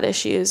many gut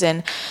issues,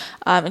 and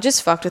it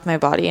just fucked with my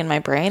body and my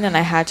brain, and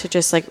I had to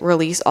just like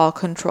release all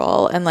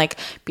control and like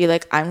be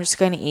like, I'm just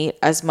going to eat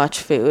as much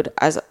food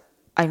as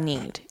I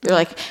need.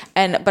 Like,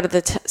 but at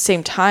the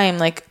same time,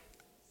 like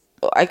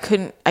I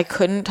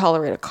couldn't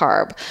tolerate a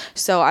carb.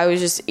 So I was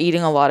just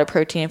eating a lot of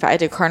protein. In fact, I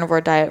did a carnivore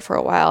diet for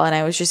a while, and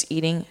I was just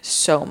eating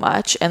so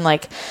much. And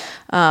like,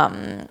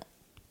 I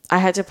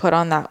had to put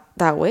on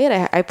that weight.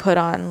 I put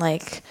on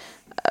like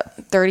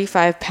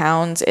 35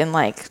 pounds in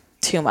like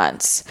 2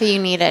 months. But you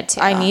needed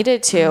to. I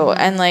needed to.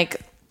 And like,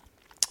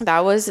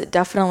 that was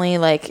definitely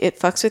like, it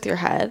fucks with your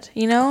head,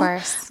 you know? Of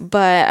course.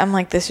 But I'm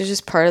like, this is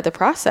just part of the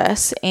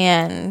process.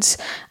 And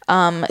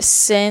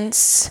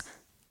since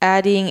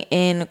adding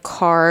in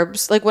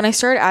carbs, like when I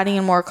started adding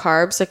in more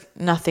carbs, like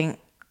nothing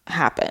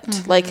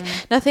happened. Like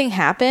nothing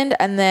happened.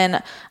 And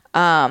then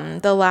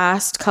the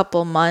last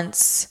couple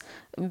months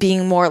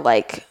being more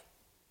like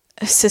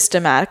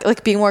systematic,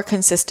 like being more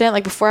consistent.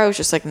 Like before I was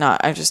just like,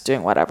 I'm just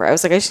doing whatever. I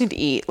was like, I just need to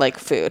eat like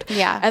food.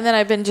 Yeah. And then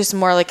I've been just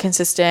more like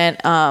consistent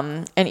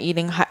and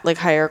eating like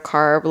higher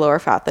carb, lower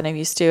fat than I'm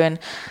used to. And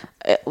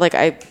like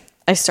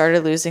I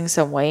started losing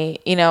some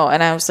weight, you know,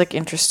 and I was like,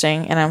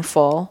 interesting, and I'm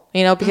full,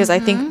 you know, because I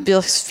think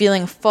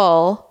feeling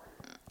full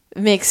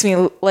makes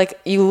me like,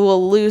 you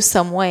will lose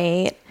some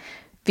weight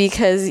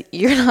because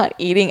you're not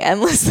eating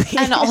endlessly.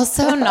 And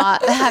also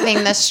not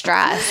having the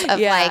stress of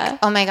like,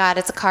 oh my God,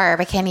 it's a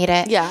carb, I can't eat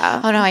it. Yeah.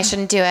 Oh no, I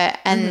shouldn't do it.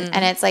 And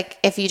and it's like,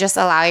 if you just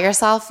allow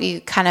yourself,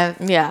 you kind of,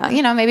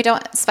 you know, maybe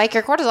don't spike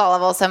your cortisol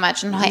level so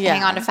much and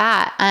hang on to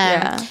fat.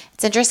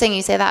 It's interesting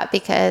you say that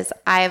because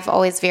I've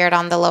always veered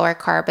on the lower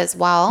carb as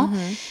well.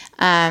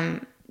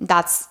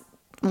 That's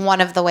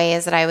one of the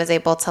ways that I was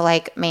able to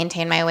like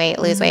maintain my weight,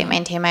 lose weight,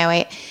 maintain my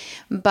weight.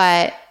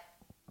 But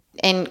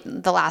in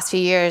the last few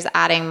years,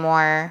 adding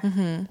more,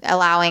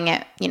 allowing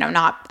it, you know,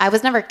 I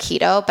was never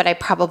keto, but I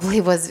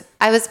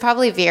was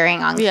probably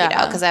veering on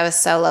keto because I was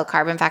so low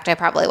carb. In fact, I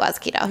probably was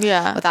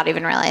keto without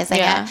even realizing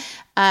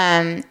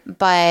it.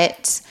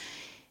 But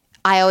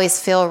I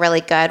always feel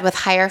really good with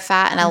higher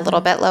fat and a little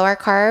bit lower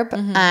carb.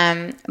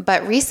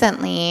 But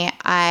recently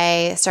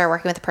I started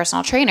working with a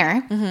personal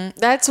trainer.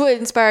 That's what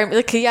inspired me.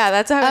 Like,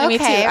 that's how happened to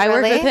me too. I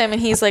worked with him and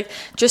he's like,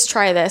 just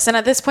try this. And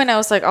at this point I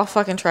was like, I'll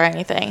fucking try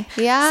anything.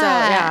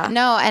 Yeah. So,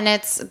 no, and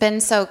it's been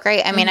so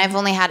great. I mean, I've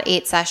only had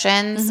 8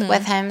 sessions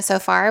with him so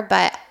far,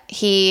 but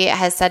he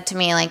has said to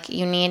me, like,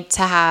 you need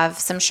to have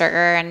some sugar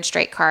and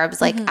straight carbs,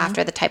 like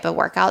after the type of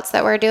workouts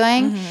that we're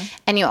doing.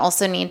 And you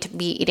also need to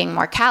be eating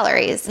more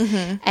calories.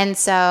 And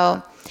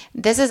so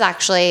this is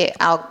actually,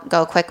 I'll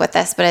go quick with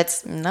this, but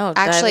it's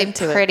actually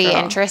pretty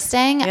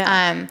interesting.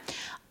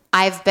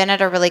 I've been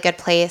at a really good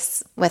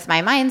place with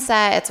my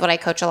mindset. It's what I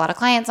coach a lot of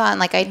clients on.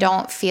 Like, I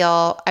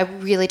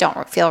really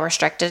don't feel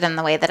restricted in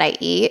the way that I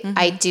eat.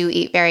 I do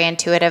eat very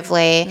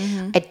intuitively.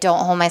 I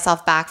don't hold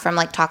myself back from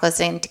like tacos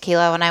and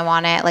tequila when I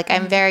want it. Like,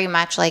 I'm very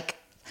much like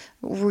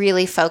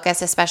really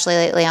focused, especially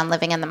lately, on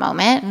living in the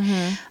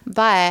moment.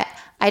 But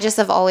I just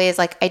have always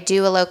like, I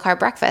do a low carb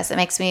breakfast. It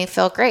makes me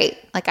feel great.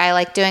 Like, I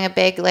like doing a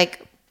big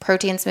like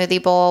protein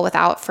smoothie bowl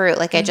without fruit.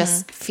 Like, I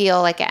just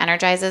feel like it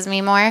energizes me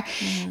more.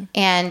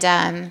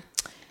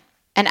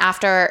 And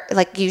after,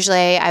 like,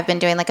 usually I've been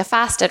doing like a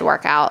fasted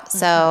workout.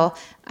 So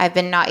I've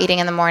been not eating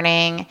in the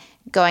morning,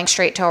 going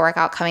straight to a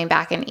workout, coming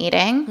back and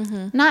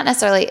eating. Not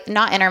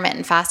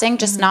intermittent fasting,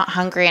 just not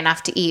hungry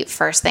enough to eat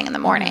first thing in the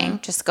morning,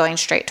 just going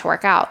straight to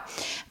work out.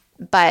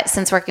 But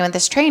since working with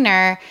this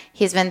trainer,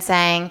 he's been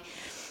saying,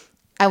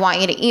 I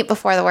want you to eat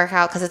before the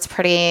workout because it's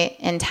pretty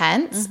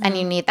intense and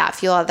you need that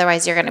fuel.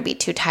 Otherwise you're going to be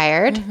too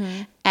tired.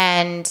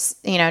 And,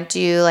 you know,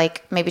 do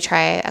like maybe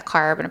try a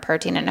carb and a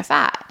protein and a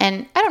fat.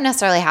 And I don't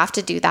necessarily have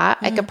to do that.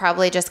 I could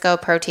probably just go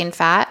protein,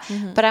 fat,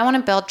 but I want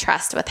to build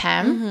trust with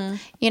him,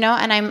 you know,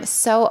 and I'm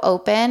so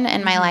open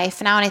in my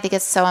life now. And I think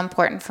it's so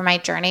important for my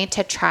journey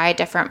to try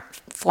different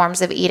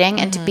forms of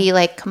eating and to be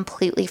like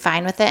completely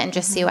fine with it and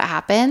just see what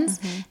happens,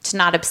 to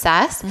not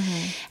obsess.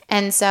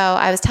 And so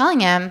I was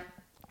telling him,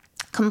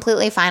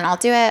 completely fine, I'll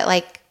do it.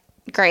 Like,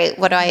 great.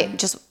 What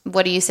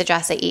do you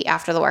suggest I eat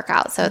after the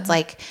workout? So it's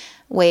like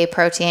whey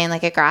protein,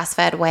 like a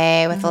grass-fed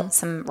whey with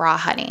some raw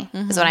honey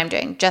is what I'm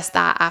doing. Just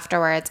that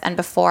afterwards. And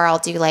before, I'll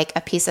do like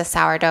a piece of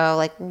sourdough,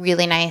 like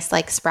really nice,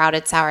 like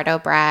sprouted sourdough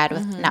bread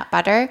with nut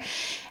butter.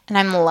 And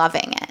I'm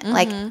loving it.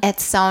 Like,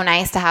 it's so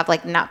nice to have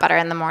like nut butter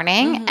in the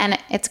morning and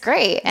it's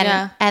great.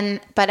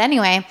 But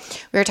anyway,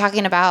 we were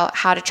talking about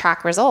how to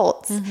track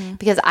results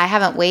because I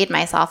haven't weighed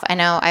myself. I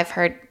know I've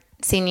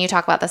seen you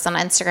talk about this on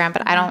Instagram,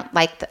 but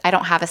I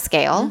don't have a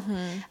scale.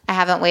 I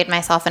haven't weighed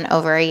myself in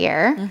over a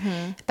year.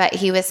 But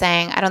he was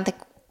saying, I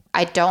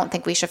don't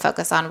think we should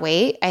focus on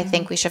weight. I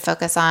think we should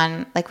focus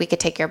on, like, we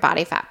could take your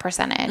body fat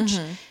percentage.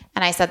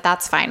 And I said,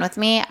 that's fine with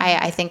me.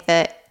 I think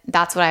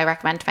that's what I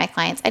recommend to my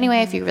clients anyway.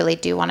 If you really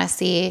do want to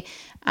see,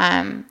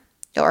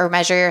 or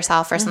measure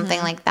yourself or something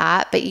like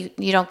that. But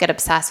you don't get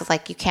obsessed with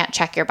like, you can't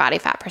check your body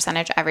fat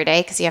percentage every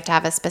day because you have to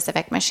have a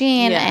specific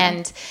machine.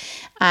 Yeah.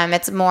 And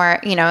it's more,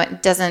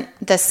 it doesn't,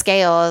 the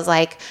scale is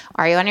like,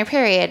 are you on your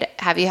period?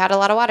 Have you had a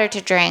lot of water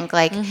to drink?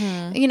 Like,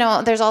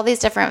 there's all these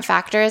different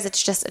factors.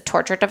 It's just a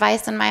torture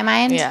device in my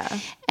mind. Yeah.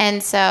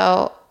 And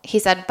so he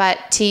said, but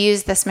to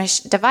use this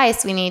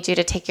device, we need you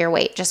to take your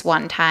weight just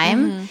one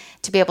time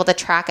to be able to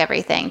track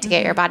everything, to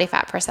get your body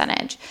fat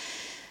percentage.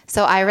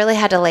 So I really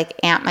had to like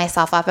amp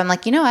myself up. I'm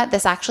like, you know what?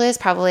 This actually is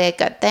probably a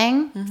good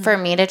thing for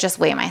me to just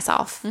weigh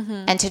myself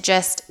and to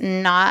just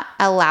not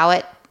allow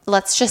it.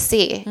 Let's just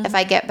see if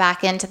I get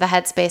back into the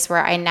headspace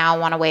where I now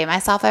want to weigh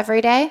myself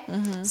every day.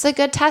 It's a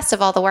good test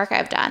of all the work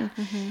I've done.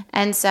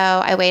 And so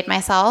I weighed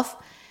myself.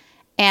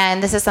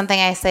 And this is something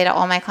I say to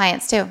all my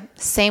clients too.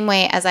 Same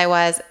weight as I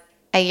was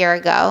a year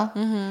ago.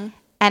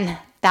 And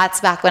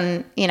that's back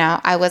when,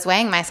 I was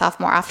weighing myself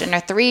more often, or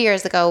 3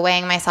 years ago,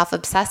 weighing myself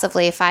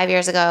obsessively, 5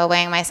 years ago,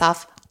 weighing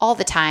myself all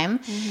the time.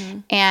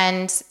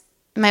 And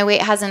my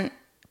weight hasn't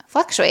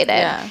fluctuated,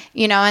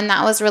 and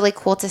that was really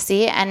cool to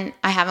see. And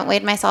I haven't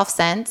weighed myself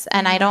since.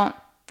 And I don't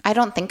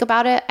think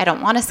about it. I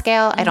don't want to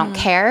scale. I don't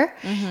care.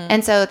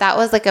 And so that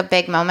was like a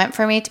big moment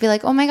for me to be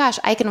like, oh my gosh,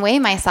 I can weigh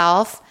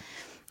myself.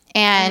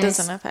 And it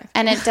doesn't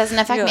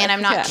affect me. And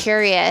I'm not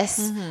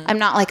curious. I'm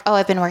not like, oh,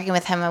 I've been working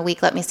with him a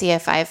week. Let me see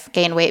if I've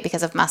gained weight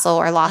because of muscle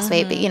or lost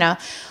weight. But,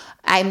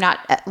 I'm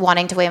not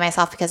wanting to weigh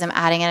myself because I'm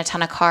adding in a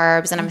ton of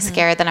carbs and I'm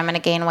scared that I'm going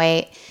to gain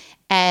weight.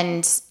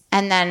 And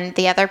then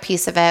the other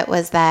piece of it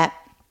was that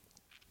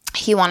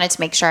he wanted to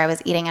make sure I was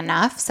eating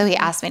enough. So he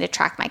asked me to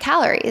track my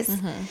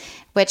calories,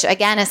 which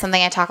again is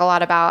something I talk a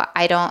lot about.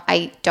 I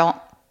don't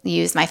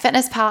use my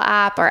MyFitnessPal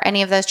app or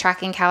any of those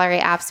tracking calorie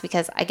apps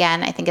because,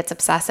 again, I think it's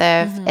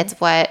obsessive. It's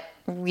what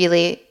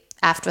really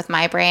effed with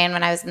my brain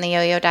when I was in the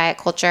yo-yo diet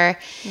culture.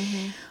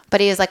 But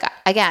he was like,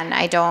 again,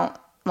 I don't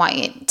want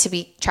you to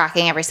be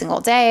tracking every single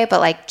day,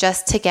 but like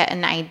just to get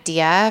an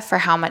idea for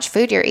how much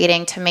food you're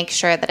eating to make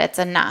sure that it's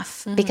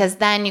enough. Because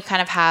then you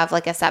kind of have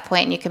like a set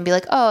point and you can be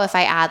like, oh, if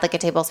I add like a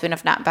tablespoon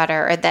of nut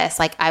butter or this,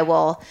 like I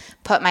will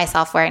put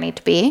myself where I need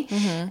to be.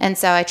 And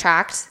so I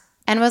tracked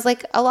and was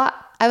like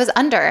I was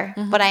under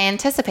what I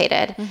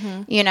anticipated,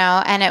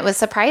 and it was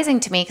surprising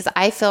to me because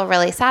I feel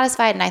really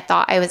satisfied and I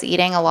thought I was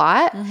eating a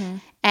lot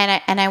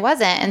and I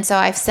wasn't. And so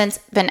I've since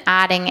been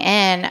adding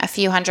in a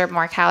few hundred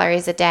more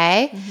calories a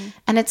day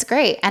and it's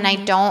great. And I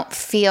don't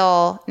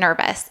feel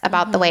nervous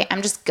about the weight.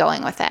 I'm just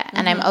going with it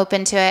and I'm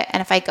open to it.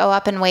 And if I go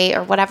up in weight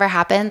or whatever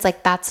happens,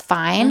 like that's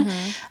fine.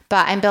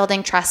 But I'm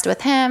building trust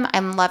with him.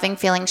 I'm loving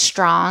feeling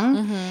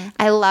strong.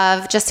 I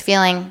love just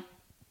feeling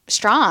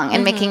strong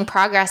and making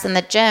progress in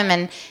the gym,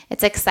 and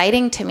it's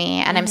exciting to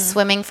me, and I'm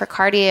swimming for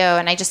cardio,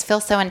 and I just feel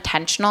so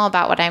intentional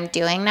about what I'm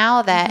doing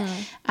now that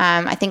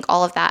I think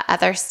all of that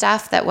other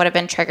stuff that would have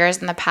been triggers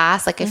in the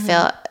past, like I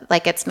feel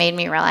like it's made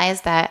me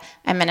realize that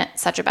I'm in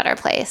such a better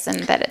place and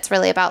that it's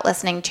really about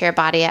listening to your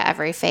body at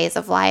every phase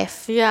of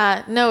life.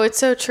 Yeah, no, it's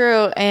so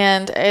true.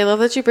 And I love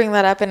that you bring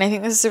that up. And I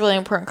think this is a really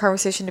important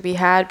conversation to be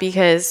had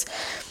because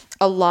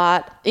a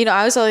lot,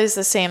 I was always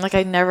the same. Like I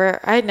had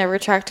never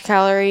tracked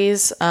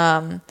calories.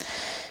 I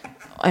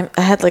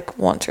had like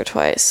once or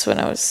twice when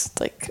I was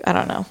like, I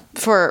don't know,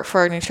 for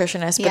a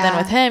nutritionist. But then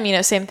with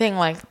him, same thing.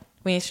 Like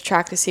we need to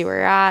track to see where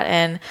you're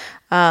at.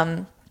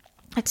 And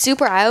it's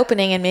super eye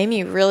opening and made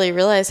me really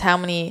realize how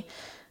many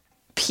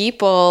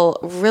people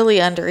really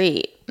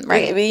undereat.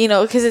 Right.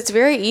 Because it's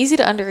very easy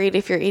to undereat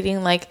if you're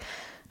eating like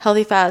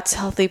healthy fats,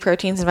 healthy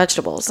proteins, and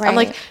vegetables. Right. I'm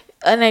like,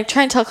 and I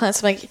try and tell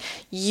clients, I'm like,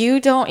 you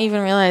don't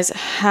even realize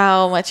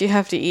how much you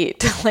have to eat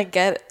to like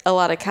get a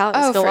lot of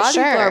calories. Oh, for a lot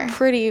sure. of people are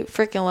pretty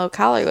freaking low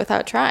calorie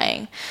without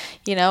trying.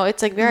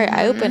 It's like very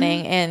eye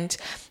opening. And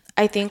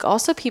I think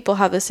also people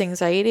have this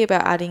anxiety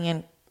about adding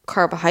in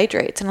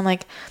carbohydrates. And I'm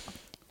like,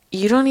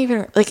 you don't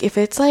even, like, if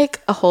it's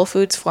like a whole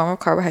foods form of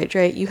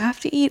carbohydrate, you have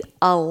to eat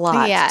a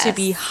lot to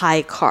be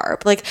high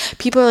carb. Like,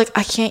 people are like,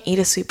 I can't eat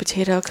a sweet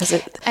potato because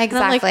it.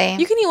 Exactly. Like,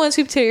 you can eat one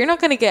sweet potato. You're not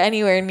going to get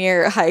anywhere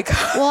near high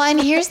carb. Well, and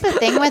here's the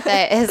thing with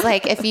it is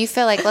like, if you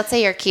feel like, let's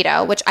say you're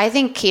keto, which I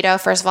think keto,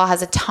 first of all,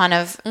 has a ton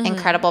of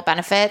incredible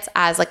benefits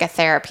as like a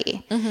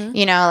therapy.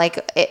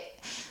 Like it.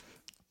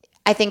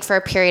 I think for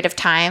a period of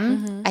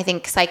time, I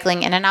think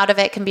cycling in and out of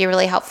it can be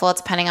really helpful.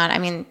 Depending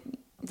on,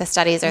 the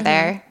studies are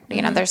there.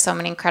 There's so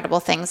many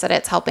incredible things that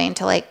it's helping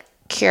to like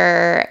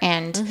cure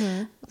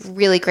and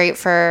really great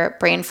for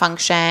brain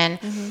function.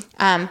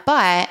 But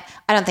I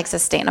don't think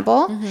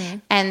sustainable.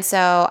 And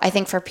so I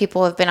think for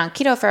people who have been on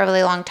keto for a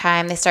really long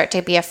time, they start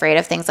to be afraid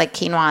of things like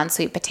quinoa and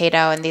sweet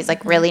potato and these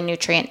like really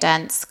nutrient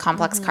dense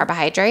complex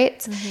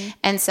carbohydrates.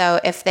 And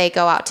so if they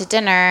go out to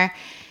dinner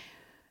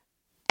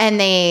and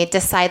they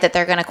decide that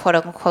they're going to quote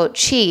unquote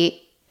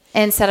cheat,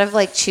 instead of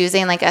like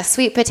choosing like a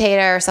sweet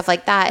potato or stuff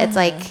like that, it's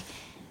like,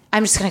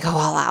 I'm just going to go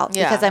all out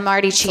because I'm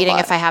already cheating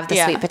if I have the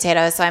sweet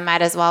potato. So I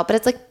might as well. But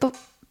it's like,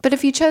 but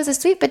if you chose a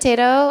sweet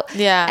potato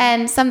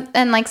and some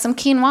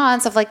quinoa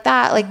and stuff like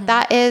that, like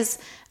that is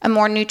a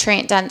more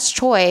nutrient dense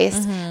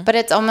choice, but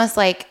it's almost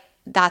like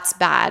that's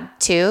bad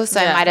too. So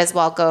I might as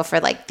well go for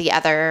like the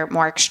other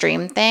more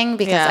extreme thing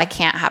because I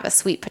can't have a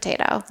sweet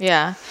potato.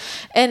 Yeah.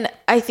 And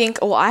I think,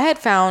 I had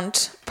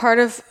found part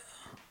of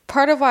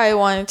why I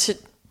wanted to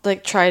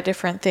like try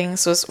different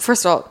things was,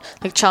 first of all,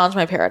 like challenge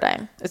my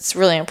paradigm. It's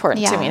really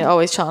important to me to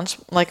always challenge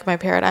like my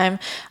paradigm,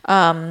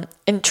 and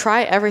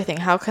try everything.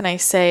 How can I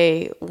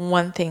say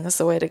one thing is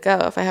the way to go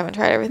if I haven't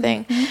tried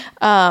everything?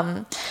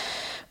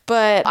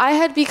 But I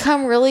had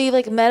become really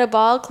like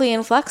metabolically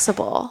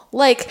inflexible,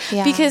 like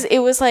because it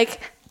was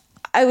like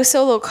I was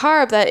so low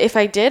carb that if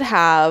I did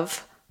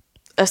have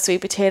a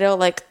sweet potato,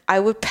 like I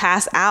would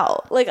pass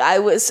out. Like I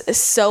was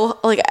so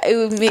like it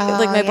would make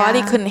like my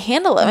body couldn't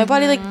handle it. My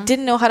body like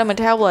didn't know how to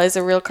metabolize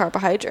a real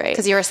carbohydrate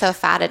because you were so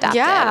fat adapted.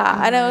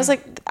 Yeah, and I was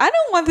like, I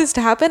don't want this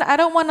to happen. I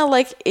don't want to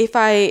like if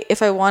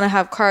I want to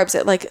have carbs,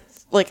 it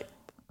like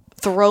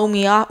throw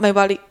me off my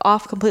body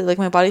off completely. Like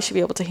my body should be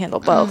able to handle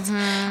both.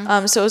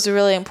 So it was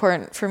really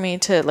important for me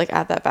to like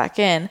add that back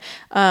in.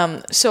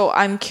 So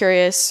I'm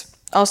curious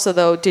also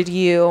though,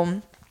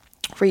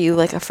 were you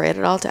like afraid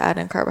at all to add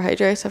in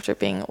carbohydrates after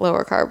being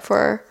lower carb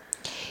for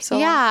so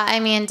long? Yeah, I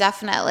mean,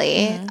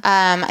 definitely.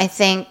 I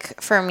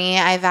think for me,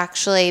 I've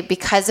actually,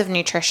 because of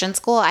nutrition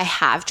school, I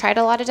have tried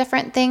a lot of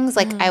different things.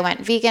 Like I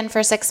went vegan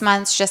for 6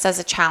 months just as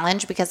a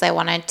challenge because I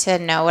wanted to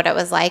know what it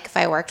was like if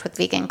I worked with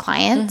vegan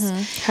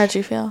clients. How'd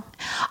you feel?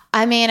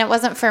 I mean, it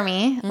wasn't for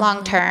me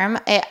long term.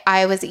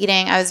 I was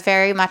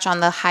very much on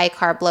the high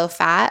carb, low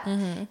fat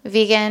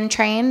vegan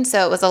train.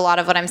 So it was a lot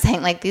of what I'm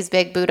saying, like these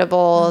big Buddha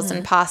bowls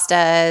and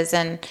pastas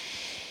and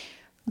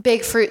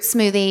big fruit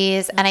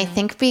smoothies. And I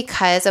think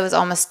because it was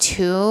almost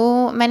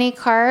too many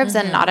carbs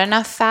and not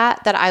enough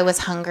fat that I was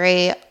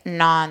hungry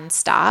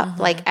nonstop.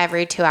 Like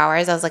every 2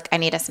 hours, I was like, I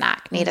need a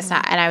snack,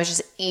 And I was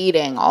just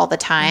eating all the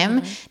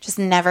time, just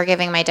never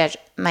giving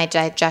my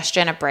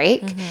digestion a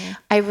break.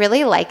 I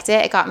really liked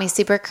it. It got me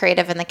super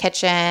creative in the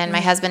kitchen.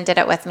 My husband did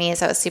it with me,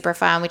 so it was super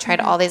fun. We tried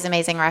all these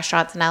amazing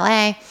restaurants in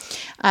LA.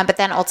 But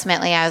then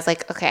ultimately I was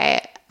like,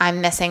 okay, I'm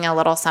missing a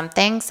little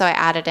something. So I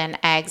added in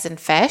eggs and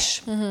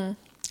fish.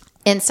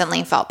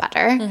 Instantly felt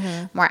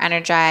better, more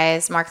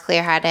energized, more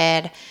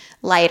clear-headed,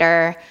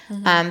 lighter,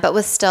 but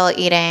was still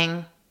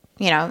eating,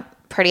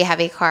 pretty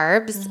heavy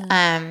carbs.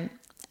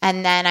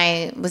 And then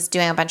I was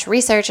doing a bunch of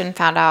research and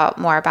found out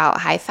more about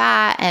high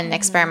fat and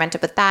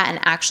experimented with that and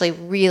actually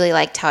really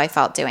liked how I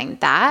felt doing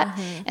that.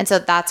 And so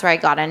that's where I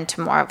got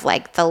into more of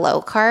like the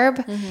low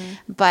carb.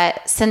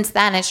 But since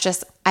then, it's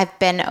just I've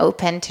been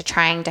open to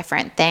trying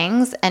different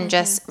things and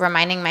just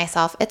reminding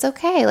myself it's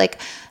okay.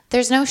 Like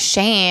there's no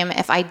shame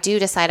if I do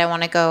decide I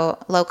want to go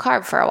low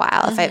carb for a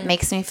while. If it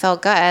makes me feel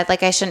good,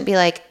 like I shouldn't be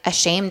like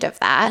ashamed of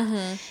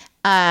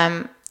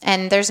that.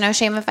 And there's no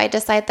shame if I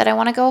decide that I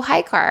want to go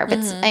high carb.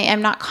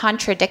 I'm not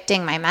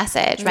contradicting my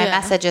message. My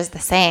message is the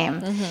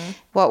same.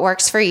 What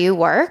works for you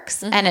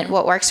works. And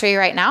what works for you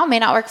right now may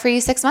not work for you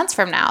 6 months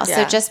from now.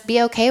 So just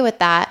be okay with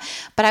that.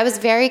 But I was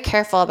very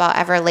careful about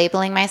ever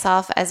labeling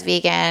myself as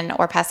vegan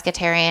or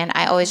pescatarian.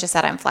 I always just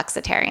said I'm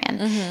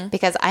flexitarian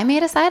because I may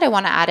decide I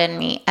want to add in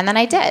meat. And then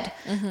I did.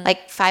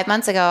 Like 5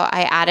 months ago,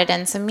 I added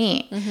in some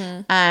meat.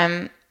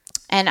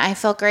 And I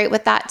feel great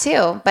with that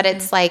too. But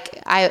it's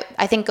like,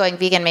 I think going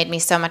vegan made me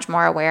so much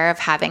more aware of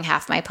having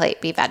half my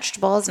plate be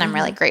vegetables. And I'm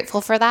really grateful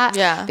for that.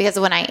 Yeah. Because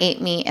when I ate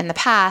meat in the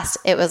past,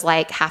 it was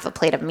like half a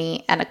plate of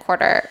meat and a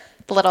quarter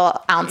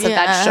little ounce of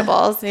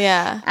vegetables.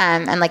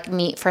 And like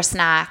meat for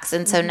snacks.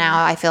 And so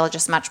now I feel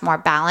just much more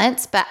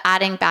balanced. But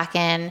adding back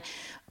in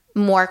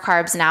more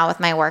carbs now with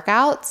my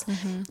workouts,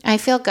 I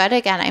feel good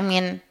again. I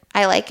mean,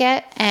 I like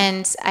it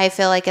and I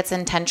feel like it's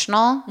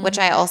intentional, which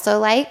I also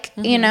like,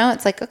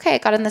 it's like, okay, I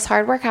got in this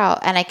hard workout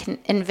and I can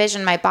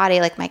envision my body,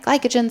 like my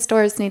glycogen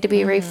stores need to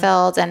be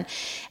refilled. And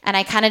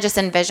I kind of just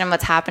envision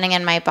what's happening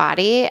in my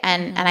body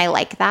and I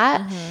like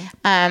that.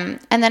 And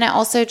then it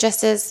also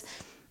just is,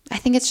 I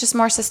think it's just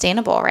more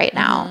sustainable right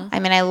now.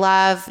 I mean, I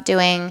love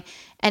doing,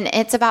 and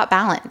it's about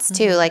balance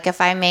too. Like if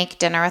I make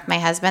dinner with my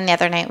husband, the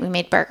other night we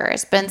made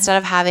burgers, but instead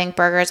of having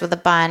burgers with a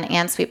bun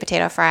and sweet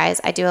potato fries,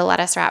 I do a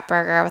lettuce wrap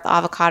burger with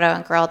avocado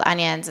and grilled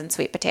onions and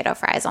sweet potato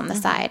fries on the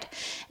side.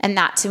 And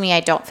that to me, I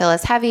don't feel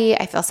as heavy.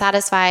 I feel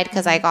satisfied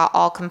because I got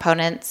all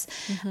components.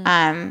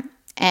 And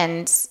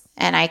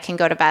I can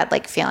go to bed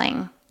like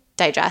feeling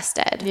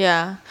digested.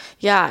 Yeah.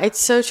 It's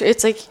so true.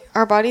 It's like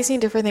our bodies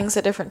need different things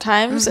at different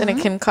times and it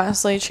can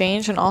constantly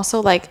change. And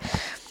also like,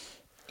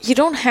 you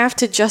don't have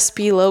to just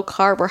be low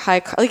carb or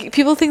high carb. Like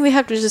people think they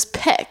have to just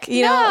pick,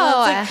 you know?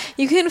 Like,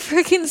 you can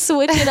freaking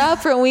switch it up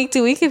from week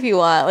to week if you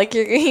want. Like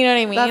you know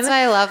what I mean? That's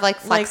why I love like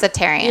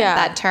flexitarian,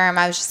 that term.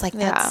 I was just like,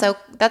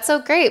 that's so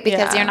great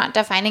because you're not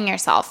defining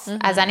yourself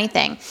as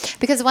anything.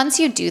 Because once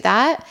you do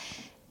that,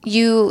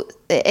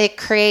 it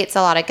creates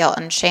a lot of guilt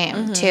and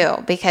shame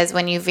too, because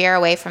when you veer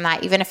away from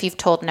that, even if you've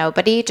told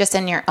nobody, just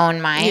in your own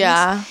mind,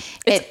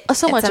 it's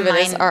so much of it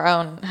is our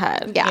own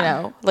head, you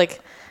know, like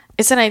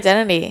it's an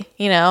identity,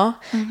 you know,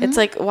 it's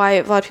like why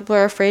a lot of people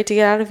are afraid to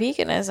get out of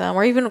veganism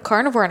or even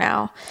carnivore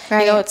now, you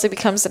know, it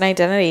becomes an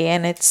identity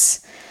and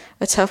it's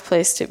a tough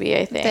place to be,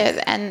 I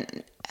think.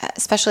 And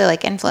especially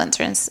like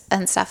influencers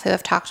and stuff who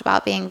have talked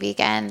about being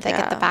vegan, they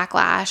get the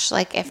backlash,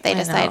 like if they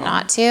decide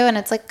not to. And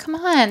it's like, come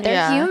on,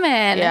 they're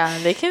human. Yeah,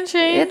 they can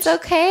change. It's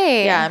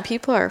okay. Yeah, and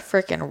people are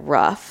freaking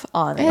rough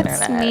on the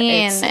internet.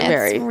 Mean.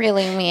 It's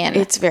really mean.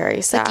 It's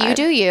very sad. Like, you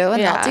do you,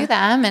 and they'll do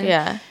them.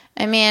 And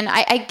I mean,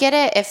 I get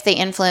it if the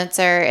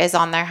influencer is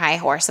on their high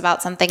horse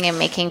about something and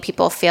making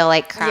people feel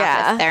like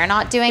crap if they're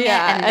not doing it,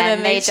 and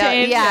then they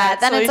don't. Yeah,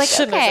 then it's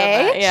like,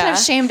 okay, should have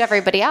shamed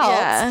everybody else.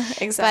 Yeah,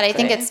 exactly. But I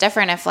think it's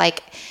different if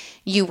like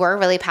you were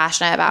really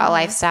passionate about a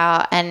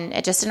lifestyle and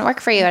it just didn't work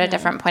for you at a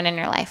different point in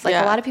your life. Like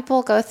a lot of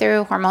people go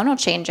through hormonal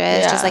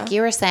changes, just like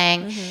you were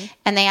saying,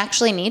 and they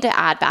actually need to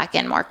add back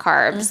in more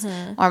carbs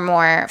or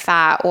more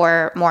fat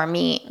or more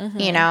meat,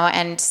 you know,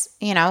 and,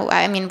 you know,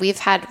 I mean, we've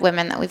had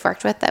women that we've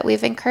worked with that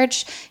we've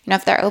encouraged, you know,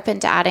 if they're open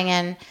to adding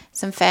in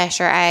some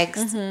fish or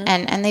eggs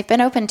and they've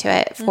been open to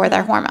it for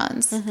their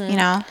hormones, you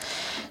know?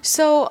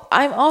 So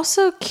I'm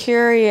also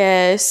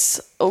curious,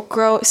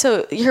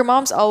 so your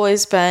mom's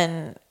always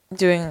been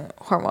doing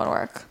hormone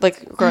work,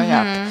 like growing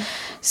up.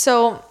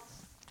 So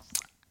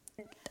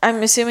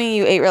I'm assuming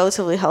you ate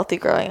relatively healthy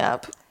growing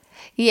up.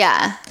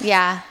 Yeah.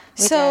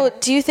 So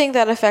do you think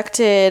that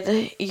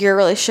affected your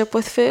relationship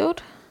with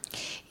food?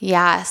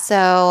 Yeah.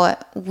 So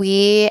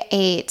we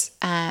ate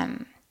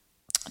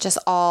just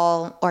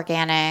all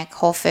organic,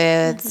 whole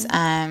foods.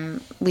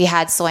 We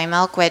had soy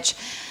milk, which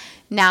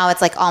now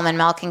it's like almond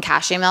milk and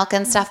cashew milk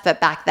and stuff.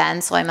 But back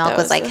then soy milk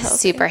was like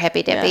super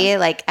hippy dippy. Yeah.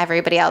 Like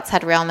everybody else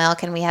had real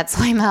milk and we had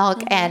soy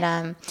milk.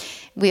 And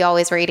we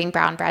always were eating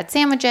brown bread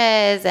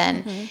sandwiches.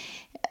 And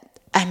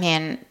I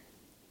mean,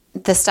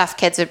 the stuff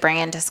kids would bring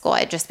into school,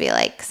 I'd just be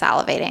like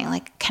salivating,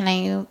 like, can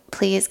you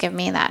please give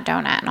me that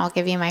donut and I'll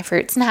give you my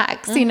fruit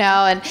snacks, you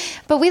know?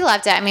 But we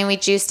loved it. I mean, we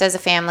juiced as a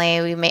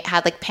family. We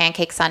had like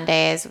pancake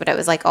Sundays, but it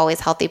was like always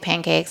healthy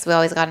pancakes. We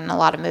always got in a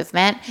lot of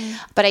movement.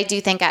 But I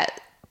do think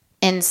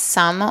in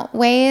some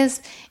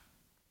ways,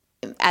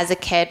 as a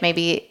kid,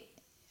 maybe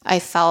I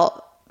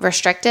felt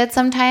restricted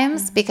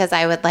sometimes because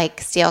I would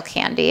like steal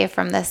candy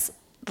from this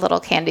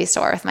little candy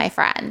store with my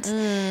friend.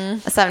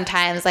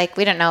 Sometimes like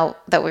we didn't know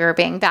that we were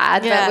being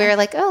bad, but we were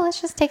like, oh, let's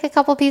just take a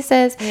couple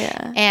pieces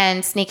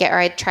and sneak it. Or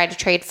I'd try to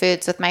trade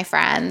foods with my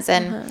friends.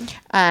 And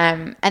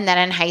then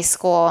in high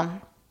school,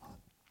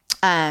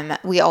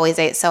 we always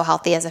ate so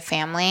healthy as a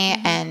family.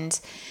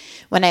 And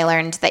when I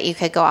learned that you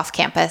could go off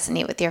campus and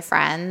eat with your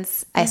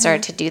friends, I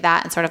started to do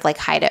that and sort of like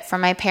hide it from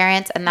my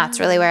parents. And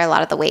that's really where a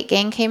lot of the weight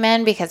gain came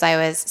in because I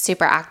was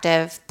super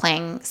active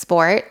playing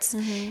sports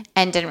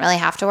and didn't really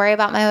have to worry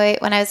about my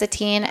weight when I was a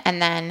teen. And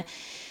then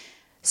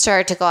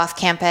started to go off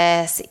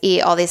campus,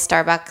 eat all these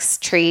Starbucks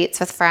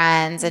treats with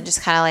friends and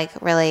just kind of like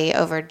really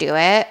overdo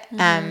it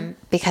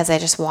because I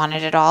just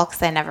wanted it all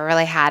because I never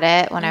really had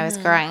it when I was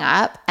growing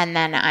up. And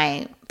then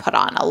I put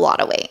on a lot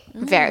of weight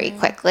very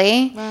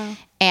quickly. Wow.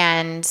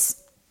 And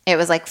it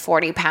was like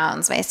 40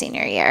 pounds my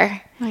senior year.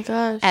 Oh my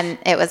gosh. And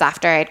it was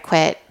after I'd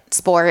quit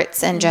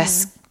sports and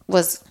just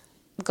was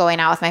going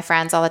out with my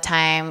friends all the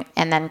time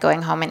and then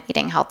going home and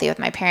eating healthy with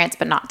my parents,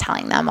 but not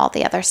telling them all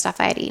the other stuff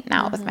I had eaten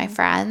out with my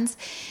friends.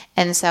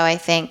 And so I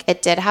think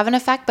it did have an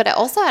effect, but it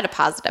also had a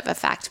positive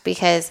effect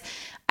because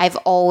I've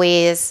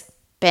always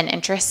been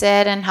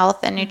interested in health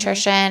and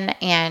nutrition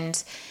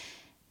and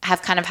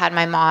have kind of had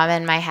my mom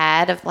in my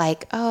head of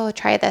like, oh,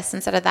 try this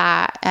instead of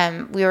that.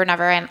 We were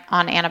never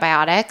on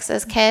antibiotics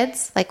as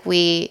kids. Like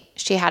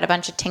she had a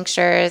bunch of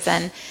tinctures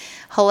and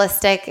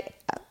holistic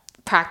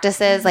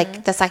practices.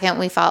 Like the second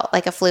we felt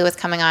like a flu was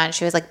coming on,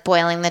 she was like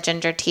boiling the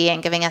ginger tea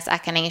and giving us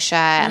echinacea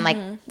and like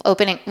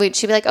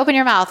she'd be like, open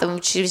your mouth.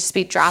 And she'd just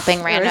be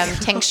dropping random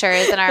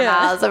tinctures in our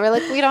mouths. And we're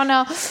like, we don't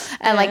know.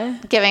 And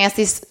like giving us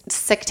these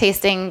sick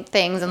tasting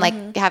things and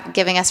like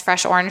giving us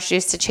fresh orange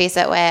juice to chase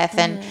it with.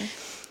 And,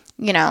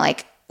 you know,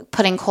 like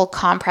putting cold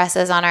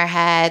compresses on our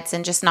heads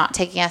and just not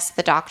taking us to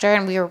the doctor.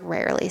 And we were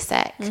rarely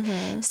sick.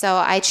 So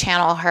I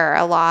channel her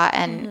a lot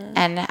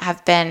and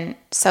have been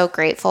so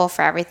grateful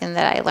for everything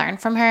that I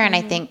learned from her. And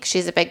I think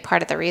she's a big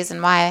part of the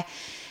reason why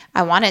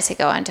I wanted to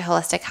go into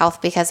holistic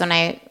health, because when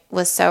I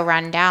was so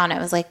run down, it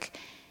was like,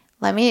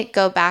 let me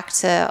go back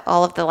to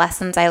all of the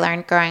lessons I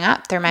learned growing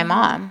up through my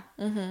mom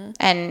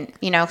and,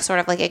 you know,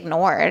 sort of like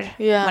ignored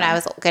when I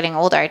was getting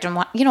older. You don't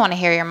want to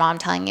hear your mom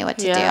telling you what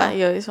to do. Yeah,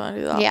 you always want to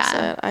do the opposite.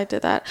 Yeah. I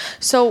did that.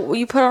 So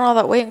you put on all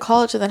that weight in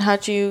college, and then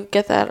how'd you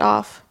get that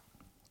off?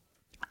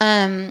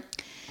 So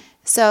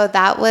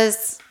that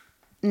was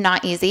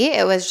not easy.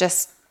 It was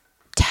just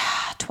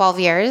 12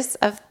 years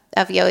of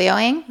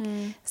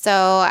yo-yoing. So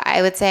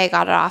I would say I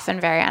got it off in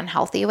very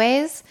unhealthy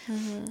ways.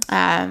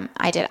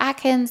 I did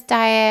Atkins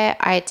diet.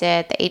 I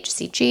did the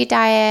HCG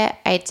diet.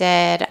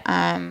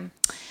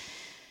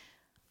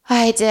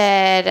 I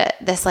did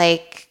this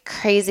like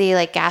crazy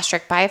like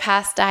gastric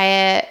bypass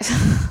diet.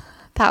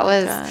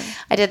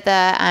 I did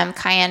the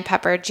cayenne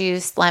pepper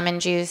juice, lemon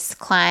juice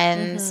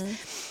cleanse.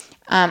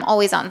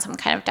 Always on some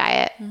kind of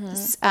diet.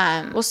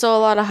 So a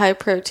lot of high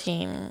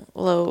protein,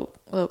 low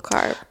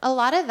carb. A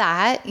lot of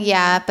that,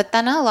 yeah. But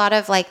then a lot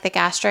of like the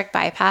gastric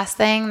bypass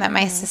thing that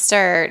my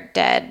sister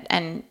did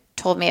and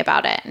told me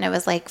about it, and it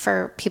was like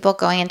for people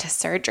going into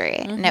surgery,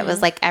 and it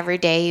was like every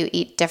day you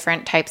eat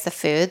different types of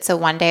food. So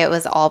one day it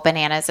was all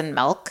bananas and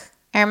milk,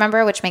 I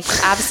remember, which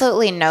makes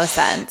absolutely no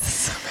sense.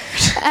 So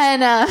weird.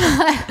 And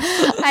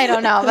I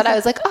don't know, but I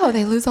was like, oh,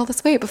 they lose all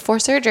this weight before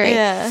surgery.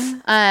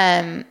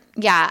 Yeah.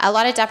 Yeah, a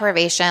lot of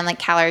deprivation, like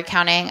calorie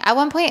counting. At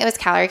one point it was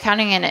calorie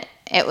counting, and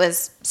it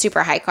was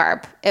super high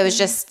carb. It was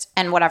just,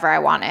 and whatever I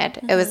wanted.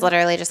 It was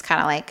literally just kind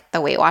of like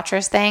the Weight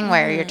Watchers thing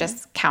where you're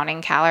just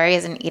counting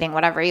calories and eating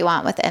whatever you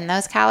want within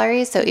those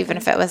calories. So even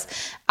if it was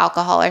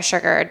alcohol or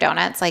sugar or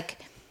donuts, like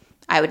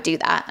I would do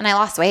that. And I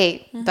lost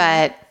weight,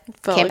 but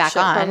came back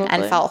on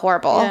and felt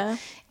horrible.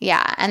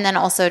 Yeah. And then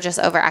also just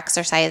over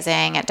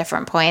exercising at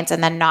different points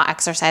and then not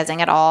exercising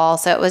at all.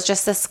 So it was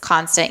just this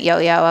constant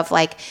yo-yo of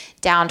like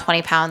down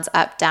 20 pounds,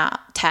 up, down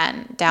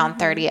 10, down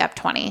 30, up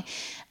 20.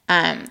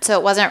 So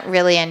it wasn't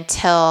really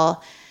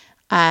until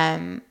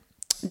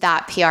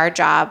that PR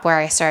job where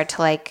I started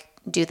to like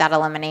do that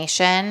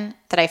elimination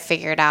that I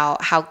figured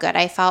out how good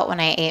I felt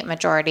when I ate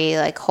majority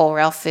like whole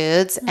real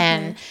foods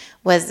and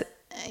was,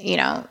 you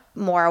know,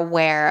 more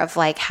aware of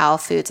like how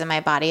foods in my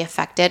body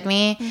affected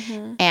me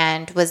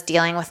and was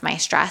dealing with my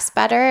stress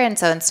better. And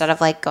so instead of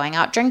like going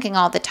out drinking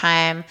all the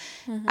time,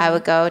 I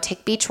would go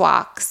take beach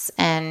walks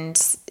and,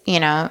 you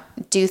know,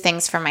 do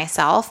things for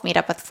myself, meet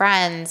up with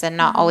friends and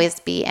not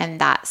always be in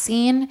that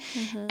scene.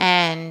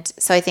 And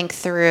so I think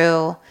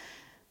through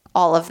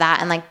all of that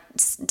and like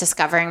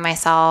discovering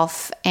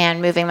myself and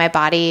moving my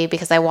body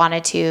because I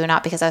wanted to,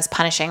 not because I was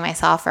punishing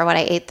myself for what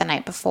I ate the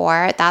night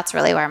before, that's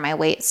really where my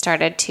weight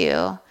started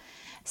to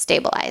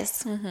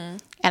stabilize. And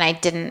I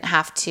didn't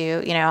have to,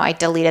 you know, I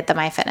deleted the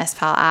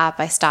MyFitnessPal app.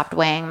 I stopped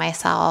weighing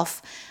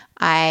myself.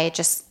 I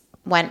just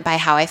went by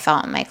how I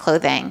felt in my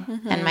clothing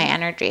and my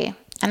energy.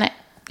 And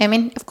I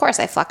mean, of course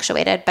I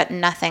fluctuated, but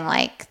nothing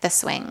like the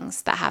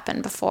swings that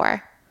happened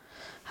before.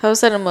 How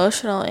was that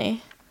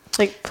emotionally?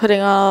 Like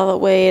putting on all the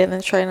weight and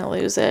then trying to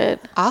lose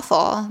it?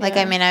 Awful. Like,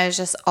 I mean, I was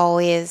just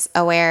always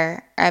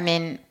aware. I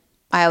mean,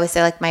 I always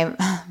say like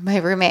my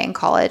roommate in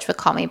college would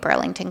call me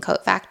Burlington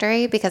Coat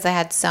Factory because I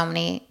had so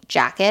many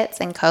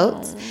jackets and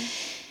coats.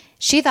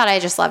 She thought I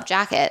just loved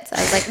jackets. I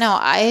was like, no,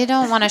 I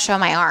don't want to show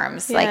my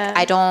arms. Like,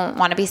 I don't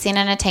want to be seen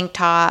in a tank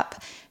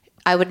top.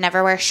 I would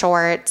never wear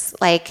shorts.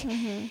 Like,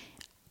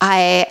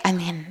 I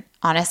mean,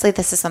 honestly,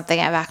 this is something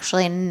I've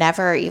actually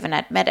never even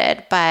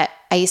admitted, but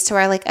I used to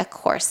wear like a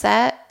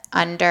corset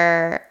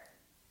under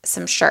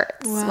some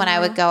shirts when I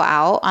would go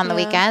out on the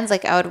weekends.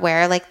 Like I would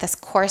wear like this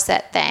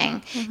corset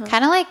thing,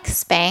 kind of like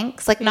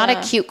Spanx, like not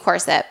a cute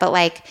corset, but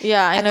like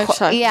I know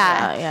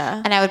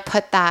yeah. And I would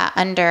put that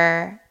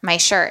under my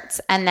shirts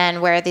and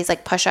then wear these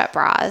like push-up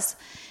bras.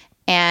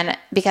 And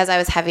because I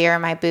was heavier,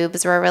 my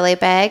boobs were really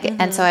big.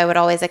 And so I would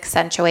always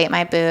accentuate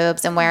my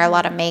boobs and wear a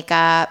lot of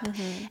makeup.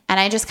 And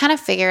I just kind of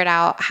figured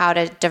out how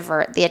to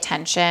divert the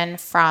attention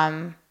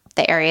from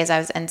the areas I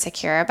was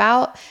insecure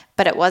about,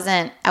 but I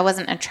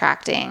wasn't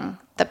attracting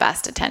the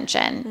best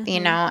attention, you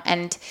know?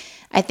 And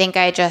I think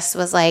I just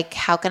was like,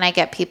 how can I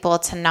get people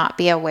to not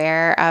be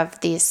aware of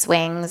these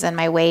swings and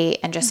my weight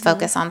and just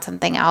focus on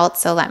something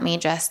else? So let me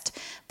just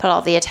put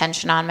all the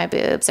attention on my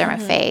boobs or my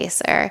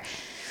face or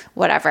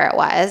whatever it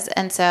was.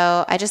 And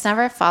so I just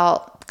never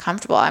felt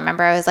comfortable. I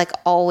remember I was like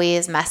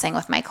always messing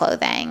with my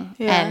clothing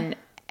and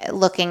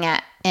looking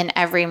in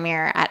every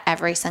mirror at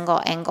every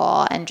single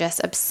angle and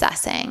just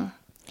obsessing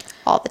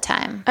all the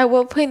time. At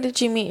what point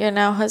did you meet your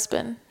now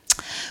husband?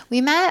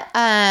 We met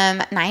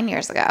 9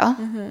 years ago.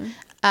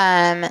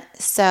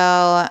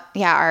 So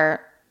yeah,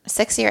 our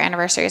 6-year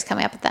anniversary is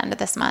coming up at the end of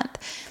this month.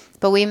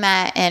 But we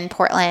met in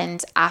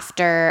Portland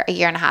after a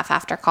year and a half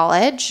after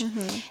college.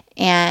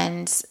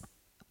 And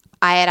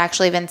I had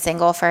actually been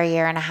single for a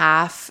year and a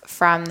half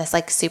from this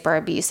like super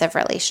abusive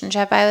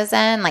relationship I was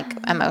in, like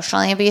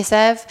emotionally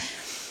abusive.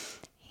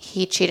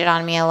 He cheated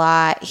on me a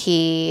lot.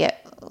 He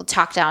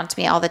talked down to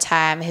me all the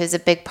time. He was a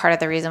big part of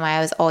the reason why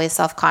I was always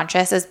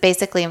self-conscious. It was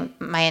basically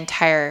my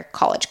entire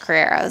college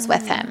career I was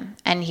with him.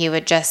 And he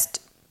would just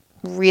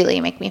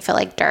really make me feel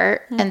like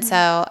dirt. And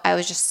so I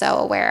was just so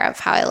aware of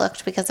how I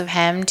looked because of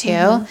him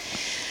too.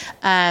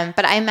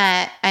 But I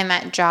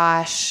met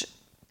Josh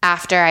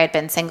after I had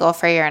been single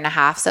for a year and a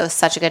half. So it was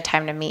such a good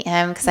time to meet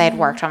him because I had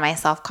worked on my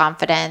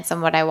self-confidence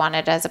and what I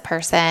wanted as a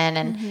person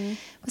and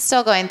was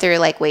still going through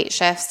like weight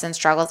shifts and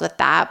struggles with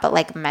that. But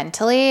like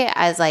mentally,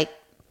 as like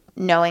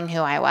knowing who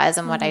I was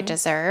and what I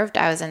deserved,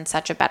 I was in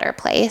such a better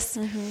place.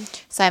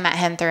 So I met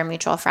him through a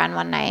mutual friend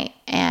one night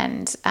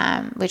and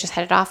we just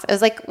hit it off. It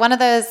was like one of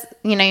those,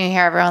 you know, you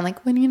hear everyone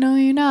like, when you know,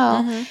 you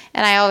know.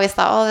 And I always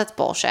thought, oh, that's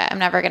bullshit. I'm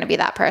never going to be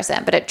that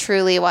person. But it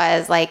truly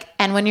was like,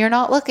 and when you're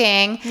not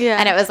looking.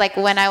 And it was like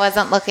when I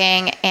wasn't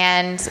looking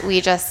and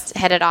we just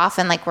hit it off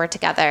and like we're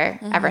together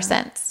ever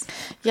since.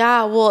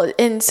 Yeah. Well,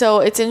 and so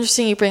it's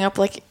interesting you bring up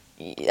like,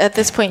 at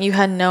this point you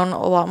had known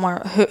a lot more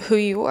who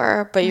you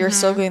were, but you're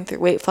still going through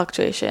weight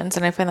fluctuations.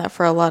 And I find that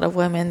for a lot of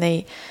women,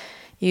 they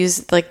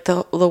use like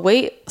the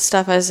weight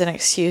stuff as an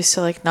excuse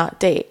to like not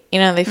date, you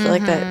know, they feel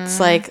like that's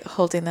like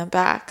holding them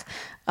back.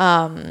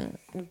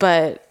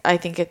 but I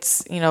think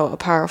it's, a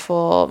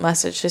powerful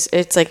message. Just,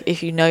 it's like,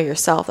 if you know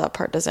yourself, that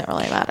part doesn't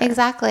really matter.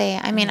 Exactly.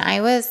 I mean,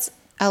 I was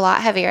a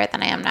lot heavier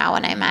than I am now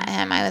when I met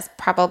him. I was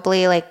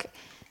probably like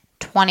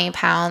 20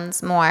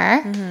 pounds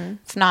more,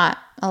 if not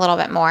a little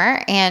bit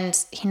more. And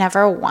he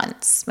never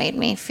once made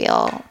me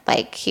feel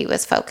like he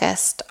was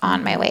focused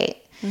on my weight.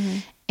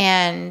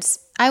 And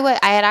I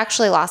had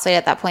actually lost weight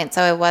at that point,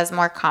 so I was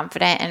more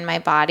confident in my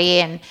body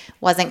and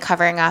wasn't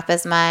covering up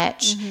as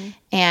much,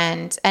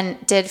 and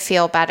did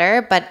feel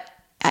better, but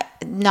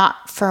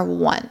not for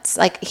once.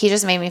 Like, he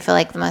just made me feel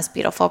like the most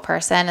beautiful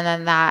person, and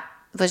then that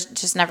was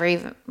just never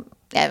even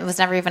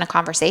a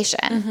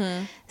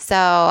conversation. So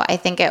I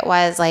think it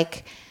was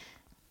like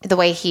the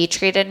way he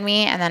treated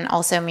me, and then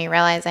also me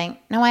realizing,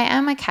 no, I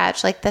am a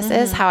catch. Like, this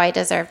is how I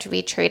deserve to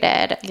be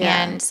treated,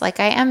 and like,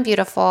 I am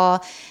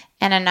beautiful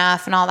and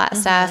enough and all that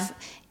stuff,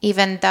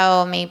 even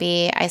though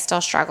maybe I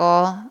still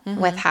struggle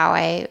with how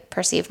I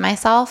perceive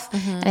myself.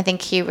 And I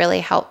think he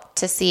really helped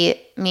to see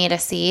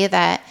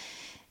that,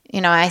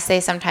 I say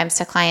sometimes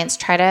to clients,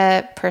 try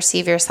to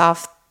see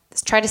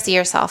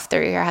yourself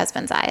through your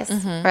husband's eyes,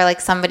 or like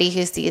somebody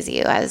who sees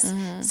you as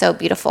so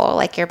beautiful,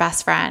 like your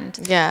best friend.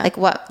 Yeah. Like,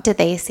 what do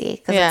they see?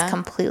 Because it's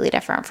completely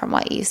different from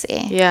what you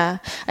see. Yeah.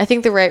 I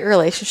think the right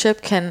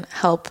relationship can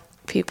help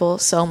people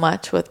so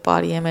much with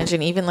body image,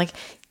 and even like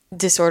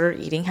disordered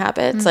eating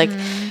habits. Like,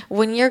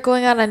 when you're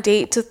going out on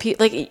dates with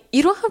people, like,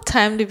 you don't have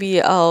time to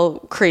be all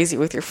crazy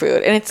with your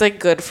food, and it's like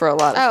good for a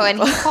lot of people. And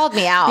he called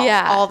me out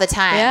all the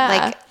time.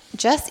 Like,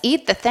 just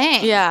eat the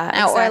thing. Yeah,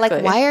 exactly. Or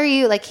like, why are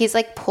you, like, he's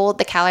like pulled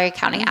the calorie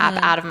counting app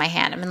out of my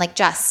hand. I mean, like,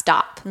 just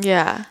stop.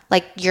 Yeah.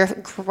 Like, you're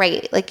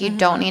great. Like, you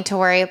don't need to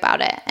worry about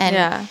it.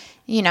 And,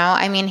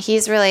 I mean,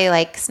 he's really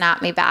like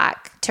snapped me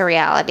back to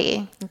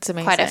reality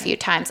quite a few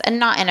times, and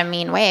not in a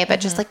mean way, but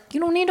just like, you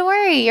don't need to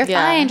worry. You're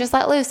fine. Just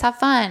let loose, have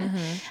fun.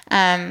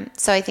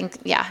 So I think,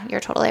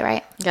 you're totally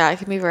right. Yeah, it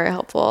can be very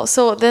helpful.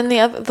 So then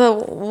the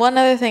one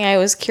other thing I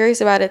was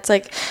curious about, it's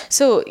like,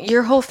 so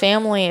your whole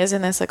family is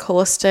in this like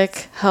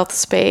holistic health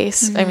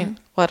space. I mean,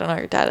 well, I don't know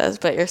what your dad is,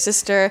 but your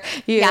sister,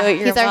 your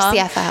he's mom. our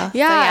CFO.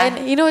 Yeah, so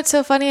and what's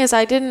so funny is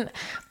I didn't,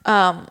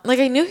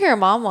 I knew who your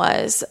mom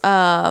was,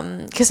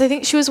 because I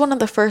think she was one of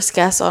the first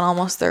guests on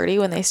Almost 30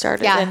 when they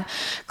started. And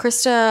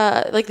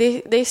Krista, like,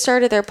 they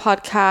started their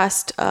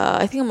podcast,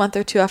 I think a month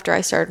or two after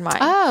I started mine.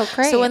 Oh,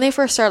 great. So when they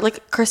first started,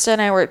 like, Krista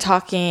and I were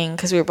talking,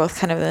 because we were both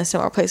kind of in a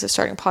similar place of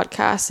starting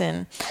podcasts,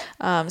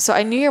 and so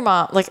I knew your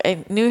mom, like,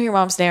 I knew your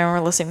mom's name when we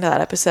were listening to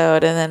that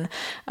episode, and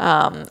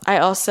then I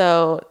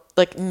also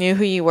like knew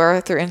who you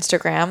were through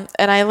Instagram,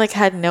 and I like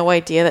had no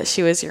idea that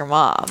she was your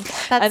mom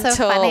until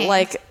so funny.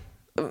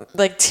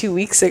 like 2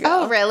 weeks ago.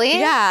 Oh, really?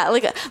 Yeah,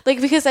 like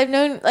because I've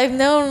known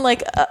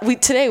like we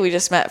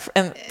just met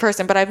in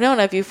person, but I've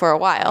known of you for a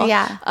while.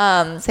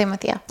 Yeah. Same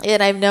with you.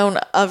 And I've known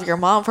of your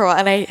mom for a while,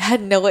 and I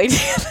had no idea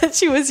that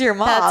she was your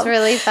mom. That's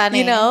really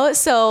funny.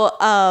 So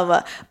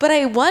but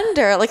I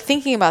wonder, like,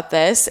 thinking about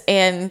this,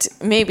 and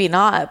maybe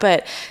not,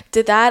 but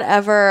did that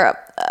ever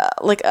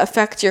like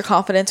affect your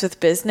confidence with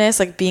business,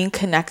 like being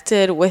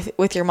connected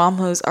with your mom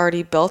who's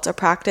already built a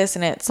practice,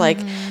 and it's like,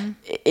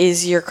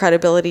 is your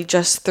credibility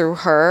just through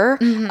her?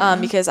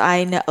 Because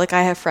I know, like,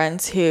 I have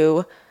friends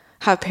who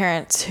have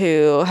parents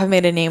who have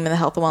made a name in the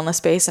health and wellness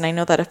space, and I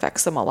know that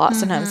affects them a lot.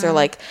 Sometimes they're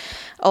like,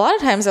 a lot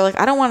of times they're like,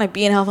 I don't want to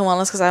be in health and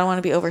wellness because I don't want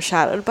to be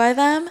overshadowed by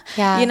them.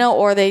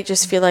 Or they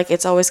just feel like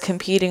it's always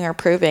competing or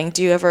proving.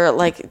 Do you ever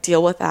like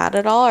deal with that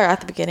at all, or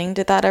at the beginning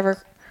did that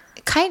ever?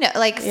 Kind of,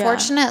 like,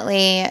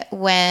 fortunately,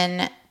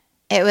 when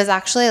it was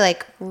actually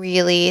like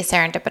really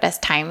serendipitous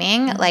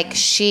timing, like,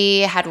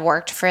 she had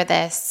worked for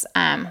this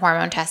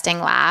hormone testing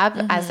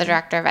lab as the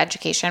director of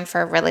education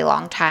for a really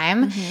long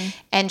time.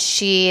 And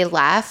she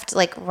left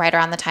like right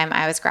around the time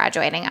I was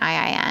graduating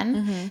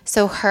IIN.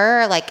 So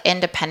her like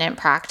independent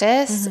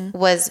practice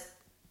was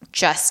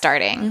just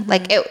starting.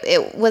 Like,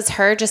 it was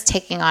her just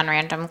taking on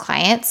random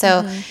clients.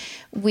 So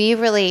we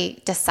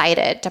really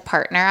decided to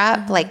partner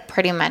up like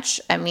pretty much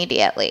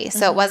immediately.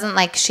 So it wasn't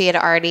like she had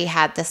already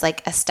had this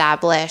like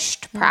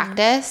established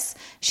practice.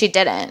 She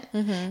didn't.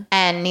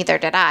 And neither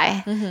did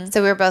I.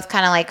 So we were both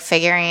kind of like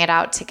figuring it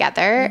out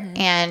together.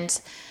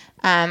 And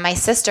my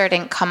sister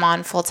didn't come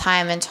on full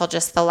time until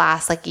just the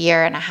last like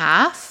year and a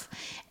half.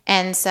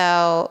 And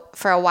so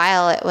for a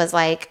while it was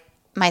like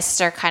my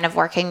sister kind of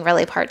working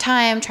really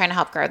part-time, trying to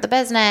help grow the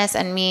business,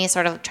 and me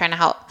sort of trying to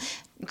help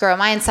grow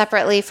mine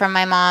separately from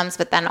my mom's,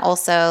 but then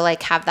also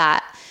like have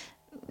that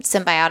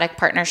symbiotic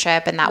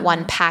partnership and that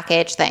one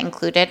package that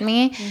included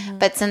me.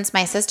 But since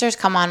my sister's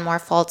come on more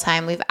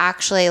full-time, we've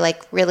actually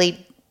like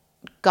really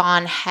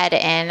gone head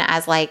in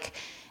as like,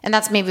 and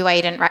that's maybe why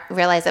you didn't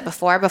realize it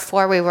before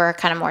we were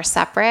kind of more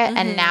separate.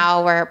 And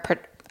now we're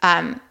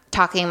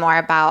talking more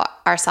about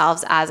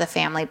ourselves as a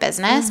family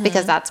business,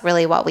 because that's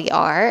really what we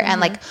are.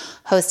 And like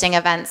hosting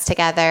events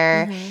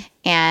together.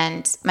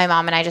 And my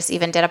mom and I just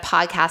even did a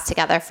podcast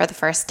together for the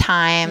first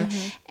time.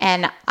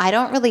 And I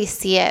don't really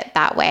see it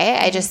that way.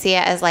 I just see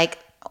it as like,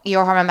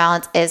 Your Hormone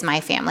Balance is my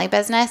family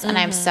business. And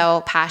I'm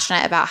so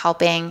passionate about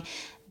helping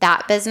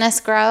that business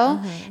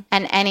grow.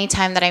 And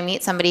anytime that I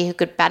meet somebody who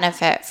could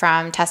benefit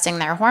from testing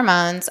their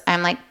hormones,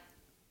 I'm like,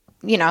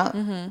 you know,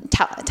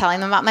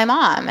 telling them about my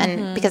mom,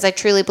 and because I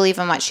truly believe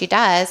in what she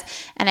does.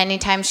 And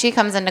anytime she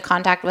comes into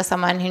contact with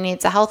someone who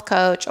needs a health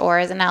coach or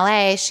is in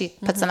LA, she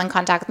puts them in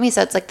contact with me.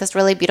 So it's like this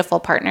really beautiful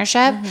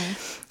partnership.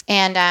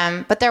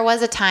 And, but there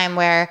was a time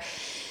where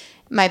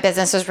my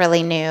business was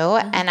really new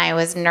and I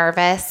was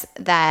nervous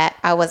that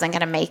I wasn't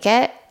going to make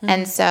it.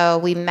 And so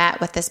we met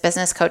with this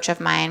business coach of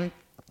mine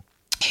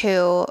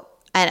who,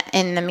 and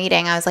in the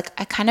meeting, I was like,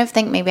 I kind of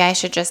think maybe I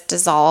should just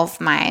dissolve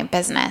my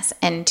business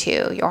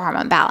into Your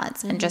Hormone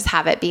Balance and just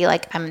have it be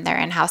like, I'm their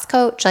in-house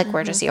coach. Like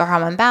we're just Your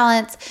Hormone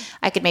Balance.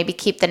 I could maybe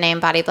keep the name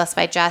Body Bliss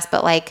by Jess,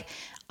 but like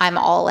I'm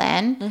all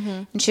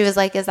in. And she was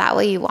like, is that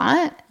what you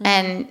want?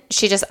 And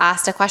she just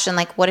asked a question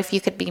like, what if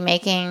you could be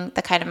making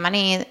the kind of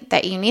money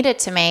that you needed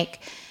to make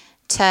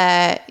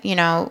to, you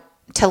know,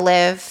 to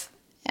live,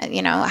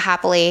 you know,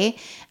 happily,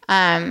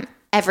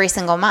 every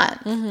single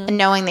month, and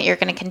knowing that you're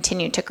going to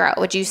continue to grow?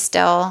 Would you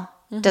still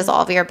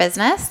dissolve your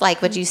business?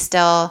 Like, would you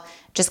still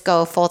just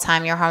go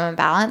full-time Your Hormone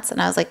Balance?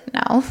 And I was like,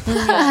 no,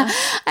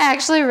 I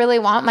actually really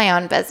want my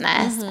own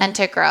business and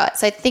to grow it.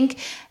 So I think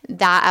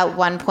that at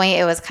one point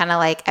it was kind of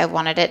like, I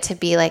wanted it to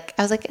be like,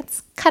 I was like,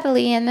 it's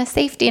cuddly and a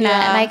safety net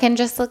and I can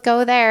just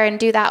go there and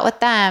do that with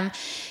them.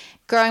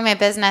 Growing my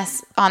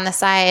business on the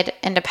side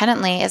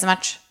independently is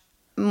much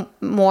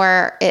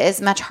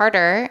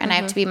harder, and I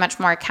have to be much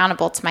more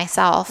accountable to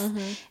myself.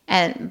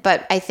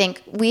 But I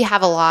think we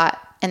have a lot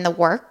in the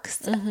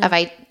works of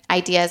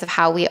ideas of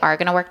how we are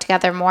going to work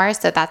together more.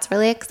 So that's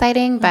really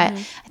exciting. But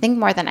I think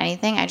more than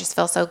anything, I just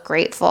feel so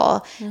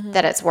grateful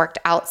that it's worked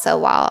out so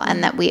well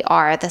and that we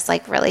are this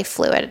like really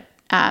fluid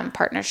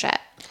partnership.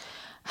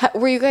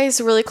 Were you guys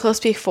really close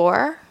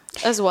before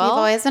as well? We've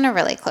always been a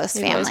really close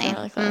family.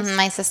 Really close.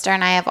 My sister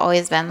and I have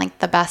always been like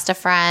the best of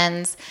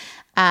friends.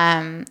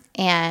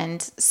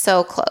 And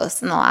so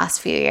close in the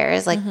last few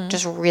years, like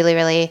just really,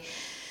 really,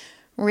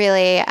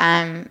 really,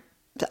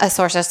 a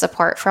source of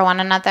support for one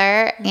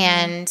another.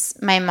 And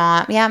my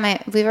mom,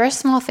 we were a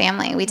small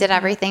family. We did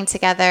everything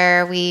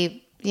together.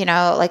 We, you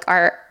know, like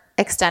our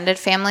extended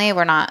family,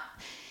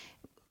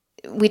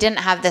 we didn't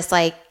have this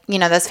like, you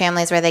know, those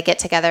families where they get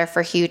together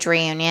for huge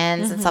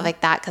reunions and stuff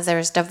like that because there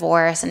was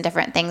divorce and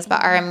different things.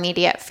 But our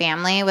immediate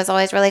family was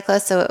always really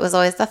close. So it was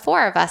always the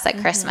four of us at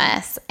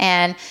Christmas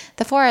and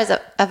the four of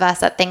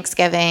us at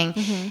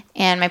Thanksgiving.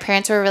 And my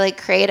parents were really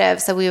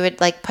creative. So we would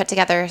like put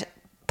together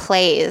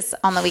plays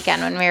on the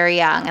weekend when we were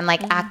young and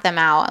like act them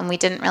out. And we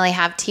didn't really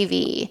have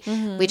TV.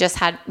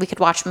 We could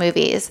watch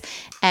movies.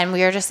 And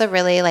we were just a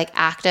really like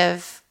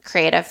active,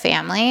 creative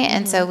family.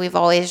 And so we've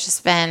always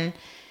just been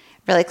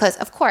really close.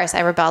 Of course,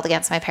 I rebelled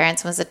against my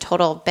parents and was a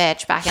total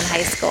bitch back in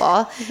high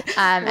school.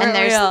 And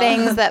there's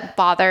things that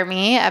bother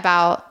me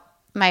about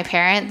my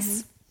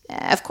parents,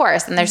 of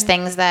course. And there's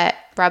things that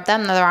rub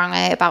them the wrong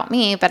way about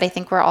me. But I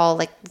think we're all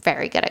like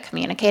very good at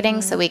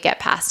communicating. So we get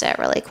past it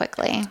really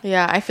quickly.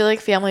 Yeah. I feel like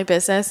family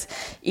business,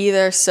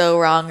 either so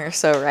wrong or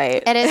so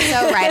right. It is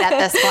so right at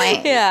this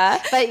point.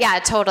 But yeah,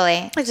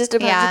 totally. It just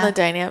depends on the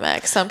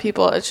dynamic. Some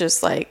people, it's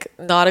just like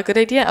not a good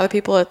idea. Other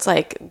people, it's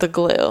like the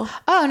glue.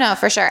 Oh, no,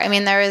 for sure. I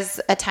mean, there was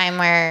a time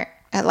where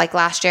like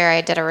last year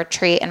I did a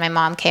retreat and my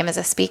mom came as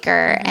a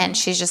speaker and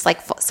she's just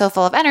like so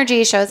full of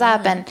energy, shows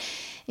up and,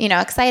 you know,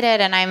 excited.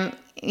 And I'm,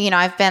 you know,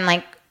 I've been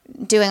like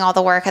doing all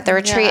the work at the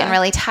retreat and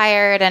really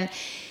tired. And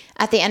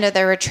at the end of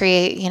the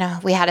retreat, you know,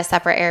 we had a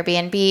separate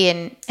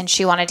Airbnb and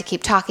she wanted to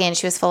keep talking and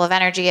she was full of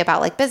energy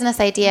about like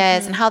business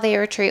ideas and how the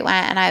retreat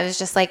went. And I was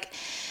just like,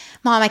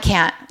 Mom, I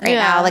can't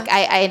now. Like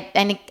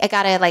I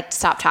gotta like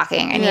stop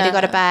talking. I need to go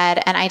to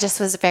bed. And I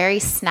just was very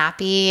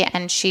snappy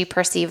and she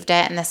perceived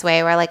it in this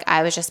way where like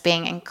I was just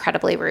being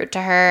incredibly rude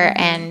to her.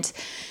 And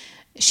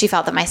she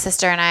felt that my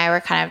sister and I were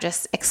kind of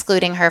just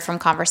excluding her from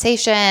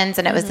conversations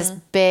and it was this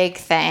big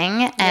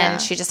thing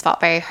and she just felt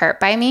very hurt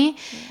by me.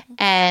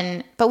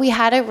 But we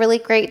had a really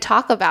great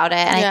talk about it.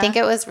 And I think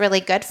it was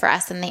really good for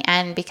us in the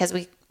end because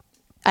we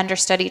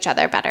understood each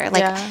other better.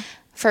 Like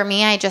for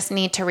me, I just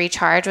need to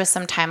recharge with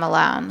some time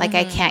alone. Like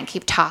I can't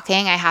keep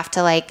talking. I have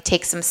to like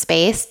take some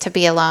space to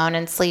be alone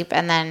and sleep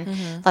and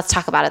then let's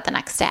talk about it the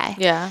next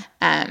day.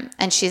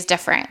 And she's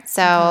different.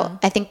 So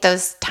I think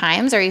those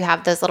times where you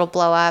have those little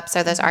blow ups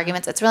or those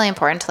arguments, it's really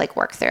important to like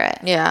work through it.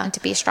 And to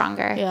be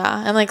stronger.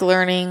 And like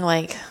learning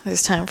like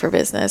there's time for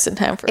business and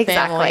time for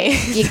family.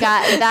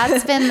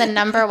 That's been the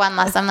number one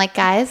lesson. I'm like,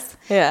 guys,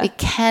 we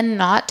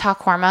cannot talk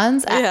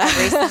hormones at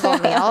every single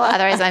meal.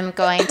 Otherwise I'm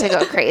going to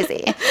go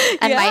crazy.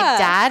 And my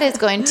dad is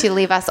going to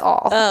leave us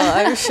all. Oh,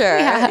 I'm sure.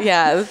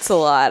 That's a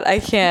lot. I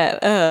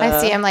can't.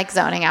 I see him like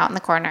zoning out in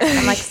the corner.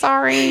 I'm like,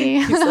 sorry.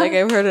 He's like,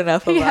 I've heard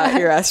enough about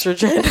your estrogen.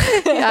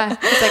 He's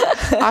like,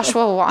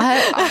 Ashwa,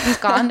 what?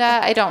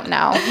 Ashwagandha? I don't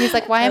know. He's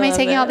like, why am I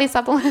taking all these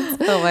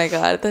supplements? Oh my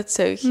God. That's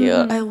so cute.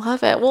 I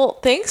love it. Well,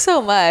 thanks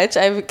so much.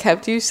 I've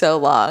kept you so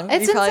long.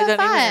 It's you probably so don't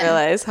fun. even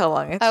realize how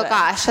long it's been. Oh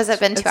gosh. Has it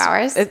been 2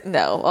 hours?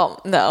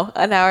 No,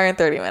 an hour and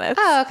 30 minutes.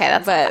 Oh, okay.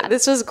 That's not But bad.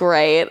 this was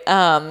great.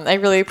 I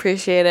really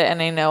appreciate it.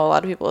 And I know a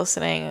lot of people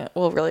listening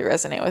will really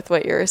resonate with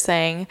what you're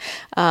saying.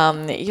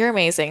 You're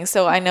amazing.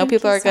 So I know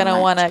people are going to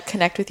want to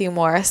connect with you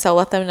more. So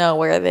let them know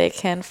where they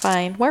can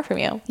find more from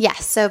you.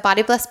 Yes. So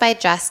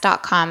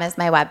bodyblissbyjess.com is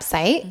my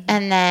website.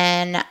 And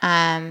then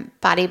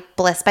Body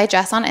Bliss by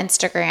Jess on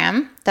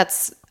Instagram.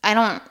 I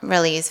don't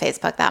really use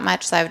Facebook that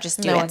much, so I would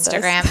just do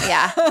Instagram.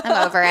 Yeah,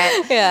 I'm over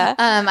it. Yeah.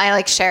 I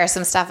like share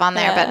some stuff on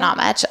there, but not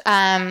much.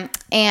 And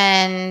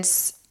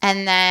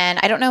then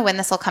I don't know when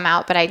this will come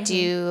out, but I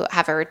do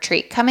have a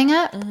retreat coming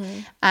up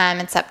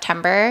in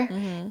September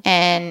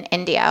in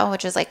India,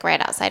 which is like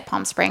right outside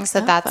Palm Springs. So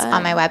that's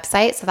on my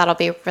website. So that'll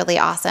be really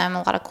awesome.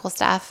 A lot of cool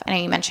stuff. I know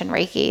you mentioned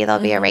Reiki. There'll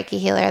be a Reiki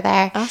healer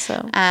there.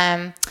 Awesome.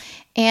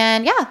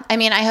 And yeah, I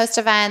mean, I host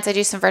events, I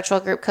do some virtual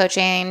group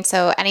coaching.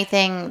 So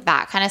anything,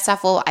 that kind of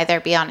stuff will either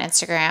be on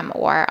Instagram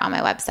or on my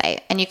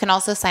website. And you can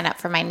also sign up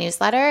for my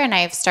newsletter. And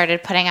I've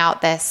started putting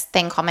out this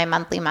thing called my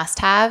monthly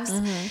must-haves,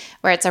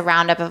 where it's a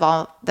roundup of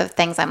all the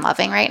things I'm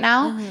loving right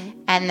now.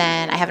 And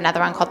then I have another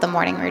one called the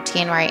morning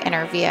routine, where I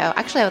interview.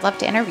 Actually, I would love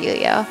to interview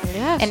you.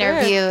 Yeah,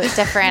 interview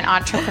different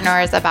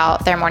entrepreneurs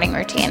about their morning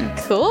routine.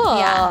 Cool.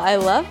 Yeah. I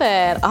love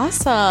it.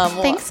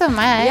 Awesome. Thanks so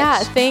much. Yeah,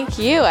 thank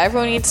you.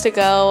 Everyone needs to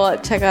go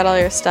check out all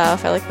your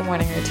stuff. I like the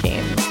morning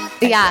routine.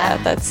 Yeah.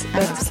 That's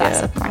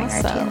obsessed cute. with morning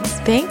routines.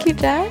 Thank you,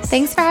 Jess.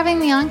 Thanks for having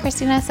me on,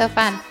 Christina. So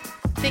fun.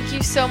 Thank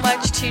you so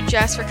much to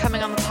Jess for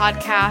coming on the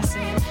podcast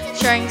and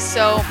sharing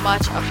so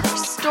much of her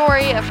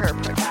story, of her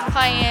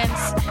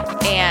clients,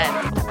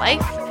 and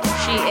life.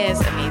 She is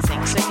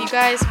amazing. So if you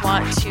guys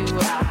want to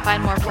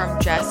find more from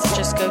Jess,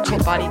 just go to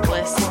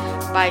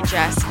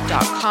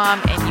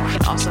bodyblissbyjess.com, and you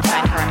can also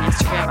find her on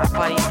Instagram at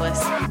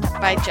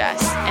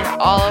bodyblissbyjess. And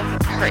all of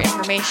her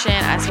information,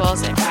 as well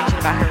as information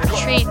about her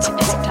retreat in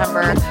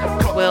September,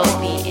 will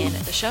be in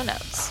the show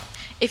notes.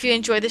 If you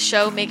enjoy the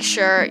show, make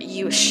sure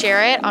you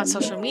share it on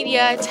social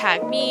media.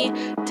 Tag me,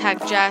 tag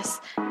Jess,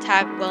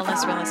 tag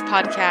Wellness Realness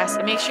Podcast,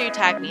 and make sure you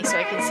tag me so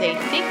I can say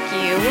thank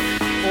you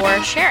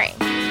for sharing.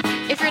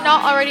 If you're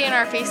not already in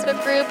our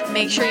Facebook group,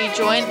 make sure you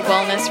join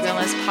Wellness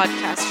Realness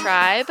Podcast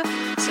Tribe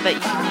so that you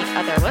can meet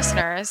other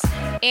listeners.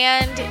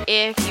 And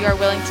if you are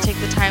willing to take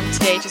the time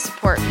today to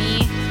support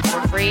me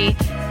for free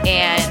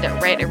and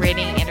write a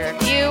rating and a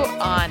review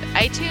on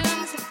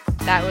iTunes,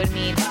 that would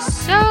mean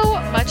so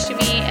much to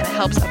me, and it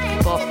helps other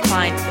people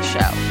find the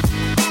show.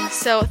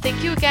 So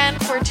thank you again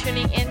for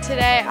tuning in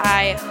today.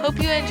 I hope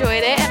you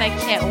enjoyed it, and I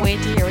can't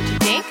wait to hear what you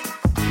think.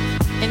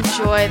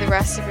 Enjoy the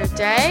rest of your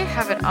day.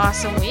 Have an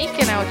awesome week,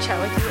 and I will chat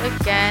with you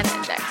again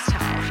next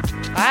time.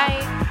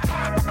 Bye.